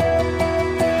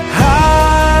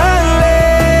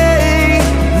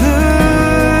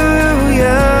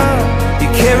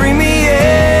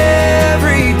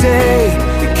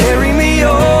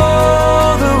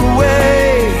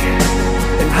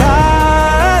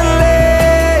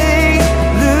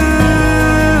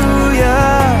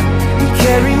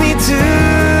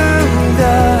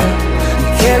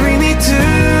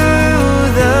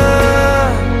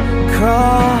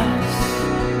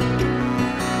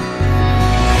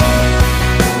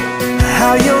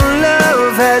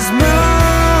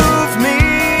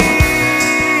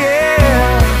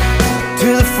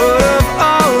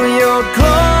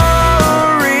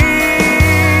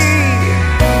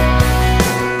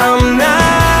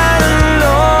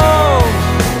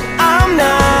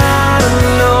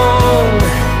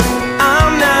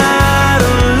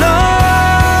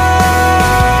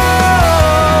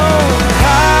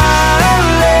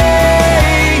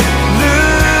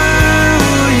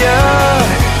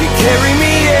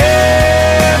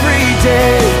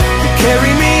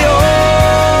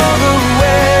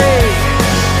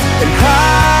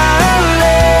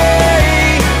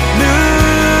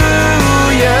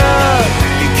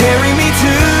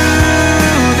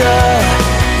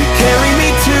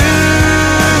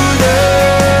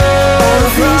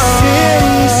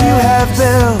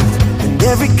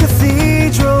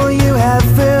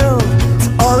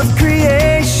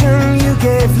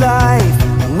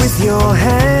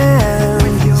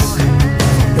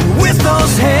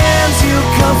 those hands, you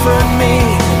comfort me.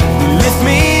 You lift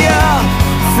me up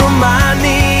from my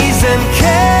knees and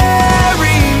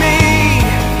carry me.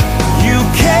 You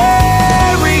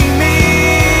carry me.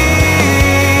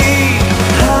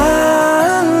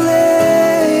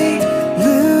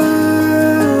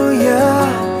 Hallelujah.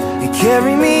 You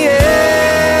carry me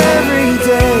every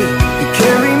day. You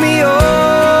carry me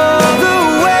all the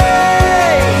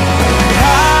way.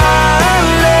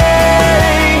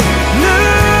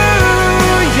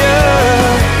 Hallelujah.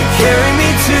 You carry me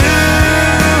to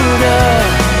the,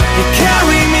 you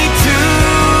carry me to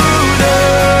the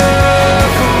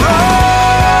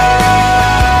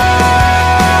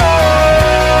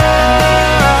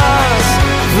cross.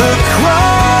 The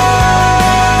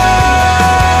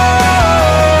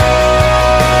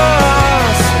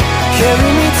cross.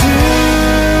 Carry me to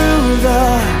the,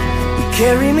 you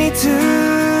carry me to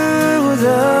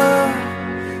the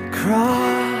cross.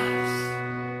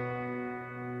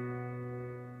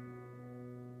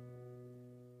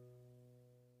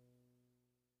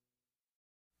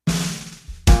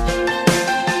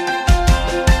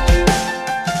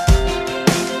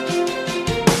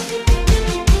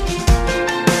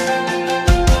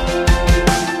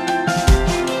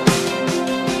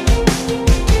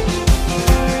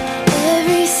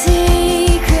 Every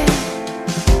secret,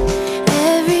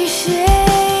 every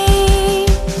shame,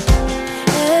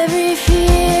 every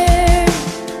fear,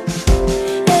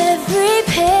 every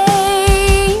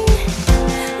pain,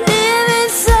 live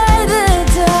inside the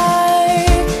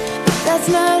dark, but that's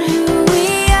not who we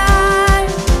are.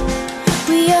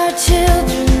 We are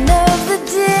children of the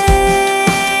day.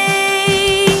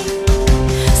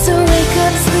 So wake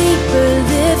up, sleeper,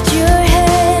 lift your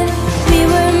head. We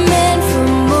were meant for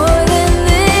more than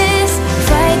this.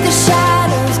 Fight the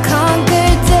shadows, conquer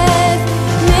death.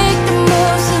 Make the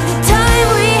most of the time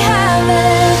we have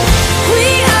left. We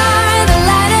are the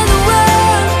light of the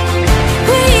world.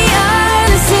 We are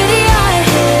the city on a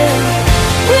hill.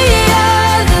 We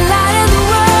are the light of the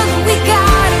world. We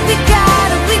gotta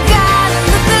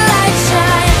let the light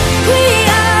shine. We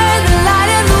are the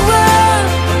light of the world.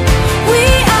 We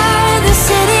are the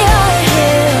city on a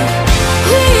hill.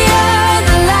 We are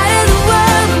the light of the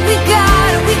world. We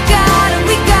gotta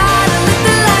let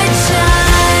the light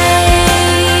shine.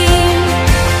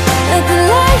 Let the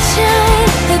light shine.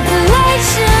 Let the light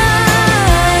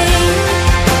shine.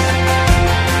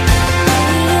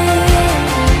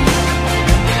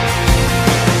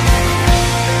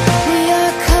 We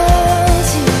are called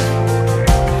to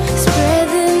spread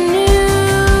the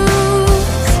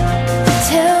news, to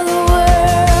tell the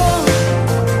world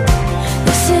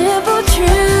the simple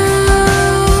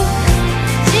truth.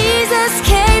 Jesus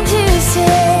came to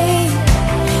save.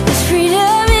 There's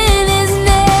freedom in His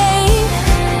name.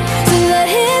 So let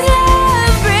His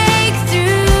love bring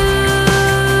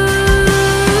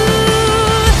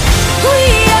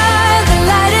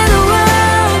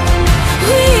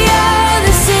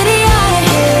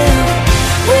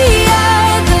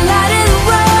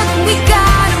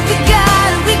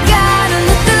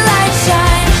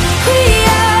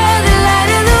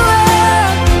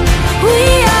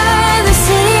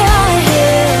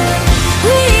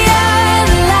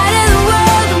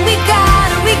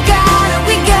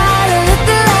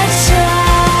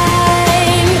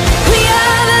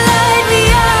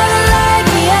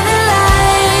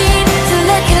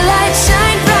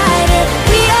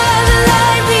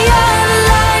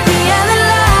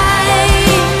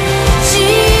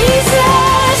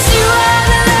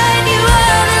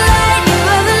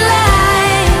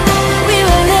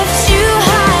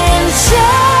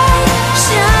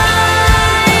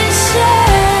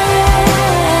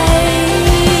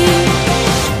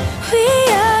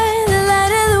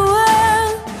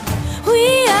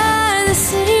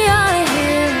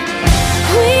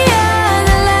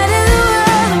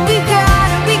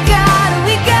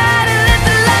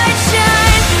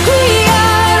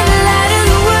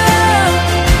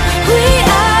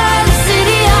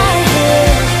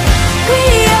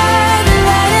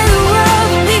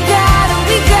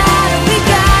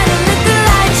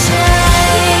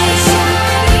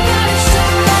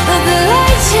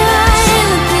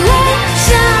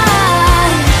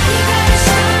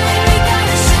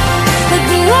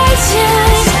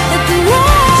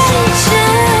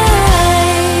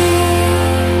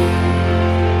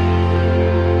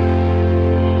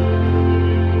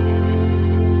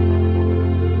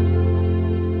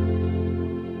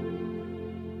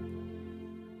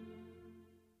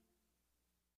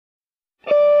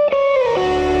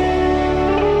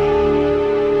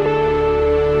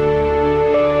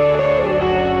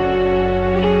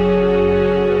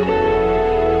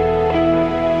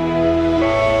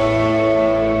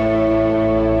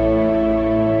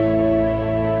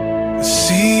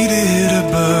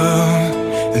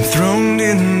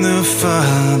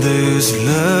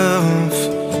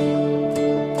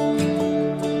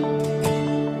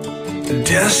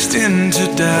destined to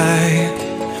die,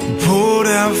 poured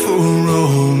out for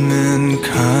all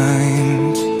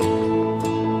mankind.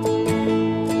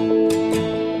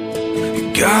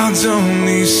 God's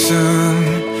only Son,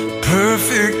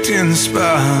 perfect and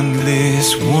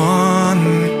spotless one.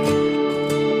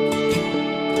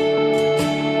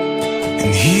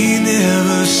 And he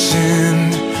never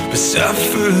sinned, but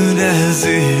suffered as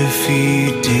if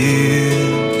he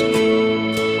did.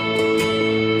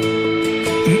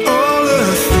 And all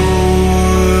authority,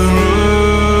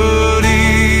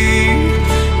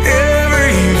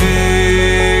 every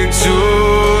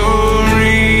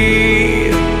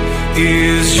victory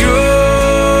is yours.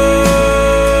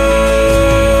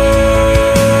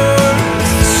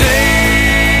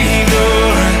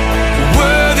 Savior,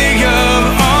 worthy of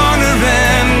honor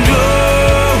and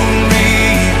glory,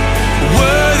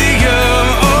 worthy of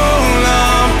all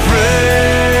our praise.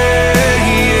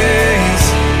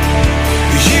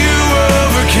 You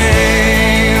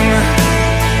overcame,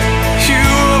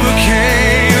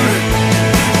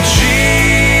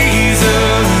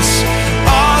 Jesus,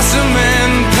 awesome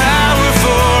and power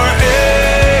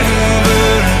forever,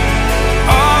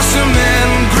 awesome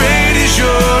and great is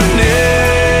your name.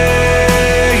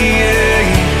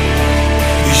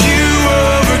 You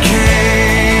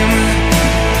overcame,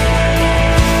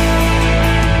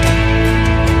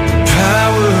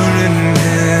 power in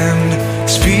hand,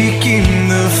 speaking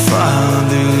the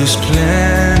Father's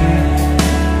plan.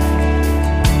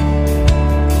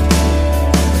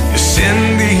 You're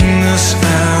sending us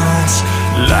out,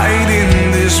 light in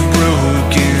this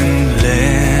broken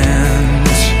land.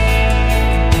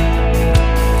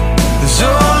 There's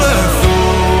all authority,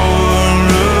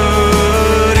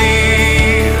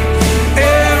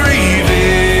 every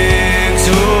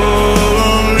victory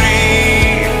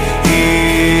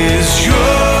is yours.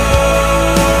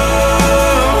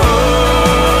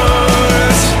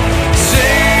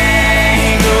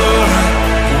 Savior,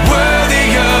 worthy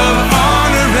of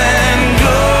honor and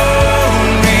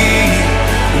glory,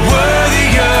 worthy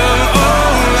of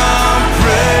all our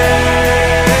praise.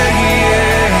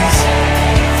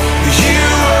 You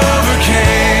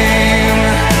overcame,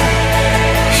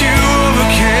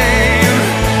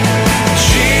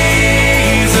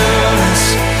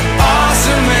 Jesus,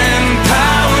 awesome and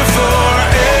power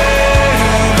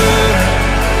forever,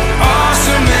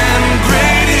 awesome and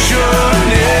great is your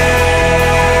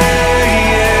name.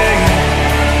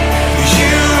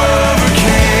 You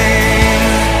overcame,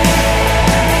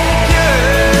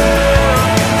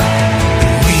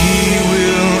 we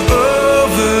will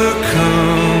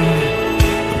overcome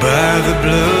by the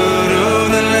blood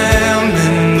of the Lamb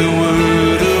and the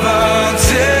word of our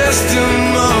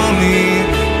testimony.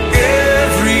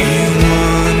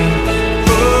 Everyone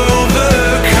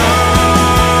overcome.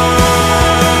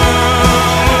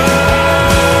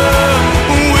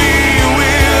 We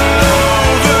will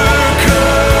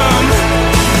overcome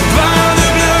by the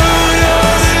blood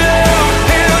of the Lamb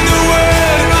and the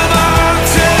word of our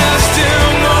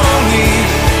testimony.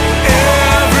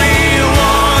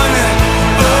 Everyone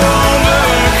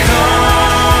overcome.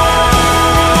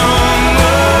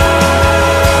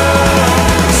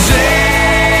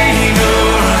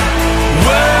 Savior,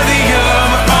 worthy of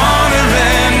honor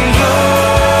and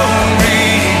glory,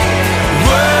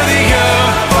 worthy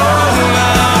of all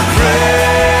our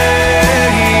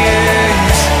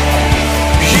praise.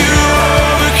 You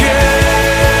overcame,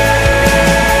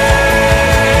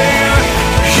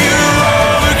 Jesus.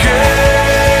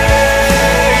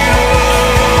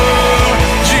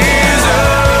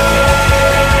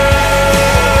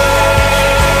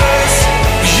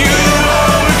 You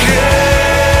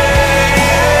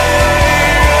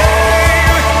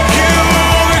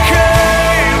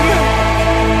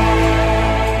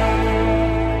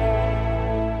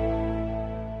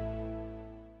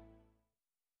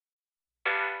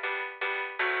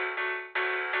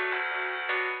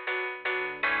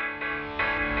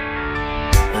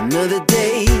Another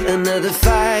day, another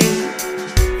fight.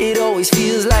 It always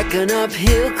feels like an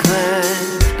uphill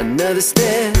climb. Another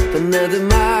step, another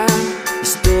mile. The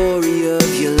story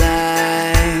of your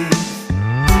life.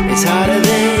 It's harder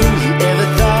than you ever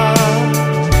thought,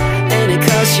 and it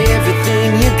costs you everything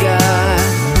you got.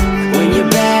 When you're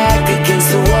back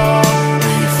against the wall,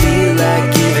 and you feel like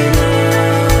giving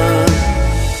up.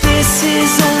 This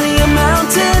is only a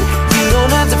mountain. You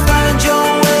don't have to find your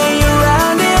way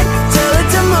around it. Tell it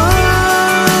to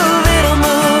move, it'll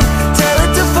move. Tell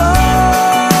it to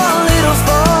fall, it'll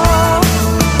fall.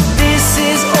 This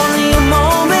is only a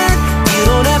moment. You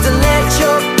don't have to let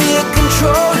your fear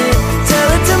control it. Tell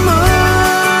it to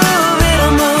move,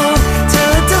 it'll move.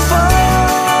 Tell it to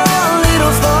fall,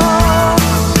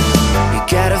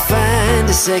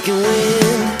 second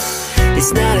wind.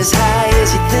 It's not as high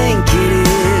as you think it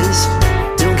is.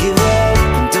 Don't give up,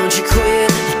 and don't you quit.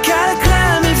 You gotta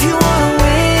climb if you wanna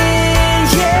win,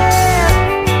 yeah.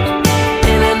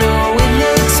 And I know it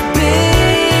looks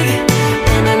big,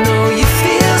 and I know you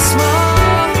feel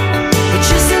small, but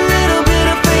just a little bit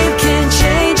of faith can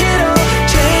change it all,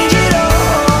 change it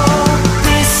all.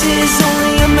 This is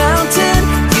only a mountain.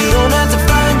 You don't have to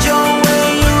find your way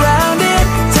around it.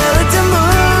 Tell it to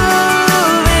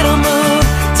move, it'll move.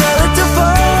 Tell it to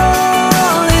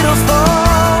fall, it'll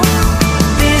fall.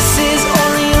 This is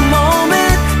only a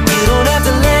moment. You don't have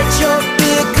to let your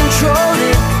fear control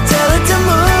it. Tell it to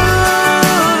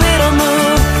move, it'll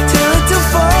move. Tell it to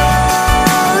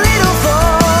fall, it'll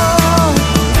fall.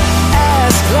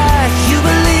 Ask like you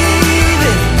believe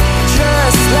it.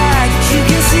 Trust like you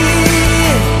can see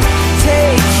it.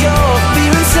 Take your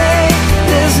fear and say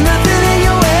there's nothing in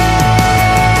your way,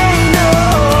 no.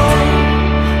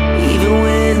 Even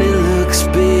when it looks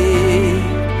big,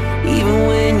 even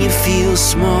when you feel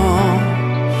small,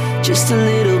 just a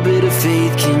little bit of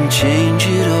faith can change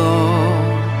it all.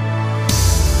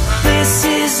 This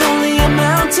is only a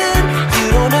mountain.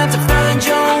 You don't have to find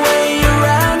your way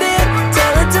around it.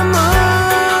 Tell it to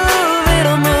move,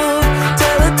 it'll move.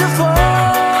 Tell it to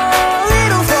fall,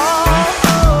 it'll fall.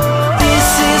 This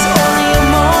is only a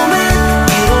moment.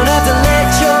 You don't have to let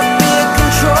your fear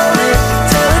control it.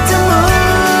 Tell it to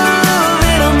move,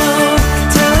 it'll move.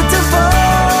 Tell it to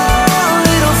fall,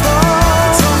 it'll fall.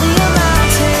 It's only a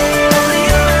mountain, only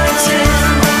a mountain,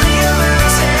 only a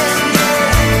mountain, yeah.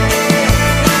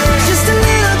 Just a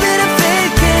little bit of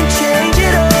faith can change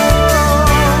it all.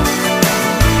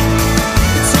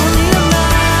 It's only a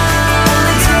mountain,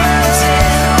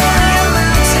 only a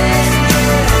mountain,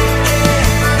 yeah.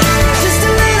 Just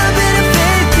a little bit of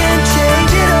faith can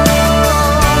change it all.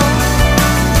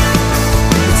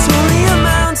 It's only a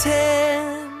mountain.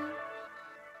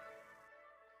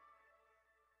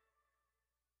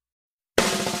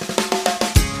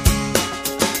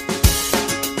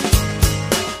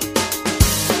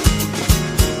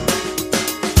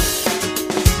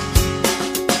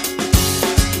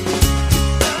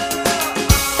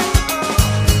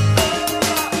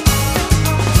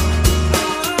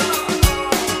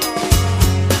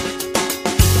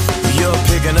 You're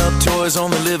picking up toys on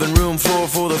the living room floor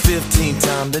for the 15th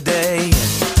time today.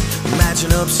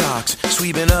 Matching up socks,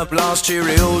 sweeping up lost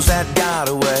Cheerios that got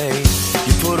away.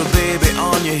 You put a baby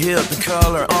on your hip, the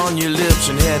color on your lips,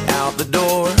 and head out the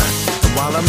door. And while I'm